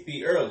seek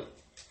thee early.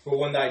 For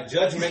when thy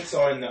judgments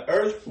are in the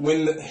earth,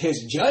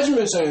 his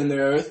judgments are in the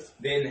earth,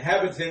 the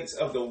inhabitants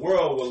of the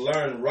world will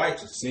learn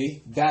righteousness.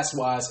 See, that's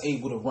why it's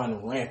able to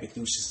run rampant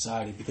through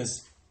society,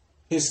 because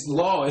his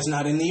law is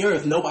not in the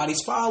earth.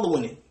 Nobody's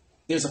following it.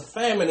 There's a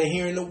famine in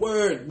hearing the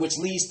word, which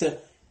leads to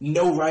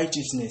no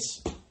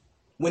righteousness.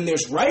 When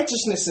there's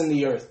righteousness in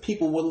the earth,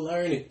 people will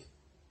learn it.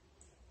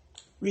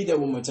 Read that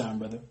one more time,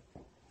 brother.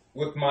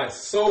 With my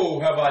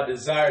soul have I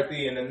desired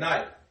thee in the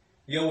night.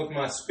 Yea, with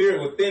my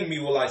spirit within me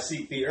will I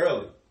seek thee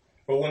early.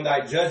 For when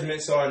thy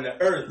judgments are in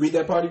the earth. Read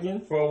that part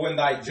again. For when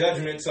thy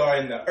judgments are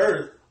in the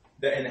earth,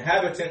 the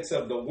inhabitants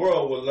of the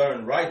world will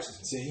learn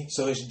righteousness. See,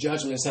 so his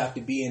judgments have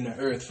to be in the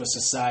earth for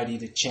society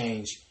to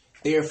change.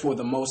 Therefore,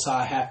 the Most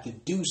High have to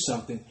do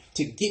something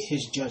to get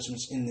his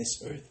judgments in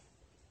this earth.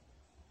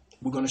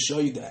 We're going to show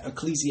you that.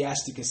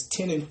 Ecclesiasticus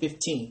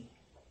 10:15.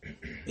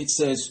 It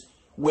says,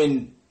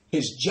 when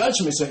his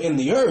judgments are in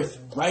the earth,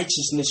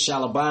 righteousness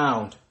shall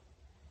abound.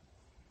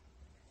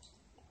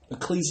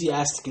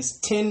 Ecclesiasticus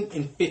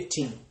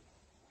 10:15.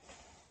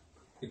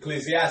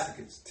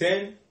 Ecclesiasticus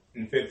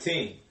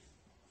 10:15.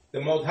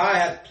 The Most High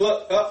hath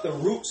plucked up the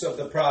roots of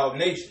the proud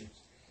nations,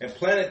 and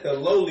planted the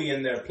lowly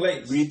in their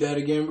place. Read that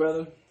again,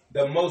 brother.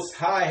 The Most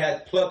High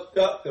hath plucked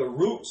up the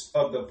roots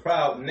of the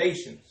proud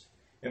nations,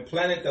 and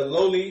planted the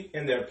lowly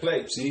in their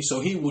place. See, so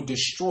he will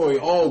destroy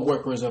all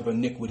workers of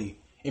iniquity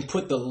and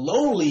put the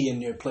lowly in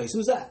their place.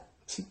 Who's that?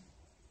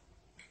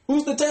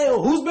 Who's the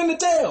tail? Who's been the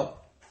tail?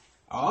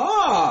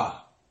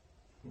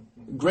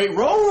 Great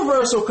role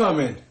reversal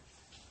coming.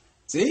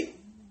 See?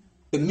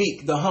 The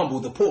meek, the humble,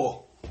 the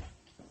poor.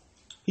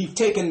 He's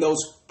taken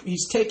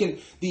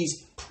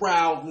these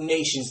proud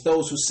nations,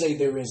 those who say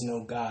there is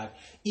no God.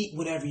 Eat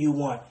whatever you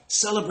want.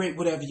 Celebrate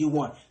whatever you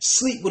want.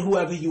 Sleep with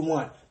whoever you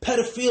want.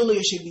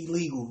 Pedophilia should be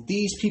legal.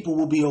 These people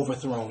will be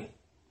overthrown.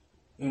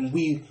 And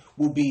we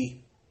will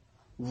be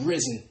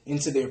risen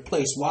into their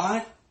place.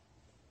 Why?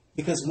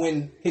 Because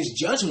when his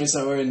judgments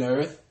are in the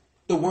earth,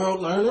 the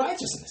world learn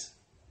righteousness.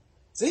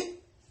 See?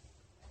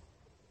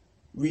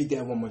 Read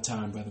that one more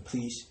time, brother,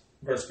 please.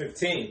 Verse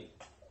 15.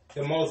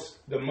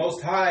 The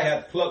most High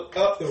hath plucked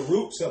up the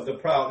roots of the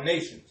proud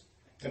nations,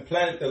 and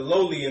planted the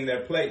lowly in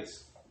their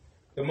place.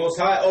 The Most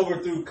High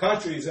overthrew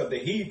countries of the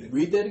heathen.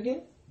 Read that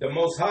again. The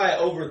Most High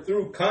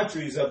overthrew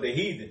countries of the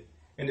heathen,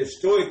 and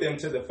destroyed them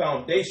to the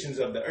foundations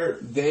of the earth.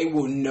 They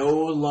will no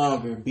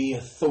longer be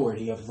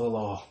authority of the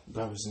law,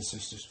 brothers and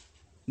sisters.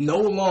 No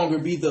longer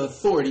be the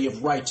authority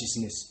of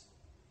righteousness.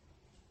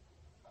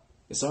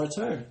 It's our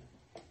turn.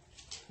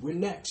 We're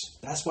next.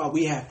 That's why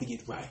we have to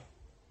get right.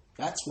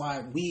 That's why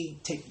we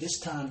take this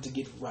time to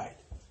get right.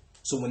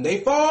 So when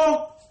they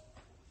fall,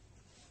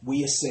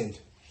 we ascend.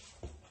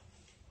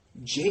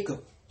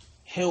 Jacob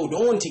held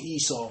on to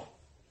Esau.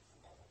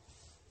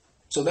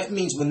 So that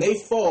means when they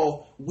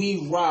fall,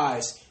 we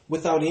rise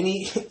without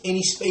any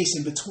space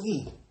in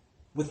between.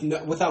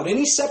 Without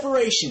any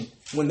separation.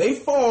 When they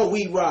fall,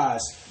 we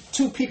rise.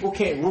 Two people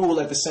can't rule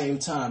at the same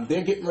time.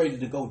 They're getting ready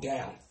to go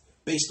down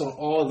based on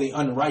all the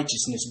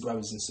unrighteousness,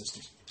 brothers and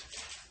sisters.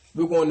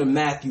 We're going to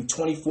Matthew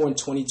 24 and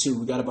 22.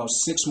 We got about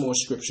 6 more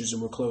scriptures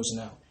and we're closing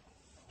out.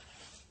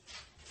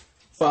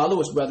 Follow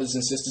us, brothers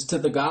and sisters, to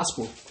the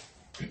gospel.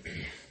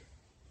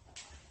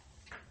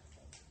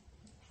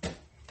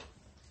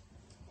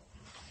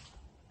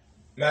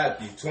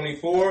 Matthew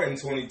 24 and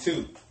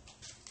 22.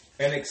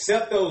 And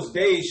except those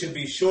days should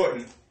be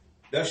shortened,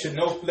 thus should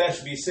no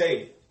flesh be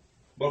saved.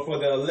 But for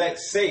the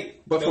elect's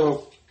sake,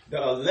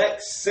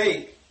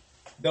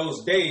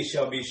 those days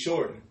shall be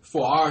shortened.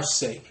 For our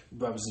sake,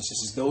 brothers and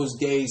sisters, those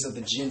days of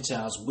the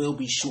Gentiles will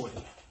be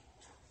shortened.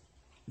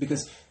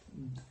 Because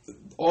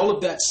all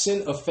of that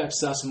sin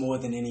affects us more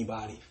than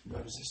anybody,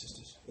 brothers and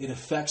sisters. It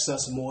affects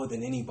us more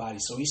than anybody.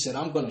 So he said,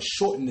 I'm going to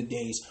shorten the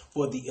days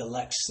for the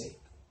elect's sake.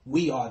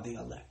 We are the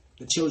elect,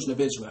 the children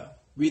of Israel.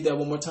 Read that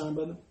one more time,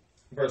 brother.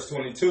 Verse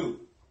 22.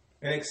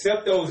 And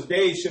except those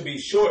days should be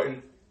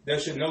shortened, there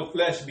should no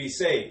flesh be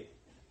saved.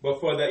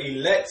 But for the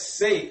elect's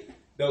sake,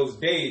 those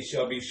days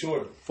shall be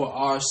shortened. For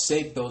our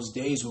sake, those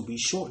days will be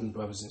shortened,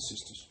 brothers and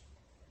sisters.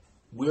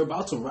 We're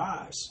about to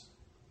rise.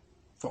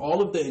 For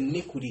all of the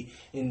iniquity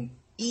and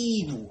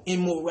evil,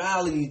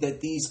 immorality that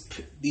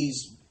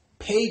these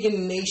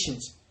pagan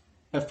nations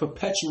have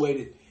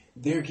perpetuated,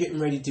 they're getting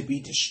ready to be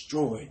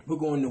destroyed. We're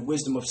going to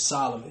Wisdom of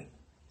Solomon.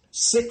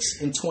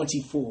 6 and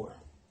 24.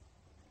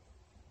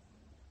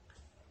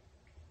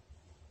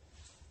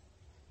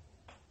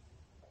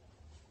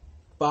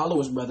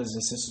 Follow us, brothers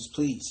and sisters,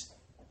 please.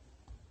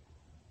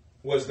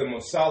 Wisdom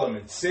of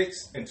Solomon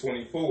 6 and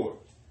 24.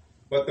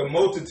 But the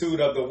multitude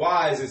of the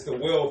wise is the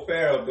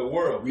welfare of the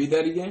world. Read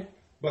that again.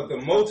 But the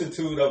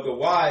multitude of the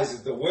wise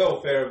is the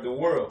welfare of the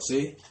world.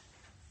 See?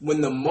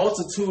 When the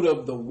multitude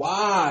of the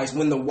wise,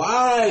 when the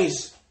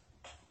wise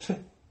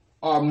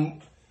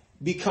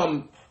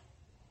become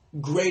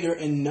greater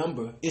in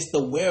number, it's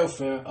the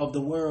welfare of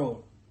the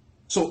world.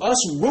 So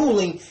us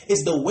ruling is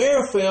the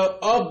welfare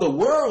of the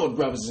world,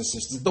 brothers and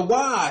sisters, the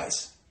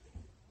wise.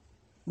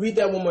 Read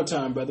that one more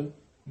time, brother.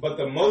 But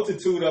the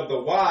multitude of the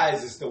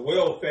wise is the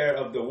welfare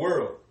of the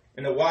world,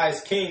 and the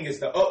wise king is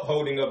the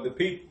upholding of the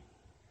people.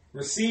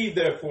 Receive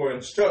therefore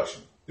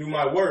instruction through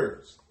my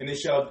words, and it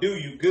shall do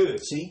you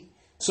good. See?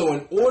 So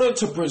in order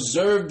to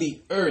preserve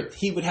the earth,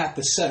 he would have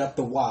to set up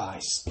the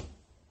wise.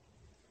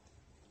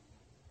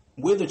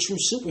 We're the true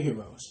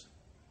superheroes.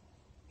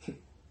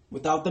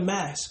 Without the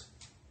mask.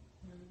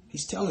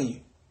 He's telling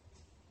you.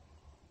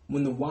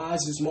 When the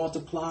wise is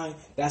multiplied,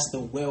 that's the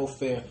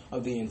welfare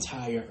of the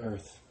entire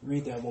earth.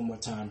 Read that one more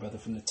time, brother,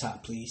 from the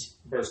top, please.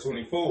 Verse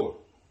 24.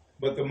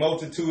 But the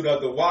multitude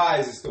of the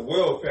wise is the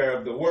welfare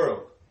of the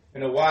world,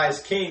 and the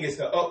wise king is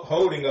the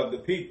upholding of the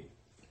people.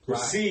 Right.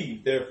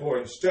 Receive, therefore,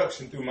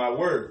 instruction through my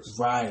words.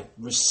 Right.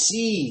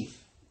 Receive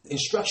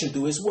instruction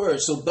through his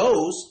words. So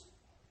those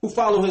who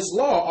follow his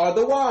law are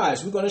the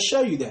wise. We're going to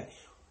show you that.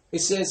 It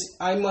says,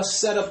 I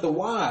must set up the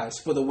wise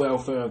for the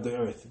welfare of the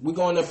earth. We're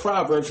going to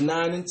Proverbs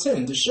 9 and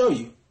 10 to show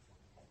you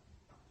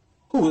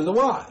who are the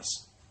wise.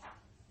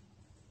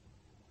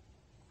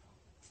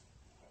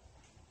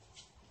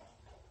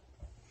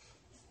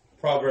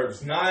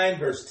 Proverbs 9,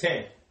 verse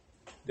 10.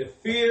 The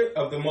fear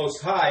of the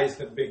Most High is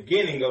the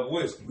beginning of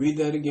wisdom. Read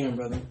that again,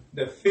 brother.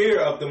 The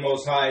fear of the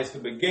Most High is the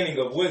beginning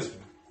of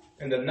wisdom,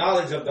 and the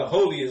knowledge of the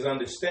holy is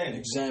understanding.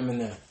 Examine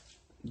that.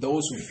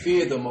 Those who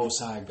fear the Most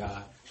High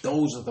God,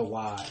 those are the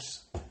wise.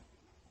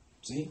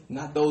 See?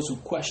 Not those who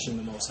question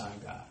the Most High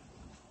God.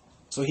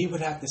 So he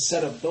would have to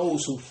set up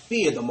those who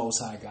fear the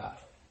Most High God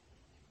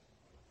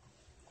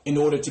in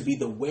order to be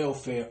the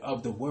welfare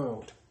of the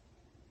world.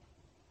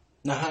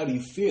 Now, how do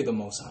you fear the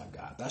Most High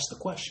God? That's the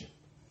question.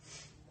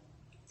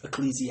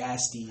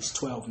 Ecclesiastes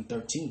 12 and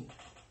 13.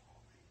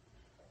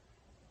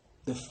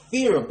 The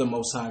fear of the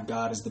Most High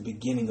God is the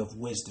beginning of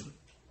wisdom.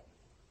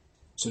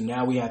 So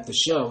now we have to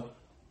show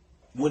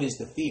what is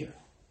the fear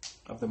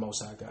of the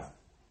Most High God.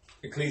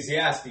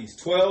 Ecclesiastes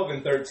 12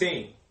 and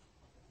 13.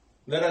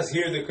 Let us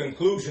hear the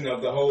conclusion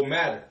of the whole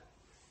matter.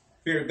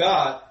 Fear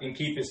God and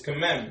keep his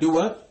commandments. Do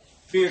what?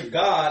 Fear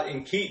God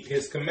and keep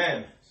his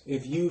commandments.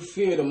 If you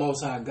fear the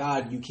Most High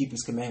God, you keep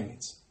his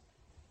commandments.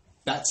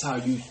 That's how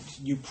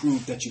you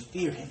prove that you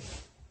fear him.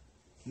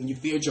 When you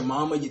feared your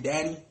mama, your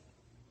daddy,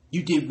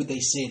 you did what they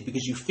said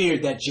because you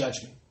feared that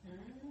judgment.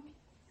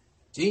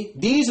 See?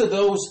 These are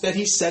those that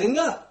he's setting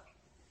up.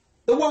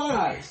 The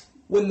wise.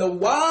 When the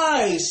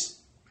wise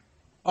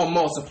are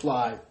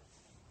multiplied,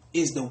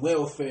 is the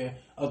welfare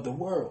of the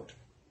world.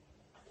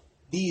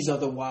 These are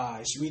the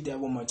wise. Read that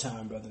one more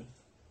time, brother.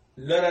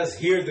 Let us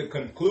hear the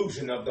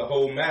conclusion of the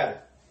whole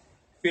matter.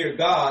 Fear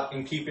God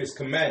and keep his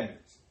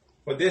commandments.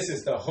 For this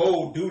is the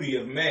whole duty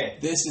of man.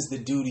 This is the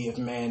duty of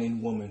man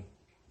and woman.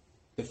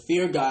 To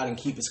fear God and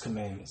keep his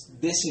commandments.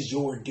 This is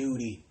your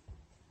duty.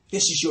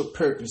 This is your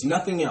purpose.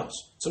 Nothing else.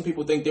 Some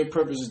people think their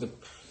purpose is to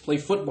play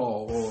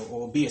football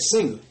or be a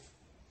singer.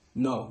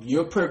 No,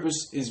 your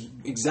purpose is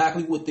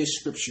exactly what this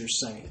scripture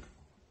is saying.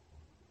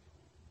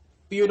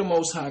 Fear the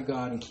Most High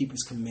God and keep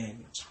his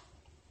commandments.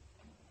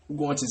 We're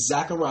going to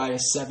Zechariah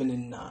 7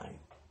 and 9.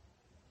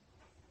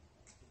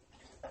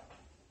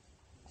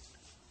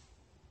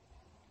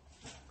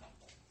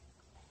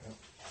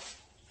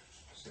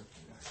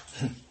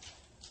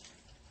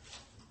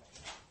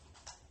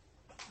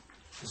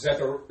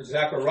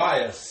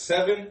 Zechariah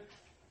 7,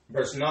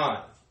 verse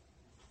 9.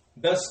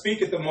 Thus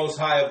speaketh the Most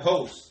High of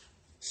hosts,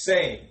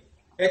 saying,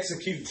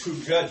 execute true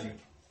judgment,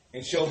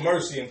 and show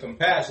mercy and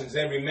compassion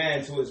to every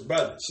man to his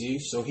brother. See,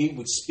 so he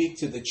would speak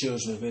to the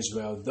children of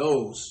Israel,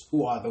 those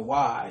who are the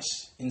wise,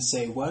 and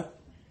say what?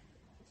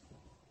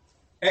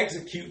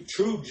 Execute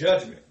true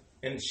judgment,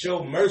 and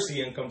show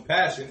mercy and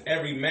compassion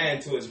every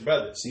man to his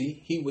brother.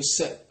 See, he would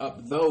set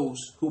up those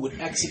who would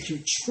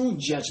execute true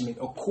judgment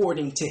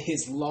according to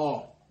his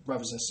law,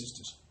 brothers and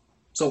sisters.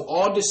 So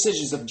all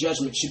decisions of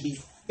judgment should be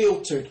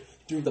filtered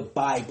through the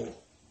Bible.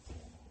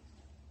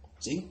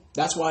 See,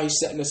 that's why he's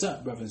setting us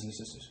up, brothers and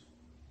sisters.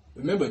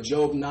 Remember,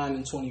 Job 9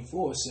 and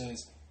 24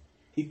 says,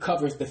 he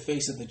covers the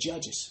face of the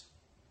judges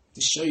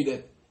to show you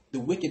that the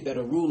wicked that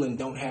are ruling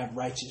don't have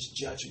righteous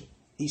judgment.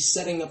 He's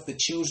setting up the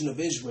children of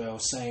Israel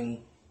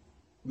saying,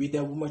 read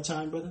that one more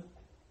time, brother.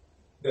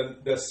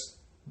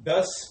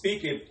 Thus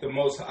speaketh the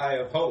Most High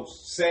of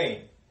hosts,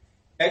 saying,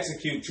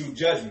 execute true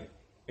judgment,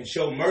 and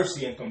show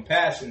mercy and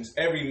compassion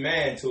every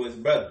man to his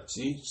brother.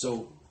 See,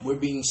 so we're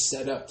being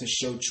set up to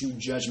show true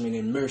judgment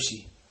and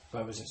mercy,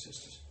 brothers and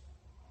sisters.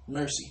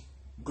 Mercy,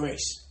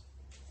 grace.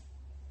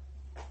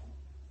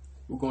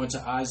 We're going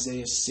to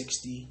Isaiah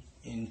 60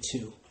 and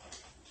 2.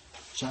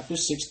 Chapter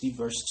 60,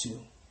 verse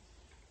 2.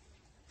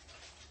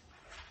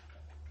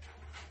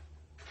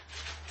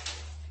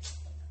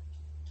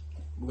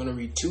 We're going to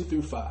read 2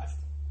 through 5.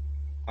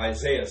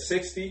 Isaiah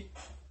 60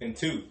 and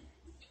 2.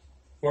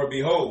 For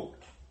behold,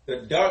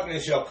 the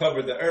darkness shall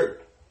cover the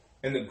earth,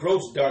 and the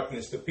gross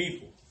darkness the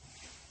people.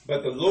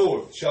 But the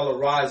Lord shall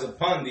arise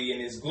upon thee,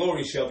 and his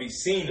glory shall be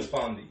seen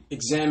upon thee.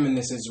 Examine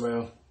this,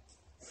 Israel.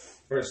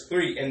 Verse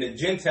 3. And the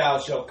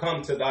Gentiles shall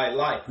come to thy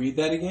light. Read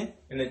that again.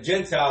 And the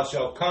Gentiles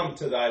shall come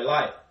to thy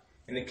light,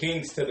 and the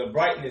kings to the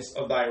brightness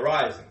of thy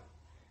rising.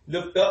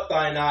 Lift up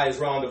thine eyes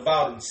round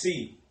about and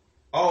see.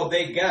 All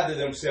they gather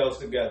themselves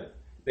together.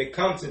 They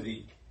come to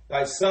thee.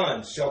 Thy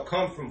sons shall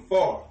come from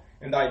far,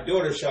 and thy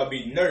daughter shall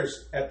be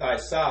nursed at thy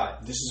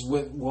side. This is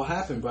what will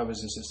happen, brothers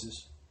and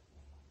sisters.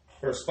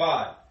 Verse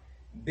 5.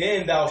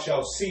 Then thou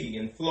shalt see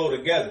and flow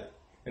together,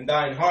 and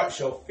thine heart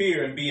shall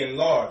fear and be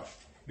enlarged,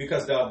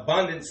 because the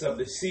abundance of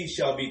the sea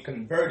shall be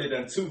converted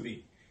unto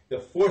thee. The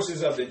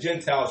forces of the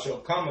Gentiles shall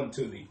come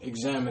unto thee.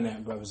 Examine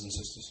that, brothers and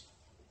sisters.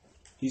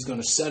 He's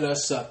going to set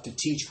us up to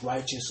teach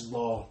righteous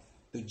law.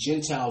 The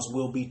Gentiles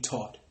will be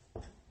taught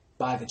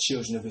by the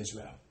children of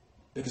Israel.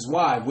 Because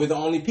why? We're the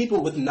only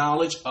people with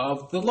knowledge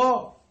of the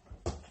law.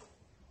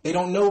 They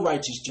don't know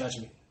righteous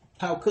judgment.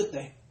 How could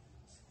they?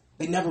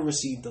 They never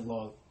received the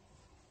law.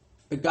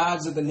 The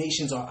gods of the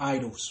nations are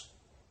idols.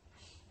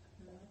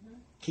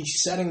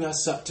 He's setting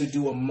us up to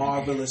do a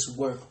marvelous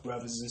work,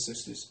 brothers and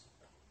sisters.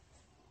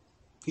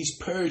 He's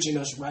purging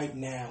us right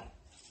now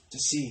to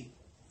see,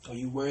 are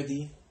you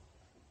worthy?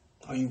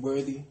 Are you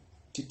worthy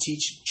to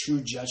teach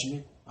true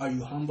judgment? Are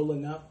you humble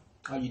enough?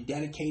 Are you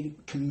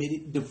dedicated,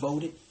 committed,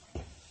 devoted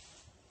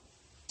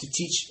to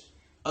teach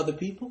other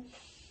people?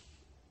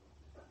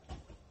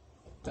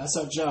 That's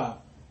our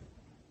job.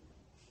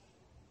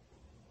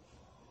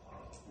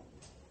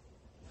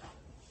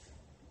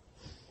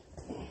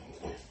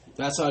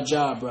 That's our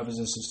job, brothers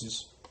and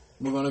sisters.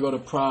 We're going to go to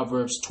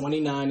Proverbs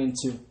 29 and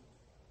 2.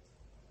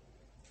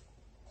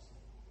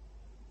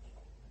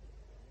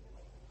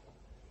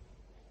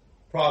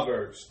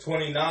 Proverbs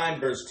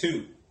 29, verse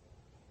 2.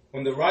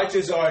 When the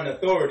righteous are in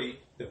authority,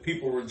 the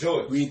people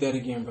rejoice. Read that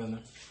again, brother.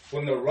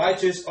 When the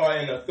righteous are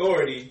in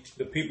authority,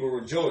 the people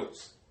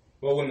rejoice.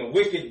 But when the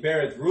wicked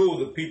beareth rule,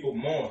 the people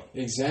mourn.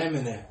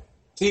 Examine that.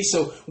 See,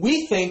 so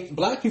we think,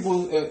 black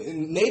people,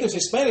 natives,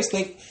 Hispanics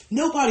think,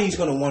 nobody's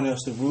going to want us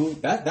to rule.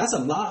 That's a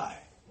lie.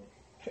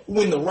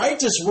 When the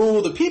righteous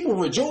rule, the people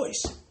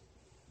rejoice.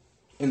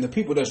 And the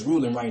people that's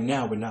ruling right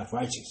now are not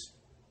righteous.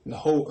 And the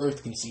whole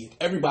earth can see it.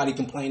 Everybody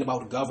complain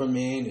about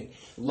government and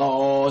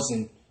laws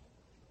and...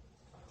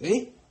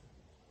 See?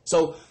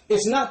 So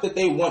it's not that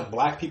they want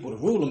black people to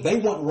rule them. They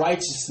want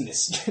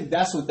righteousness.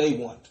 That's what they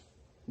want.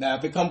 Now,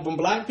 if it comes from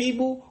black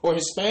people or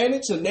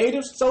Hispanics or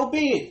natives, so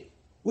be it.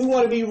 We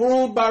want to be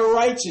ruled by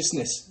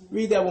righteousness.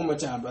 Read that one more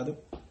time, brother.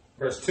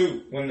 Verse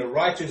 2. When the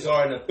righteous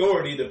are in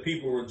authority, the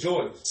people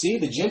rejoice. See,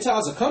 the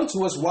Gentiles have come to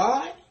us.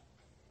 Why?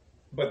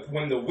 But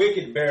when the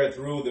wicked beareth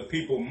rule, the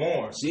people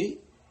mourn. See?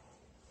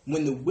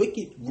 When the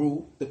wicked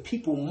rule, the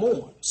people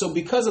mourn. So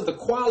because of the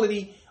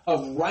quality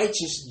of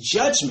righteous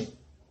judgment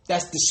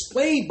that's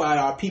displayed by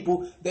our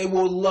people, they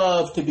will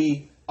love to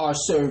be our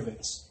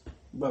servants,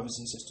 brothers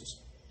and sisters.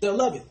 They'll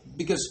love it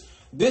because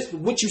this,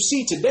 what you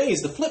see today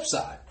is the flip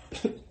side.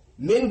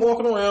 Men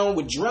walking around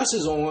with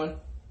dresses on,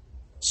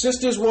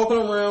 sisters walking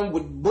around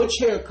with butch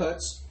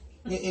haircuts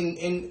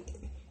and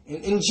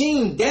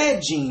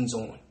dad jeans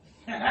on.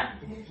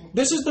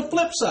 This is the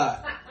flip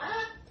side.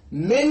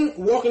 Men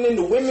walking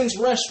into women's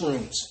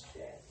restrooms.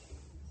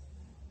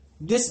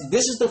 This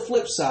is the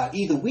flip side.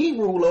 Either we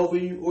rule over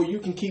you or you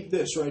can keep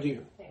this right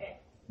here.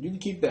 You can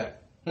keep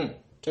that.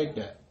 Take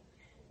that.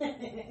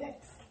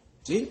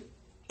 See?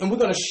 And we're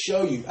going to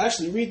show you.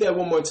 Actually, read that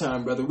one more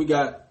time, brother. We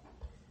got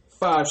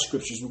 5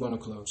 scriptures we're going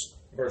to close.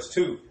 Verse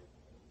 2.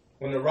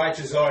 When the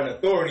righteous are in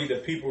authority, the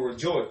people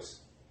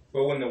rejoice.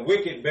 But when the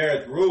wicked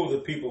beareth rule, the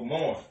people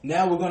mourn.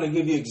 Now we're going to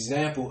give you an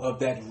example of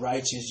that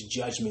righteous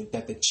judgment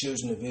that the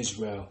children of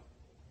Israel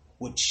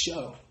would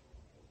show.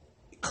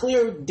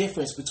 Clear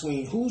difference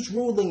between who's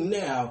ruling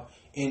now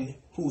and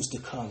who's to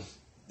come.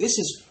 This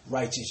is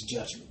righteous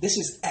judgment. This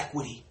is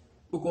equity.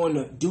 We're going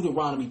to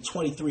Deuteronomy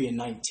 23 and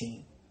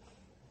 19.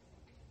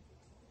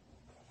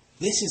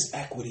 This is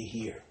equity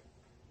here.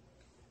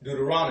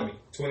 Deuteronomy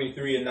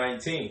 23 and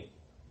 19.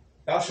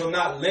 Thou shalt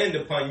not lend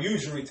upon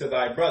usury to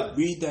thy brother.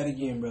 Read that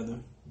again,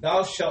 brother.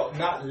 Thou shalt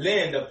not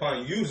lend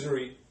upon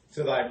usury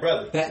to thy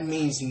brother. That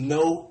means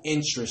no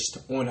interest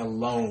on a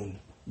loan,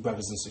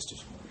 brothers and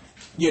sisters.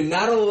 You're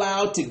not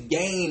allowed to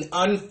gain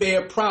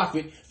unfair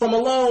profit from a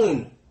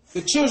loan.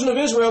 The children of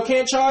Israel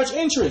can't charge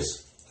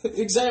interest.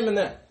 Examine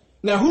that.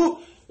 Now,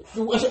 who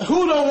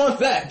don't want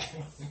that?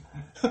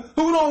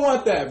 Who don't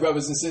want that,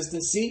 brothers and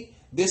sisters? See,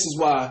 this is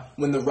why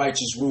when the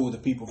righteous rule, the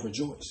people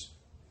rejoice.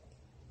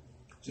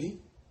 See?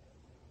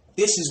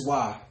 This is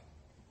why.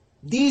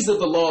 These are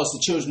the laws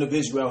the children of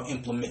Israel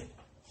implement.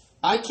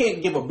 I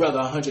can't give a brother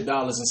 $100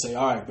 and say,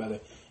 all right, brother,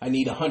 I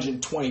need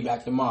 120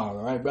 back tomorrow,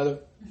 all right, brother?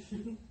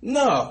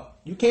 No,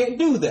 you can't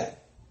do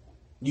that.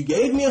 You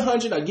gave me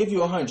 100, I give you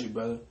 100,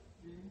 brother.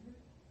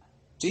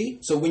 See?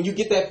 So when you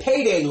get that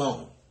payday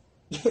loan,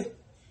 and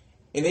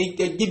they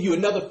give you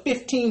another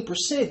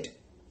 15%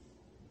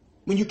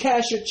 when you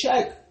cash your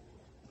check,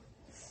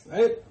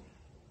 right?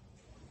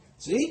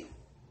 See?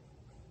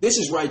 This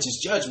is righteous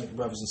judgment,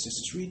 brothers and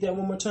sisters. Read that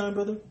one more time,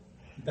 brother.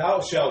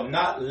 Thou shalt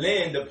not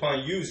lend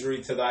upon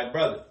usury to thy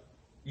brother.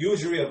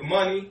 Usury of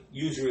money,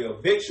 usury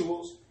of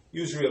victuals,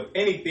 usury of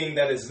anything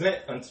that is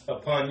lent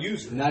upon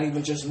usury. Not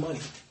even just money.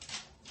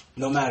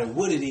 No matter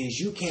what it is,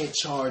 you can't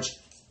charge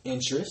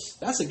interest.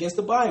 That's against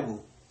the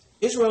Bible.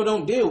 Israel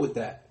don't deal with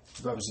that,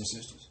 brothers and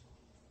sisters.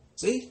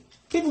 See?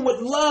 People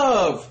would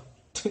love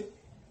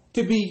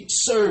to be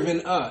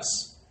serving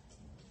us.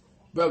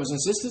 Brothers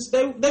and sisters,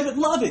 they would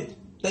love it.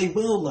 They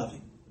will love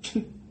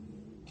it.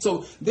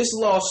 So this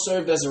law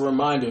served as a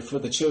reminder for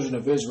the children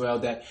of Israel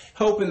that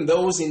helping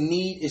those in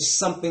need is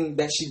something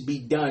that should be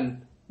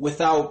done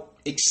without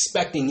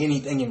expecting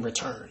anything in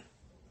return.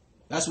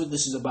 That's what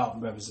this is about,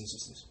 brothers and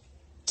sisters.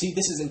 See,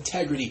 this is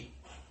integrity.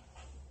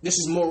 This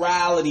is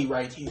morality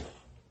right here.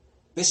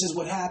 This is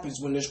what happens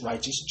when there's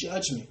righteous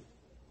judgment.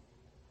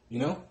 You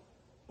know?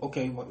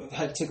 Okay, well, I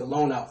had to take a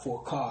loan out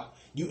for a car.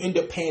 You end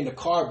up paying the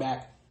car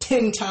back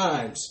 10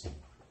 times.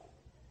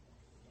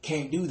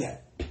 Can't do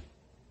that.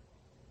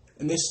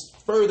 And this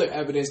further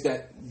evidence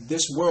that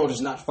this world is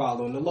not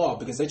following the law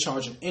because they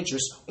charge an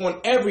interest on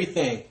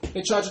everything.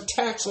 They charge a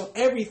tax on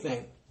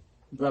everything,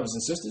 brothers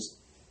and sisters.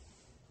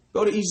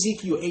 Go to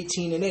Ezekiel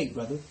 18:8,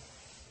 brother.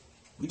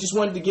 We just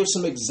wanted to give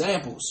some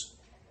examples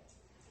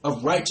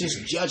of righteous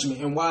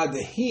judgment and why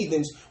the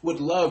heathens would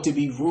love to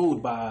be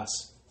ruled by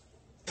us.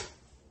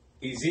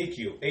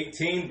 Ezekiel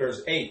 18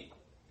 verse 8.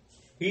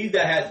 He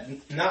that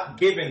had not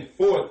given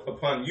forth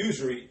upon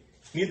usury,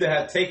 neither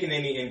had taken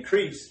any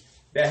increase,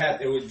 that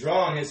hath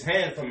withdrawn his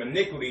hand from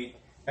iniquity,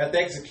 hath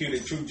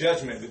executed true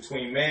judgment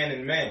between man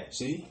and man.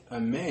 See,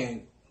 a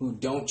man who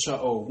don't charge,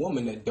 or a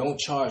woman that don't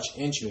charge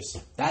interest,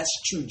 that's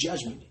true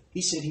judgment.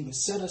 He said he would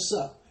set us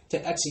up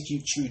to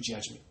execute true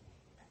judgment.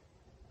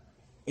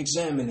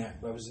 Examine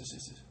that, brothers and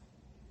sisters.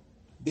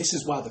 This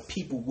is why the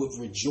people would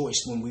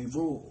rejoice when we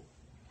rule,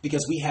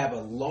 because we have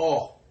a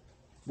law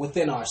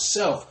within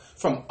ourselves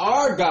from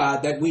our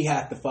God that we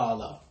have to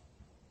follow.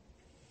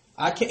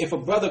 I can't. If a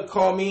brother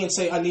call me and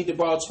say I need to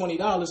borrow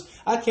 $20,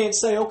 I can't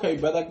say, okay,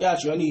 brother, I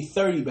got you. I need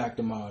 30 back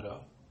tomorrow,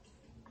 though.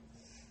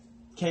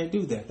 Can't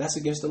do that. That's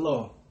against the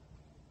law.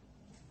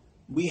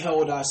 We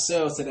hold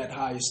ourselves to that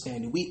higher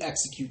standard. We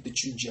execute the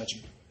true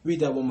judgment. Read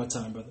that one more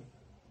time, brother.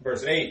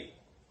 Verse 8.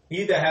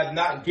 He that hath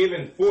not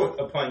given forth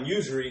upon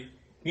usury,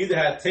 neither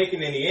hath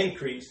taken any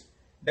increase,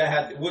 that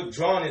hath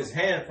withdrawn his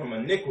hand from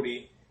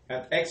iniquity,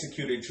 hath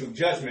executed true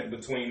judgment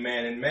between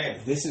man and man.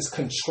 This is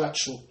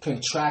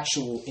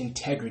contractual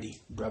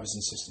integrity, brothers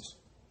and sisters.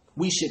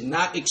 We should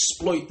not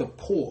exploit the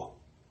poor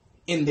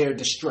in their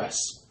distress.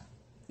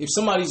 If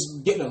somebody's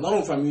getting a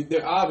loan from you,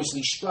 they're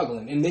obviously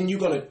struggling, and then you're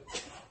gonna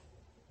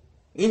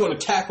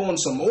tack on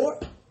some more.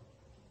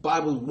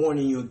 Bible's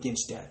warning you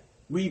against that.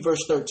 Read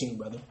verse 13,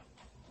 brother.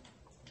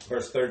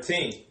 Verse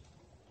 13.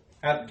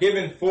 Hath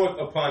given forth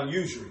upon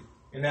usury,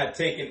 and hath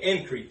taken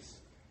increase.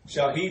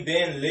 Shall he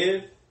then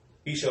live?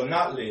 He shall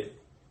not live.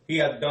 He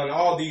hath done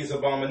all these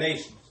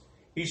abominations.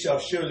 He shall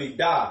surely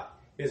die.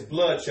 His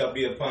blood shall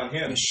be upon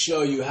him. To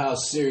show you how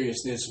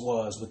serious this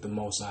was with the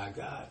Most High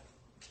God.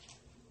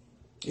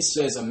 It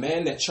says, a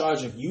man that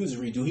chargeth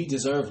usury, do he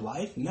deserve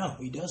life? No,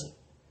 he doesn't.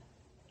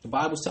 The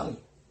Bible's telling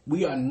you.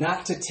 We are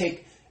not to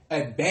take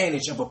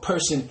advantage of a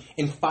person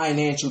in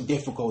financial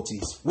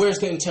difficulties. Where's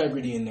the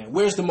integrity in that?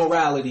 Where's the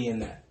morality in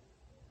that?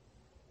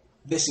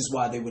 This is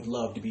why they would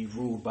love to be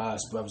ruled by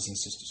us, brothers and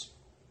sisters.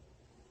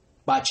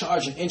 By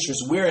charging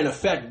interest, we're in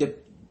effect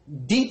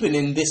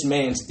deepening this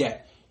man's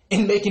debt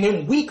and making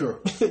him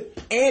weaker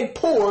and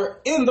poor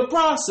in the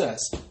process.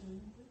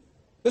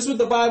 This is what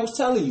the Bible's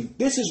telling you.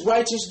 This is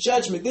righteous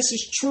judgment. This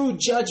is true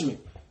judgment.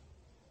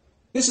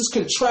 This is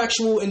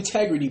contractual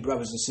integrity,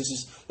 brothers and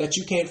sisters, that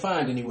you can't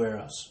find anywhere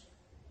else.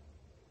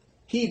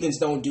 Heathens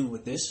don't do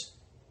with this.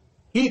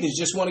 Heathens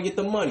just want to get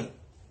the money.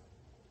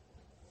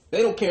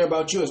 They don't care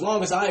about you. As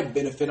long as I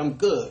benefit, I'm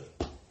good.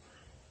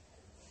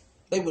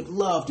 They would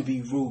love to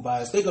be ruled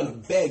by us. They're going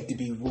to beg to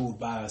be ruled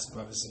by us,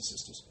 brothers and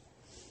sisters.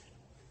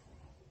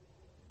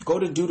 Go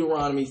to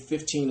Deuteronomy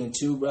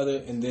 15:2,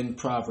 brother, and then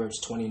Proverbs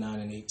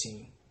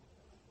 29:18.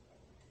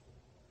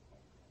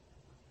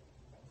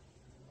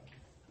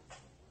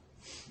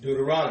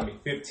 Deuteronomy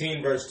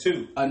 15 verse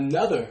 2.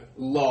 Another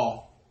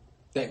law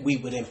that we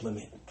would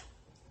implement.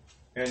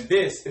 And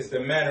this is the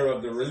manner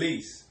of the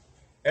release.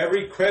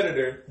 Every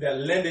creditor that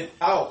lendeth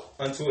out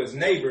unto his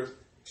neighbor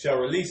shall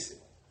release it.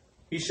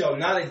 He shall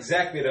not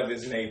exact it of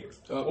his neighbor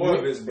or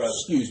of his brother.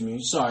 Excuse me.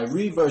 Sorry.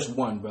 Read verse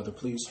 1, brother,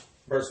 please.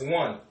 Verse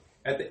 1.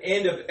 At the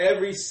end of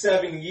every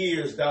 7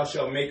 years thou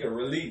shalt make a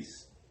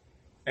release.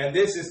 And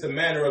this is the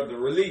manner of the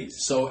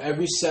release. So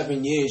every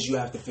 7 years you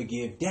have to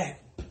forgive debt.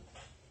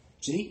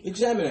 See?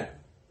 Examine that.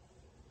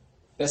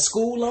 That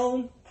school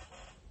loan,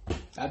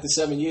 After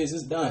 7 years,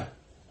 it's done.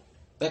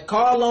 That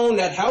car loan,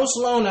 that house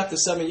loan, after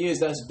 7 years,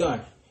 that's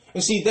done.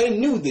 And see, they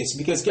knew this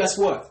because guess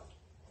what?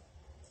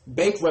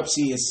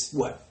 Bankruptcy is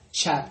what?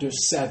 Chapter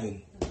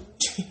 7.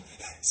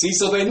 See,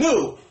 so they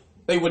knew.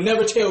 They would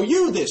never tell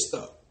you this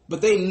stuff, but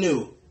they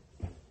knew.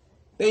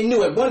 They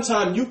knew at one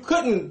time you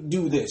couldn't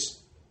do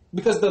this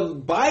because the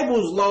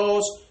Bible's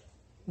laws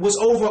was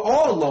over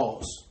all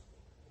laws,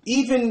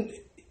 even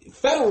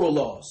federal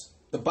laws.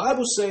 The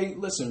Bible say,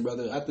 listen,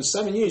 brother, after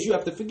 7 years, you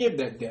have to forgive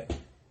that debt.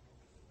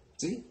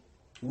 See,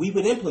 we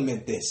would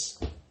implement this.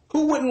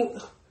 Who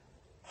wouldn't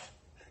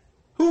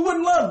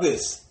love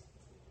this?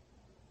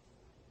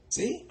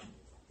 See,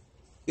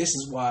 this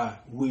is why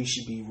we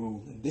should be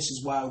ruling. This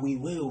is why we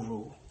will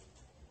rule.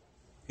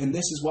 And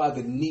this is why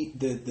the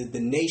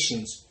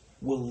nations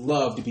will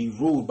love to be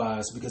ruled by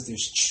us, because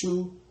there's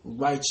true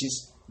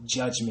righteous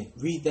judgment.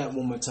 Read that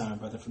one more time,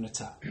 brother, from the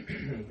top.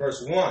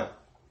 Verse 1.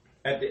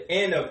 At the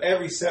end of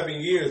every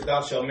 7 years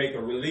thou shalt make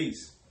a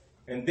release,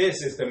 and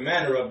this is the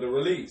manner of the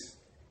release.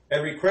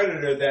 Every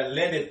creditor that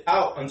lendeth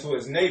out unto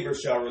his neighbor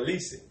shall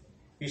release it.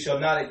 He shall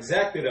not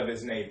exact it of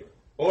his neighbor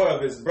or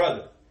of his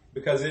brother,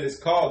 because it is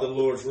called the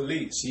Lord's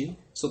release. See?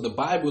 So the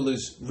Bible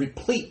is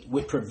replete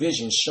with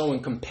provisions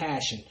showing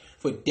compassion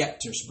for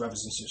debtors,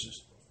 brothers and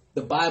sisters.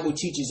 The Bible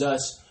teaches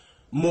us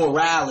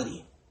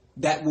morality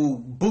that will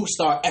boost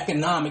our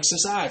economic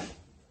society.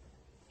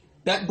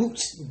 That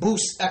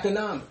boosts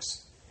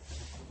economics.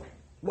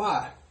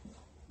 Why?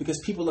 Because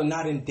people are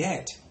not in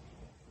debt.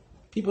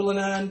 People are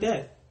not in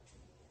debt.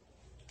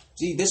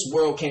 See, this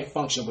world can't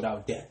function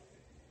without debt.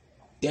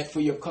 Debt for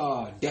your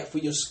car, debt for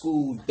your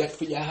school, debt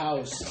for your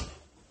house.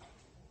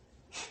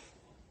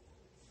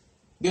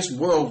 This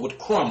world would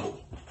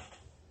crumble.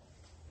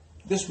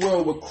 This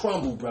world would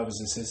crumble, brothers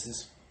and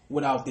sisters,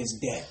 without this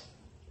debt.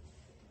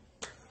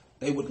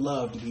 They would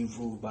love to be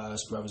ruled by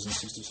us, brothers and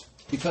sisters.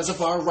 Because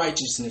of our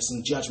righteousness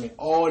and judgment,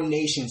 all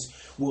nations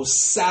will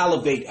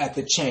salivate at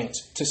the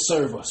chance to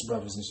serve us,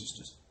 brothers and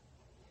sisters.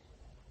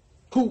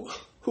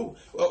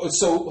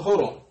 So,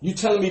 hold on. You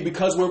telling me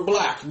because we're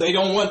black, they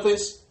don't want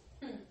this?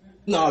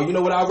 No, you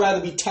know what? I'd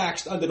rather be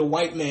taxed under the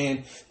white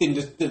man than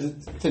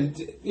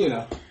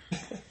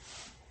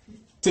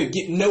to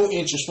get no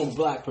interest from a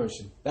black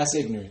person. That's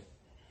ignorant.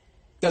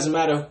 Doesn't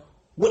matter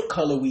what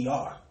color we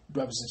are,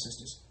 brothers and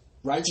sisters.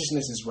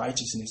 Righteousness is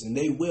righteousness, and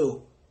they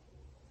will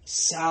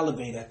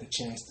salivate at the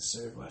chance to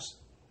serve us.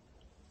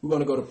 We're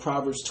going to go to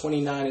Proverbs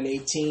 29 and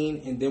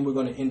 18, and then we're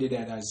going to end it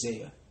at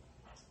Isaiah.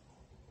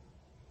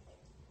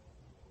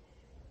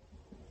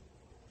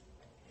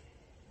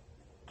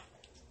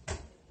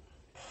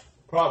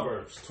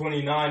 Proverbs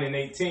 29 and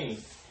 18.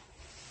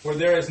 Where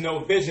there is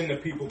no vision, the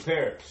people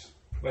perish.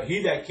 But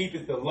he that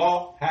keepeth the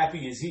law,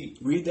 happy is he.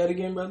 Read that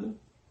again, brother.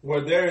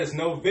 Where there is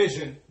no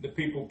vision, the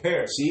people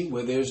perish. See,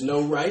 where there's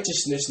no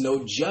righteousness,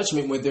 no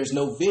judgment, where there's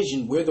no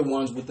vision, we're the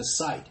ones with the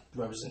sight,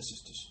 brothers and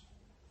sisters.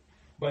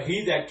 But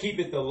he that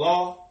keepeth the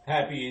law,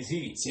 happy is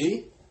he.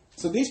 See?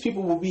 So these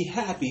people will be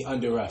happy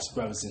under us,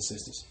 brothers and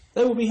sisters.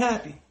 They will be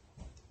happy.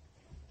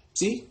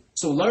 See?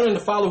 So learning to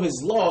follow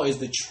his law is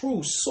the true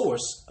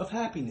source of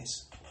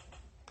happiness.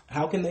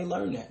 How can they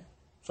learn that?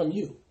 From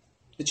you,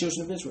 the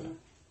children of Israel.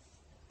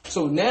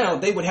 So now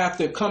they would have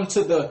to come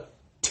to the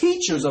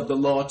teachers of the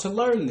law to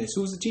learn this.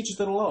 Who's the teachers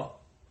of the law?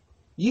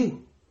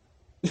 You.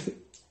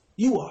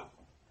 You are.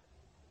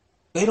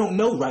 They don't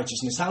know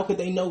righteousness. How could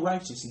they know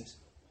righteousness?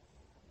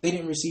 They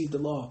didn't receive the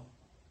law.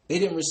 They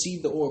didn't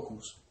receive the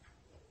oracles.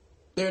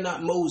 They're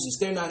not Moses.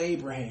 They're not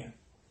Abraham.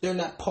 They're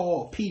not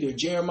Paul, Peter,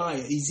 Jeremiah,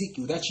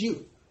 Ezekiel. That's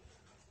you.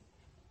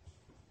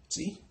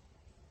 See?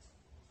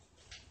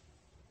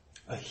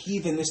 A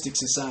heathenistic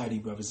society,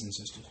 brothers and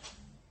sisters.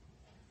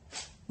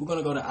 We're going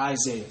to go to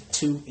Isaiah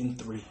 2 and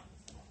 3.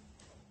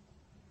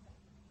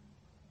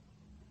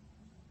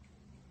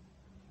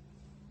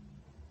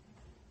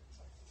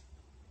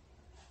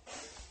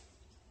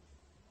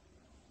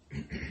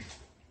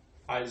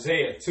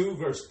 Isaiah 2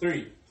 verse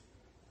 3.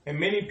 And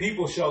many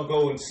people shall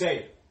go and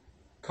say,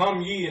 Come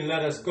ye and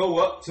let us go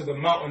up to the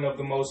mountain of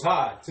the Most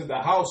High, to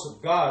the house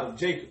of God of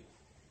Jacob.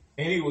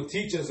 And he will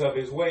teach us of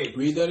his ways.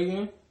 Read that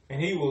again.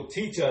 And he will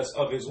teach us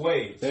of his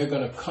ways. They're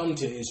going to come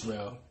to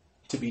Israel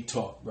to be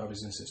taught,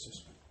 brothers and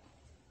sisters.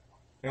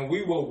 And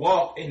we will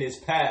walk in his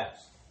paths.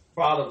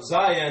 For out of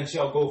Zion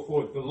shall go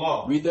forth the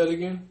law. Read that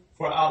again.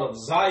 For out of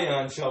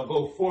Zion shall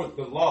go forth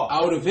the law.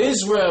 Out of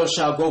Israel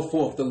shall go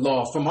forth the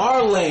law. From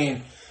our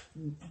land,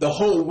 the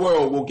whole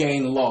world will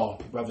gain law,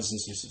 brothers and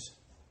sisters.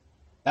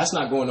 That's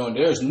not going on.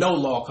 There's no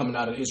law coming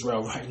out of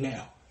Israel right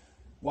now.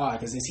 Why?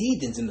 Because there's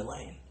heathens in the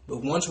land.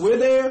 But once we're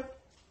there,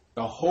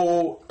 the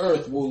whole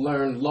earth will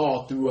learn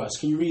law through us.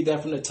 Can you read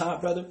that from the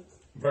top, brother?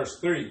 Verse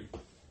 3.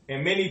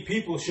 And many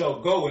people shall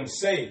go and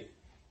say,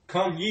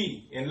 Come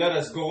ye, and let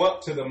us go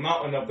up to the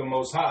mountain of the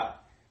Most High,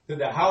 to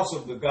the house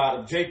of the God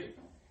of Jacob.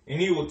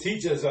 And he will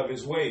teach us of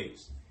his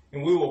ways,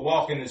 and we will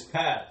walk in his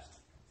paths.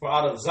 For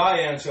out of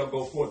Zion shall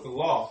go forth the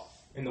law,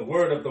 and the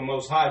word of the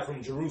Most High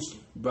from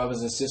Jerusalem.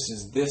 Brothers and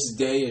sisters, this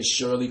day is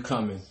surely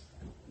coming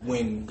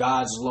when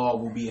God's law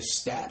will be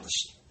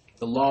established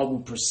The law will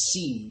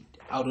proceed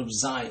out of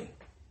Zion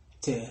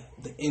to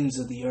the ends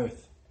of the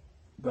earth,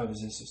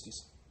 brothers and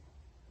sisters.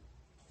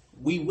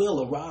 We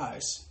will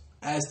arise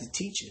as the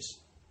teachers,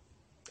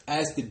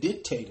 as the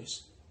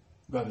dictators,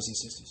 brothers and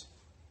sisters,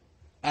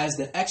 as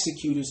the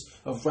executors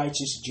of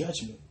righteous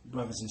judgment,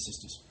 brothers and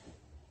sisters.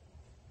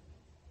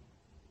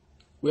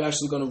 We're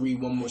actually going to read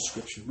one more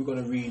scripture. We're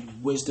going to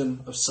read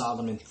Wisdom of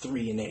Solomon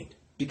 3:8,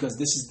 because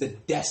this is the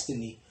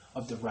destiny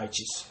of the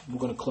righteous. We're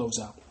going to close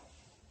out.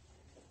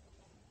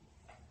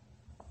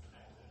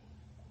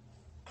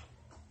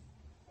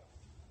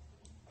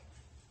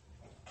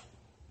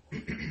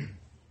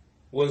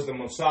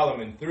 Wisdom of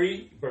Solomon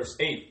 3, verse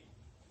 8.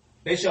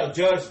 They shall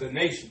judge the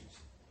nations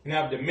and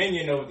have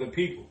dominion over the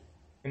people,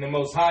 and the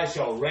Most High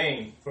shall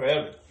reign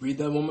forever. Read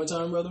that one more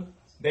time, brother.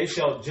 They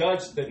shall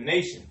judge the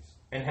nations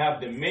and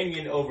have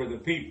dominion over the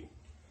people,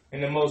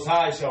 and the Most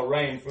High shall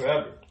reign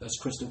forever. That's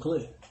crystal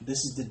clear. This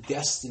is the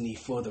destiny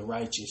for the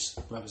righteous,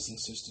 brothers and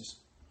sisters.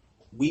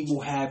 We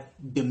will have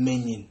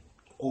dominion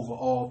over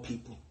all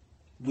people.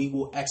 We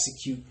will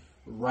execute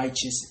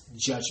righteous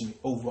judgment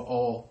over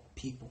all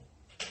people,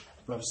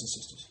 brothers and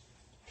sisters.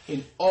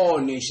 And all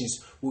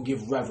nations will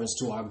give reverence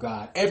to our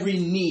God. Every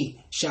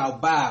knee shall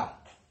bow.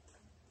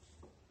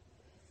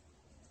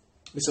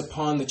 It's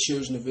upon the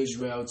children of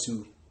Israel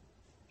to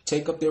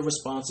take up their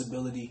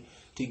responsibility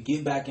to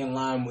get back in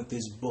line with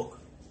this book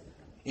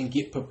and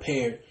get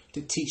prepared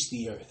to teach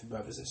the earth,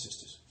 brothers and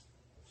sisters.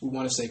 We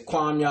want to say,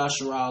 Kwam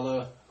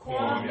Yasharala.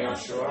 Kwam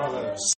Yasharala.